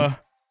 that's cool.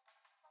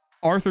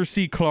 Arthur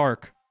C.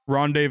 Clarke,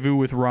 Rendezvous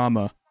with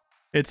Rama.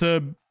 It's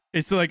a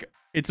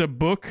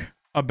book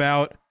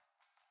about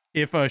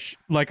if a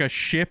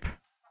ship,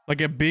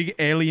 like a big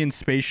alien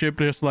spaceship,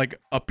 just like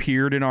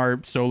appeared in our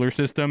solar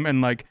system,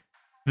 and like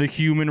the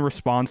human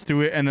response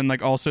to it, and then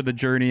like also the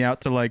journey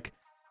out to like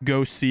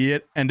go see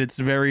it, and it's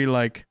a very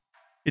like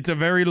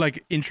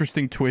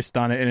interesting twist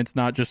on it, and it's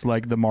not just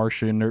like The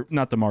Martian, or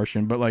not The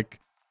Martian, but like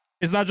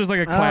it's not just like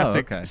a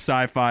classic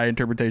sci-fi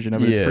interpretation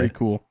of it. It's pretty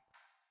cool.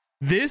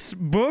 This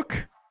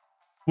book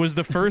was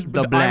the first.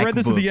 I read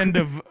this at the end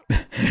of.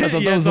 I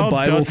thought that was a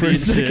Bible for a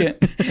second.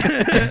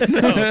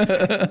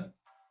 No.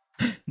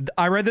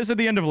 I read this at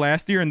the end of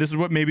last year, and this is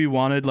what made me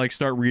wanted like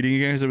start reading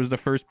again, because it was the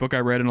first book I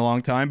read in a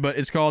long time. But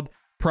it's called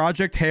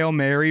Project Hail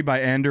Mary by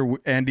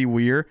Andy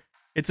Weir.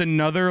 It's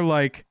another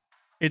like.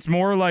 It's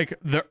more like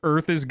the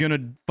Earth is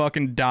gonna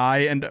fucking die,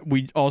 and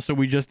we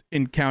just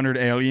encountered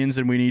aliens,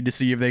 and we need to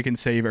see if they can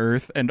save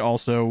Earth, and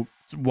also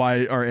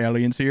why are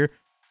aliens here.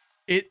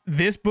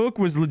 This book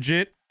was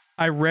legit.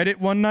 I read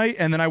it one night,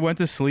 and then I went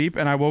to sleep,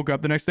 and I woke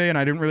up the next day, and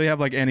I didn't really have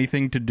like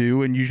anything to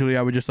do, and usually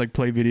I would just like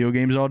play video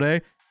games all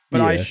day.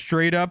 But I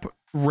straight up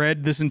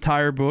read this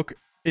entire book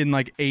in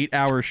like 8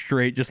 hours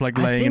straight, just like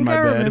laying in my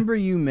bed. I remember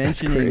you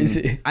mentioning. That's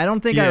crazy. I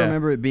don't think I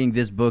remember it being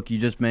this book. You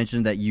just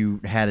mentioned that you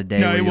had a day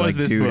where you're like,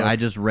 dude, book. I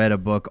just read a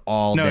book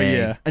all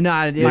day. No,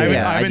 I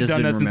haven't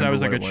done that since I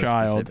was like a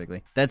child.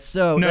 That's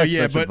so. No, that's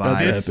such a vibe.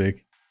 That's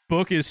epic.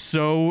 Book is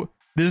so.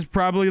 This is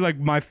probably like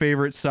my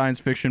favorite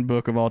science fiction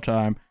book of all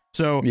time.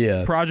 So,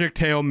 Project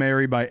Hail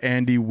Mary by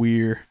Andy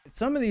Weir.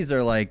 Some of these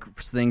are like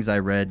things I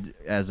read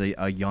as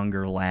a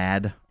younger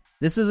lad.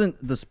 This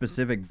isn't the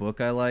specific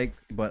book I like,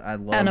 but I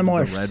love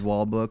Animorphs. the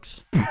Redwall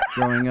books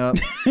growing up.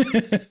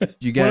 Did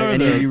you guys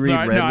any of you read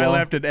Redwall? No, I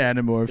laughed at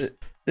Animorphs.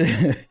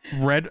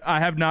 I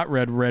have not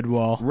read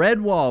Redwall.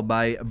 Redwall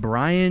by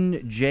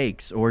Brian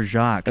Jakes or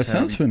Jacques. That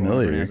sounds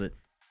familiar.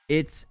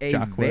 It's a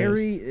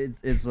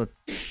it's a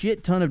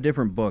shit ton of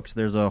different books.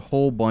 There's a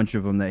whole bunch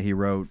of them that he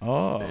wrote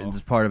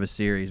as part of a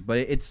series, but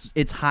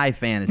it's high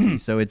fantasy,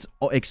 so it's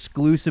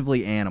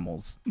exclusively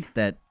animals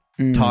that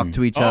talk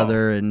to each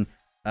other, and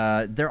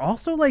they're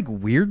also like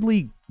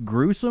weirdly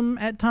gruesome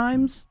at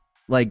times,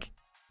 like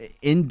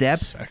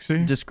in-depth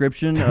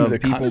description of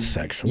people,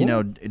 you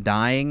know,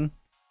 dying.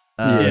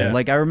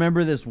 Like I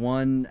remember this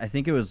one, I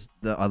think it was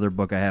the other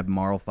book I have,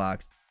 Marl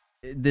Fox.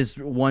 This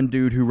one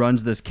dude who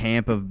runs this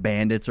camp of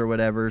bandits or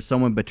whatever,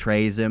 someone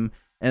betrays him,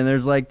 and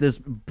there's like this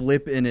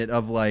blip in it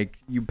of like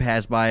you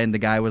pass by and the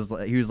guy was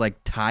like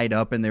tied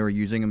up and they were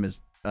using him as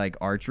like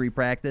archery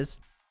practice.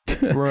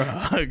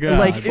 God,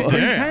 like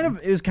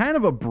it was kind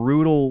of a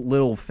brutal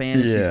little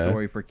fantasy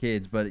story for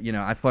kids, but you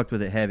know, I fucked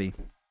with it heavy.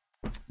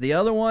 The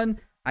other one,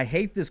 I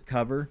hate this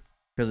cover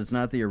because it's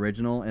not the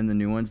original, and the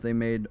new ones they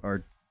made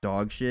are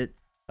dog shit.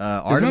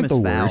 Artemis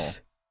Fowl.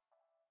 Worst?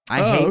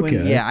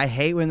 I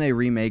hate when they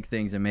remake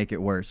things and make it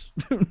worse.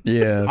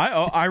 Yeah.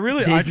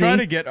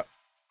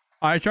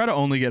 I try to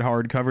only get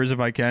hard covers if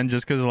I can,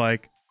 just because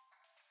like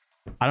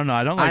I don't know,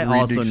 I don't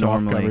like reading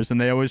soft covers,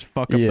 and they always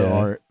fuck up the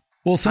art.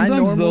 Well,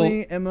 sometimes I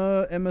normally am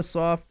a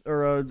soft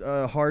or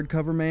a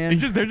hardcover man.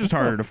 They're just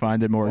harder to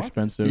find and more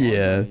expensive.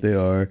 Yeah, they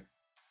are.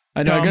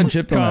 I know. I got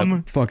gypped on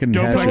that fucking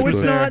don't Hatchet put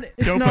book.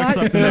 Don't put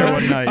something there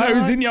one night. I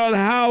was in your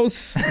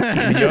house. Give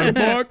me your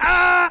books.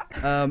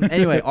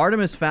 Anyway,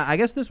 Artemis Fowl. I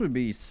guess this would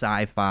be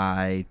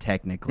sci-fi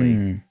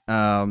technically.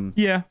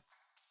 Yeah.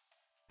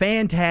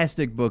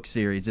 Fantastic book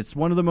series. It's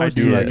one of the most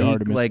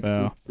unique, like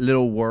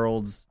little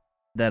worlds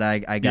that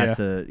I got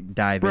to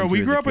dive into. Bro,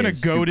 we grew up in a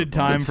goated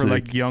time for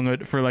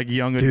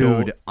young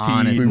adult.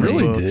 Honestly, we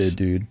really did,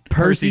 dude.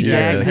 Percy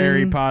Jackson,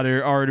 Harry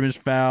Potter, Artemis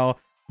Fowl.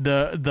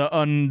 The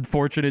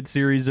unfortunate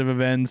series of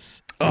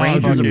events.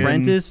 Ranger's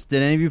Apprentice.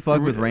 Did any of you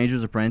fuck with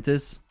Ranger's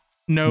Apprentice?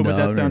 No, but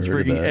that sounds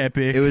freaking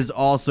epic. It was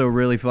also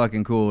really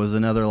fucking cool. It was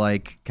another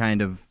like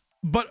kind of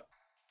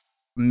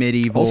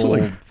medieval also,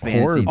 like,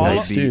 fantasy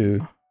type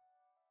too.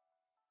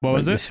 What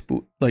was it?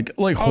 Like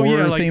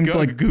horror themed,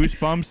 like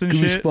Goosebumps and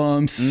shit.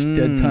 Goosebumps,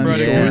 Dead Time Bro,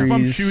 Stories.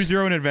 Goosebumps Choose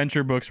Your Own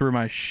Adventure books were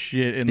my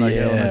shit in like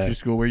elementary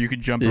school, where you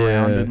could jump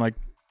around and like.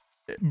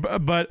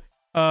 But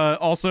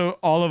also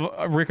all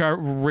of Rick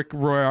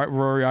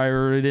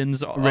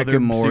Riordan's other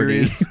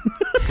series,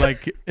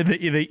 like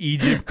the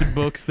Egypt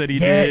books that he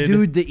did.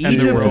 Dude, the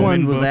Egypt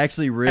one was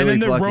actually really fucking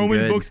good. And then the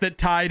Roman books that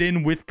tied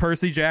in with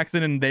Percy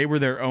Jackson, and they were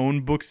their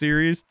own book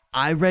series.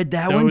 I read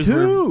that one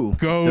too.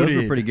 Those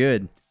were pretty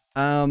good.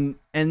 And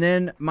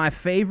then my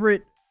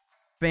favorite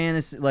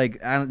fantasy, this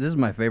is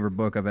my favorite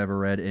book I've ever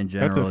read in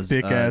general. That's a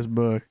thick ass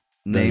book.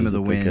 Name of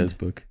the Wind.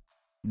 Book.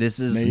 This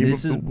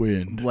is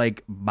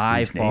like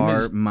by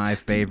far my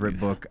favorite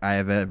book I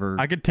have ever.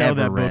 I could tell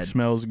that read. book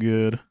smells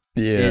good.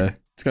 Yeah,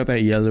 it's got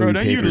that yellow. Bro,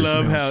 don't you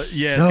love how?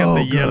 Yeah, it's got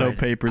the yellow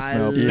paper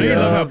smell. Don't you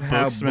love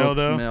how books smell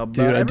though?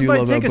 Dude, I do love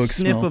how books smell. Take a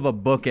sniff of a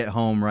book at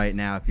home right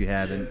now if you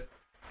haven't.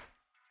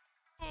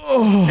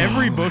 Oh,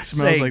 every book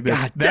smells like this.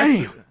 God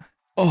damn.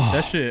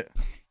 That shit.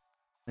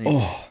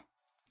 Oh,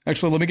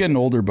 actually, let me get an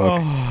older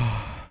book.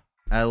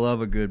 I love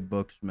a good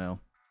book smell.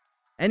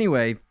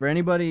 Anyway, for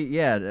anybody,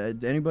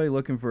 anybody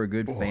looking for a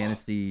good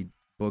fantasy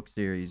book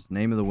series,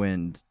 Name of the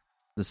Wind.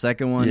 The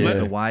second one is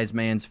A Wise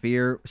Man's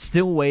Fear.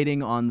 Still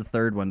waiting on the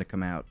third one to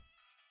come out.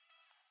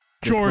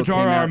 George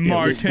R.R.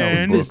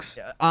 Martin.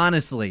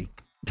 Honestly,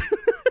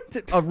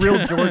 a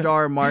real George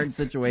R.R. Martin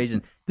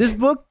situation. This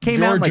book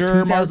came out in like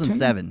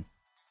 2007.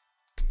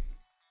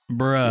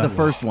 Bruh. The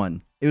first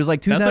one. It was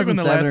like 2007 or 2011. That's like when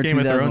the last Game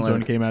of Thrones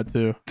one came out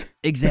too.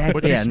 Exactly.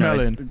 What you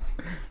smelling?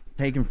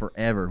 Taking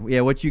forever.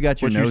 Yeah, what you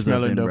got your nose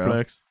up in,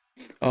 bro?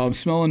 I'm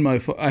smelling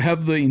I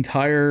have the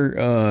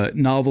entire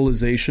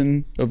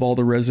novelization of all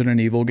the Resident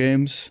Evil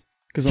games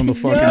because I'm a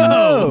fucking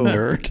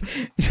nerd.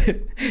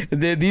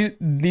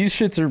 These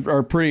shits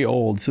are pretty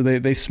old, so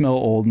they smell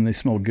old and they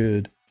smell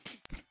good.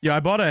 Yeah, I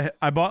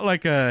bought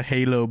like a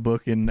Halo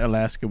book in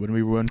Alaska when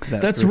we went to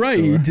that. That's right,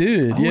 store. You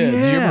did. Did you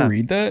ever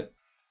read that?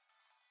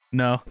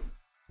 No.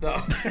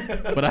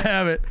 But I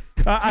have it.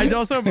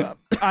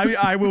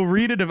 I will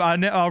read it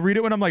I'll read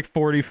it when I'm like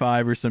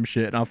 45 or some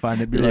shit, and I'll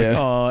find it. Be like,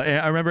 oh,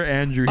 I remember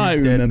Andrew. He's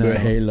dead remember now.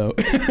 Halo.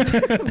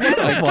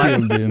 I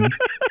killed him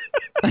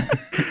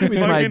with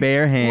my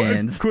bare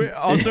hands. Quick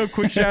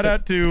shout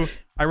out to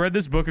I read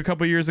this book a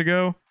couple years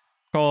ago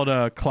called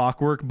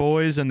Clockwork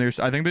Boys, and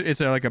I think that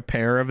it's like a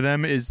pair of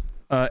them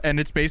and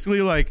it's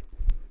basically like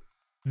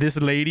this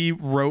lady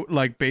wrote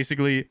like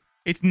basically.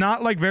 It's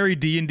not like very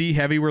D&D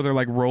heavy where they're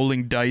like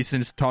rolling dice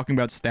and talking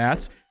about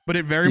stats, but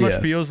it very much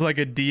feels like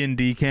a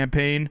D&D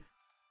campaign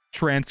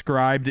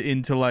transcribed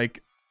into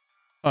like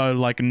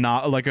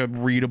not like a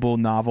readable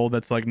novel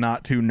that's like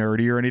not too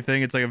nerdy or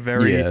anything. It's like a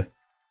very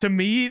to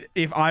me,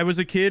 if I was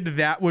a kid,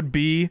 that would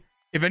be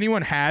if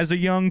anyone has a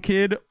young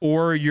kid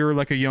or you're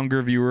like a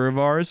younger viewer of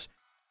ours,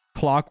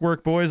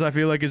 Clockwork Boys, I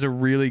feel like is a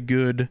really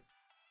good.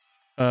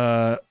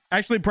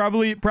 Actually,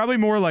 probably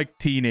more like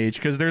teenage,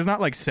 because there's not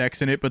like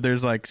sex in it, but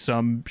there's like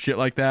some shit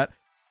like that.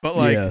 But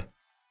like,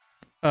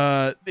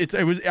 I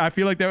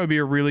feel like that would be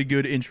a really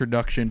good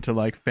introduction to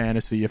like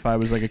fantasy if I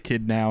was like a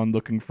kid now and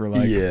looking for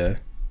like a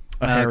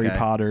Harry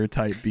Potter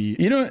type beat.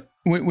 You know,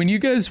 when you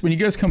guys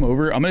come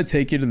over, I'm gonna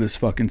take you to this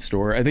fucking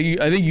store. I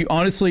think you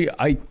honestly,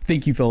 I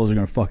think you fellas are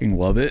gonna fucking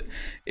love it.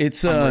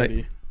 It's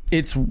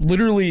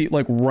literally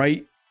like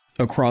right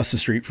across the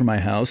street from my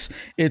house.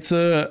 It's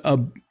a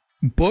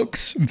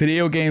books,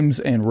 video games,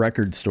 and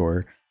record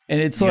store. And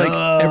it's like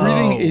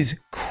everything is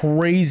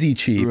crazy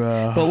cheap,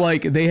 but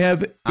like they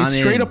have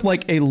straight up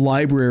like a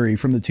library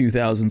from the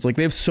 2000s. Like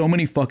they have so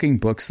many fucking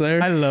books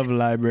there. I love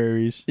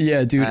libraries.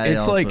 Yeah, dude,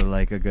 it's also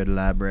like a good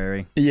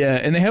library. Yeah,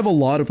 and they have a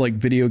lot of like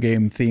video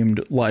game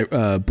themed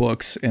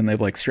books, and they have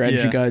like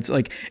strategy guides.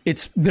 Like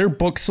their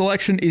book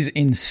selection is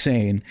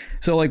insane.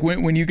 So like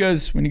when you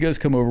guys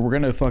come over, we're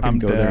gonna fucking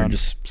go there and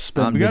just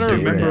spend. We gotta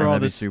remember all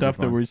this stuff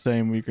that we're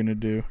saying we're gonna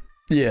do.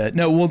 Yeah,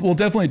 no, we'll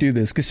definitely do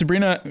this because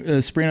Sabrina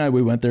and I,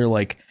 we went there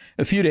like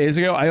a few days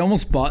ago. I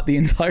almost bought the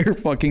entire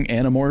fucking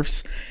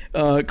Animorphs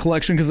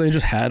collection because they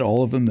just had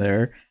all of them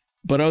there.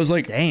 But I was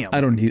like, damn, I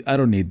don't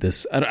need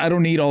this. I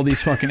don't need all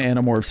these fucking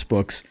Animorphs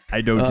books.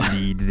 I don't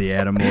need the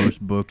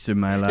Animorphs books in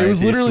my life. It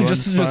was literally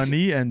just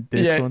funny, and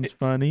this one's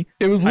funny.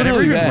 It was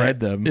literally I never even read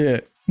them. Yeah.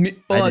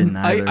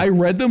 I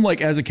read them like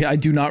as a kid. I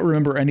do not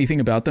remember anything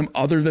about them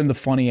other than the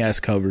funny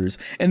ass covers,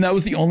 and that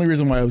was the only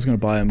reason why I was going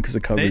to buy them, because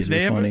the covers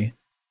were funny.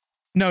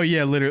 No,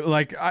 yeah, literally.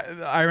 Like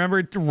I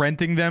remember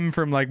renting them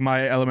from like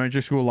my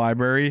elementary school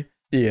library.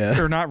 Yeah,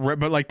 or not,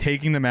 but like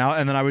taking them out,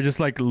 and then I would just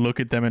like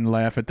look at them and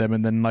laugh at them,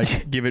 and then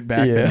like give it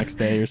back the next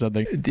day or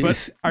something.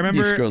 But I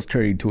remember this girl's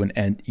turning into an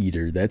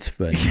anteater. That's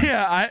funny.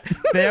 Yeah,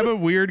 they have a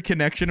weird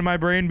connection in my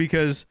brain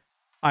because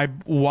I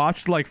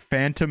watched like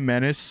Phantom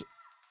Menace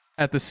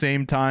at the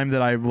same time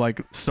that I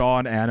like saw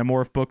an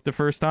Animorph book the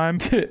first time.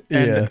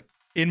 And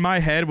in my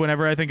head,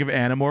 whenever I think of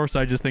Animorphs,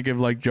 I just think of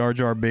like Jar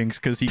Jar Binks,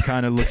 because he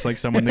kind of looks like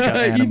someone that got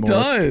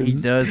Animorphed.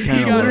 He does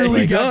kind of look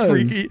like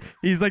does.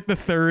 He's like the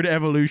third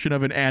evolution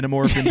of an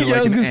Animorph into like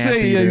I was an gonna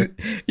say,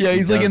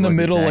 he's like in the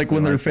middle, like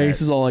when their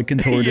face is all like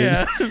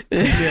contorted.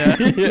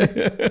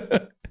 Yeah.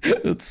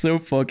 That's so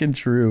fucking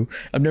true.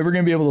 I'm never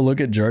gonna be able to look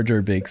at Jar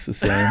Jar Binks the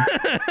same.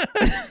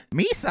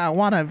 Misa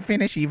wanna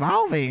finish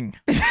evolving.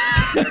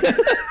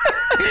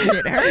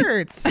 It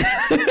hurts.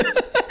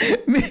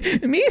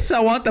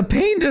 Misa want the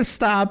pain to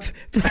stop.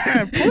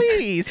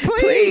 Please.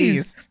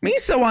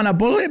 Misa want a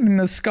bullet in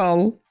the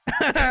skull.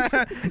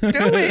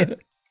 Do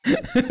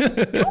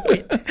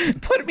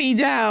it. Put me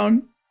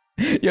down.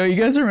 Yo, you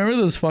guys remember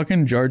those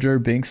fucking Jar Jar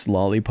Binks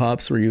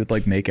lollipops where you would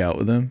like make out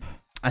with them?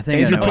 I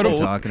think Andrew, I know what you're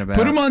talking about.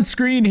 Put them on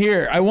screen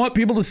here. I want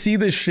people to see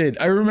this shit.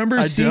 I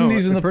remember seeing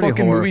these in the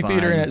fucking movie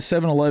theater and at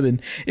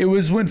 7-Eleven. It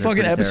was when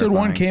fucking episode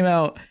 1 came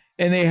out,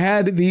 and they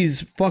had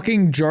these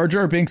fucking Jar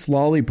Jar Binks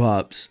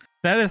lollipops.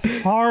 That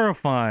is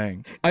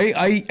horrifying.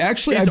 I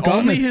actually Is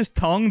only his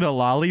tongue the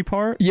lolly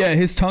part? Yeah,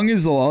 his tongue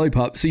is the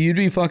lollipop, so you'd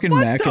be fucking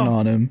macking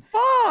on him.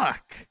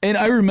 Fuck. And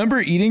I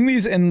remember eating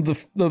these, and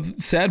the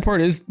sad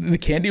part is the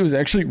candy was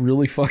actually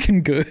really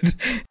fucking good.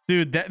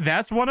 Dude,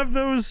 that's one of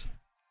those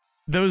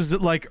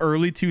like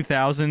early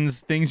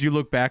 2000s things you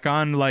look back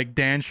on, like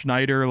Dan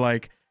Schneider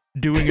like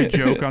doing a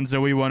joke on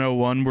Zoe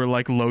 101 where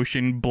like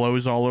lotion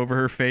blows all over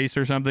her face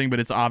or something, but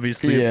it's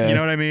obviously you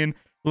know what I mean?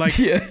 Like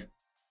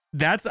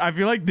I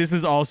feel like this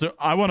is also,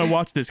 I want to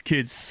watch this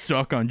kid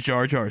suck on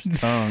Jar Jar's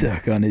tongue.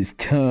 Suck on his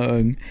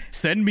tongue.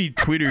 Send me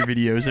Twitter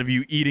videos of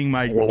you eating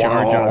my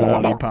Jar Jar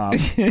lollipop.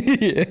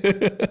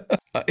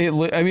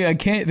 I mean, I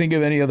can't think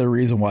of any other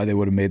reason why they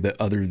would have made that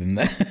other than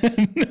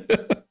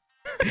that.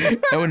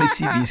 I want to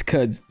see these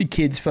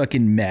kids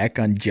fucking mac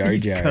on Jar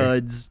Jar.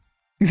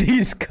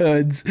 These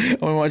cuds. I want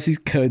to watch these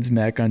cuds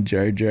mac on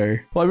Jar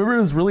Jar. Well, I remember it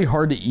was really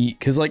hard to eat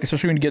because, like,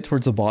 especially when you get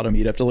towards the bottom,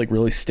 you'd have to, like,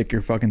 really stick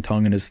your fucking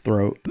tongue in his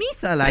throat.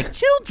 Misa like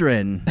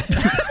children.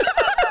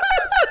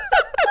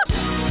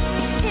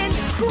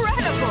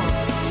 Incredible!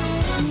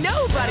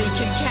 Nobody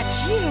can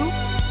catch you.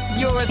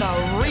 You're the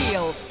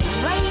real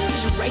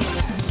Rage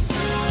Racer.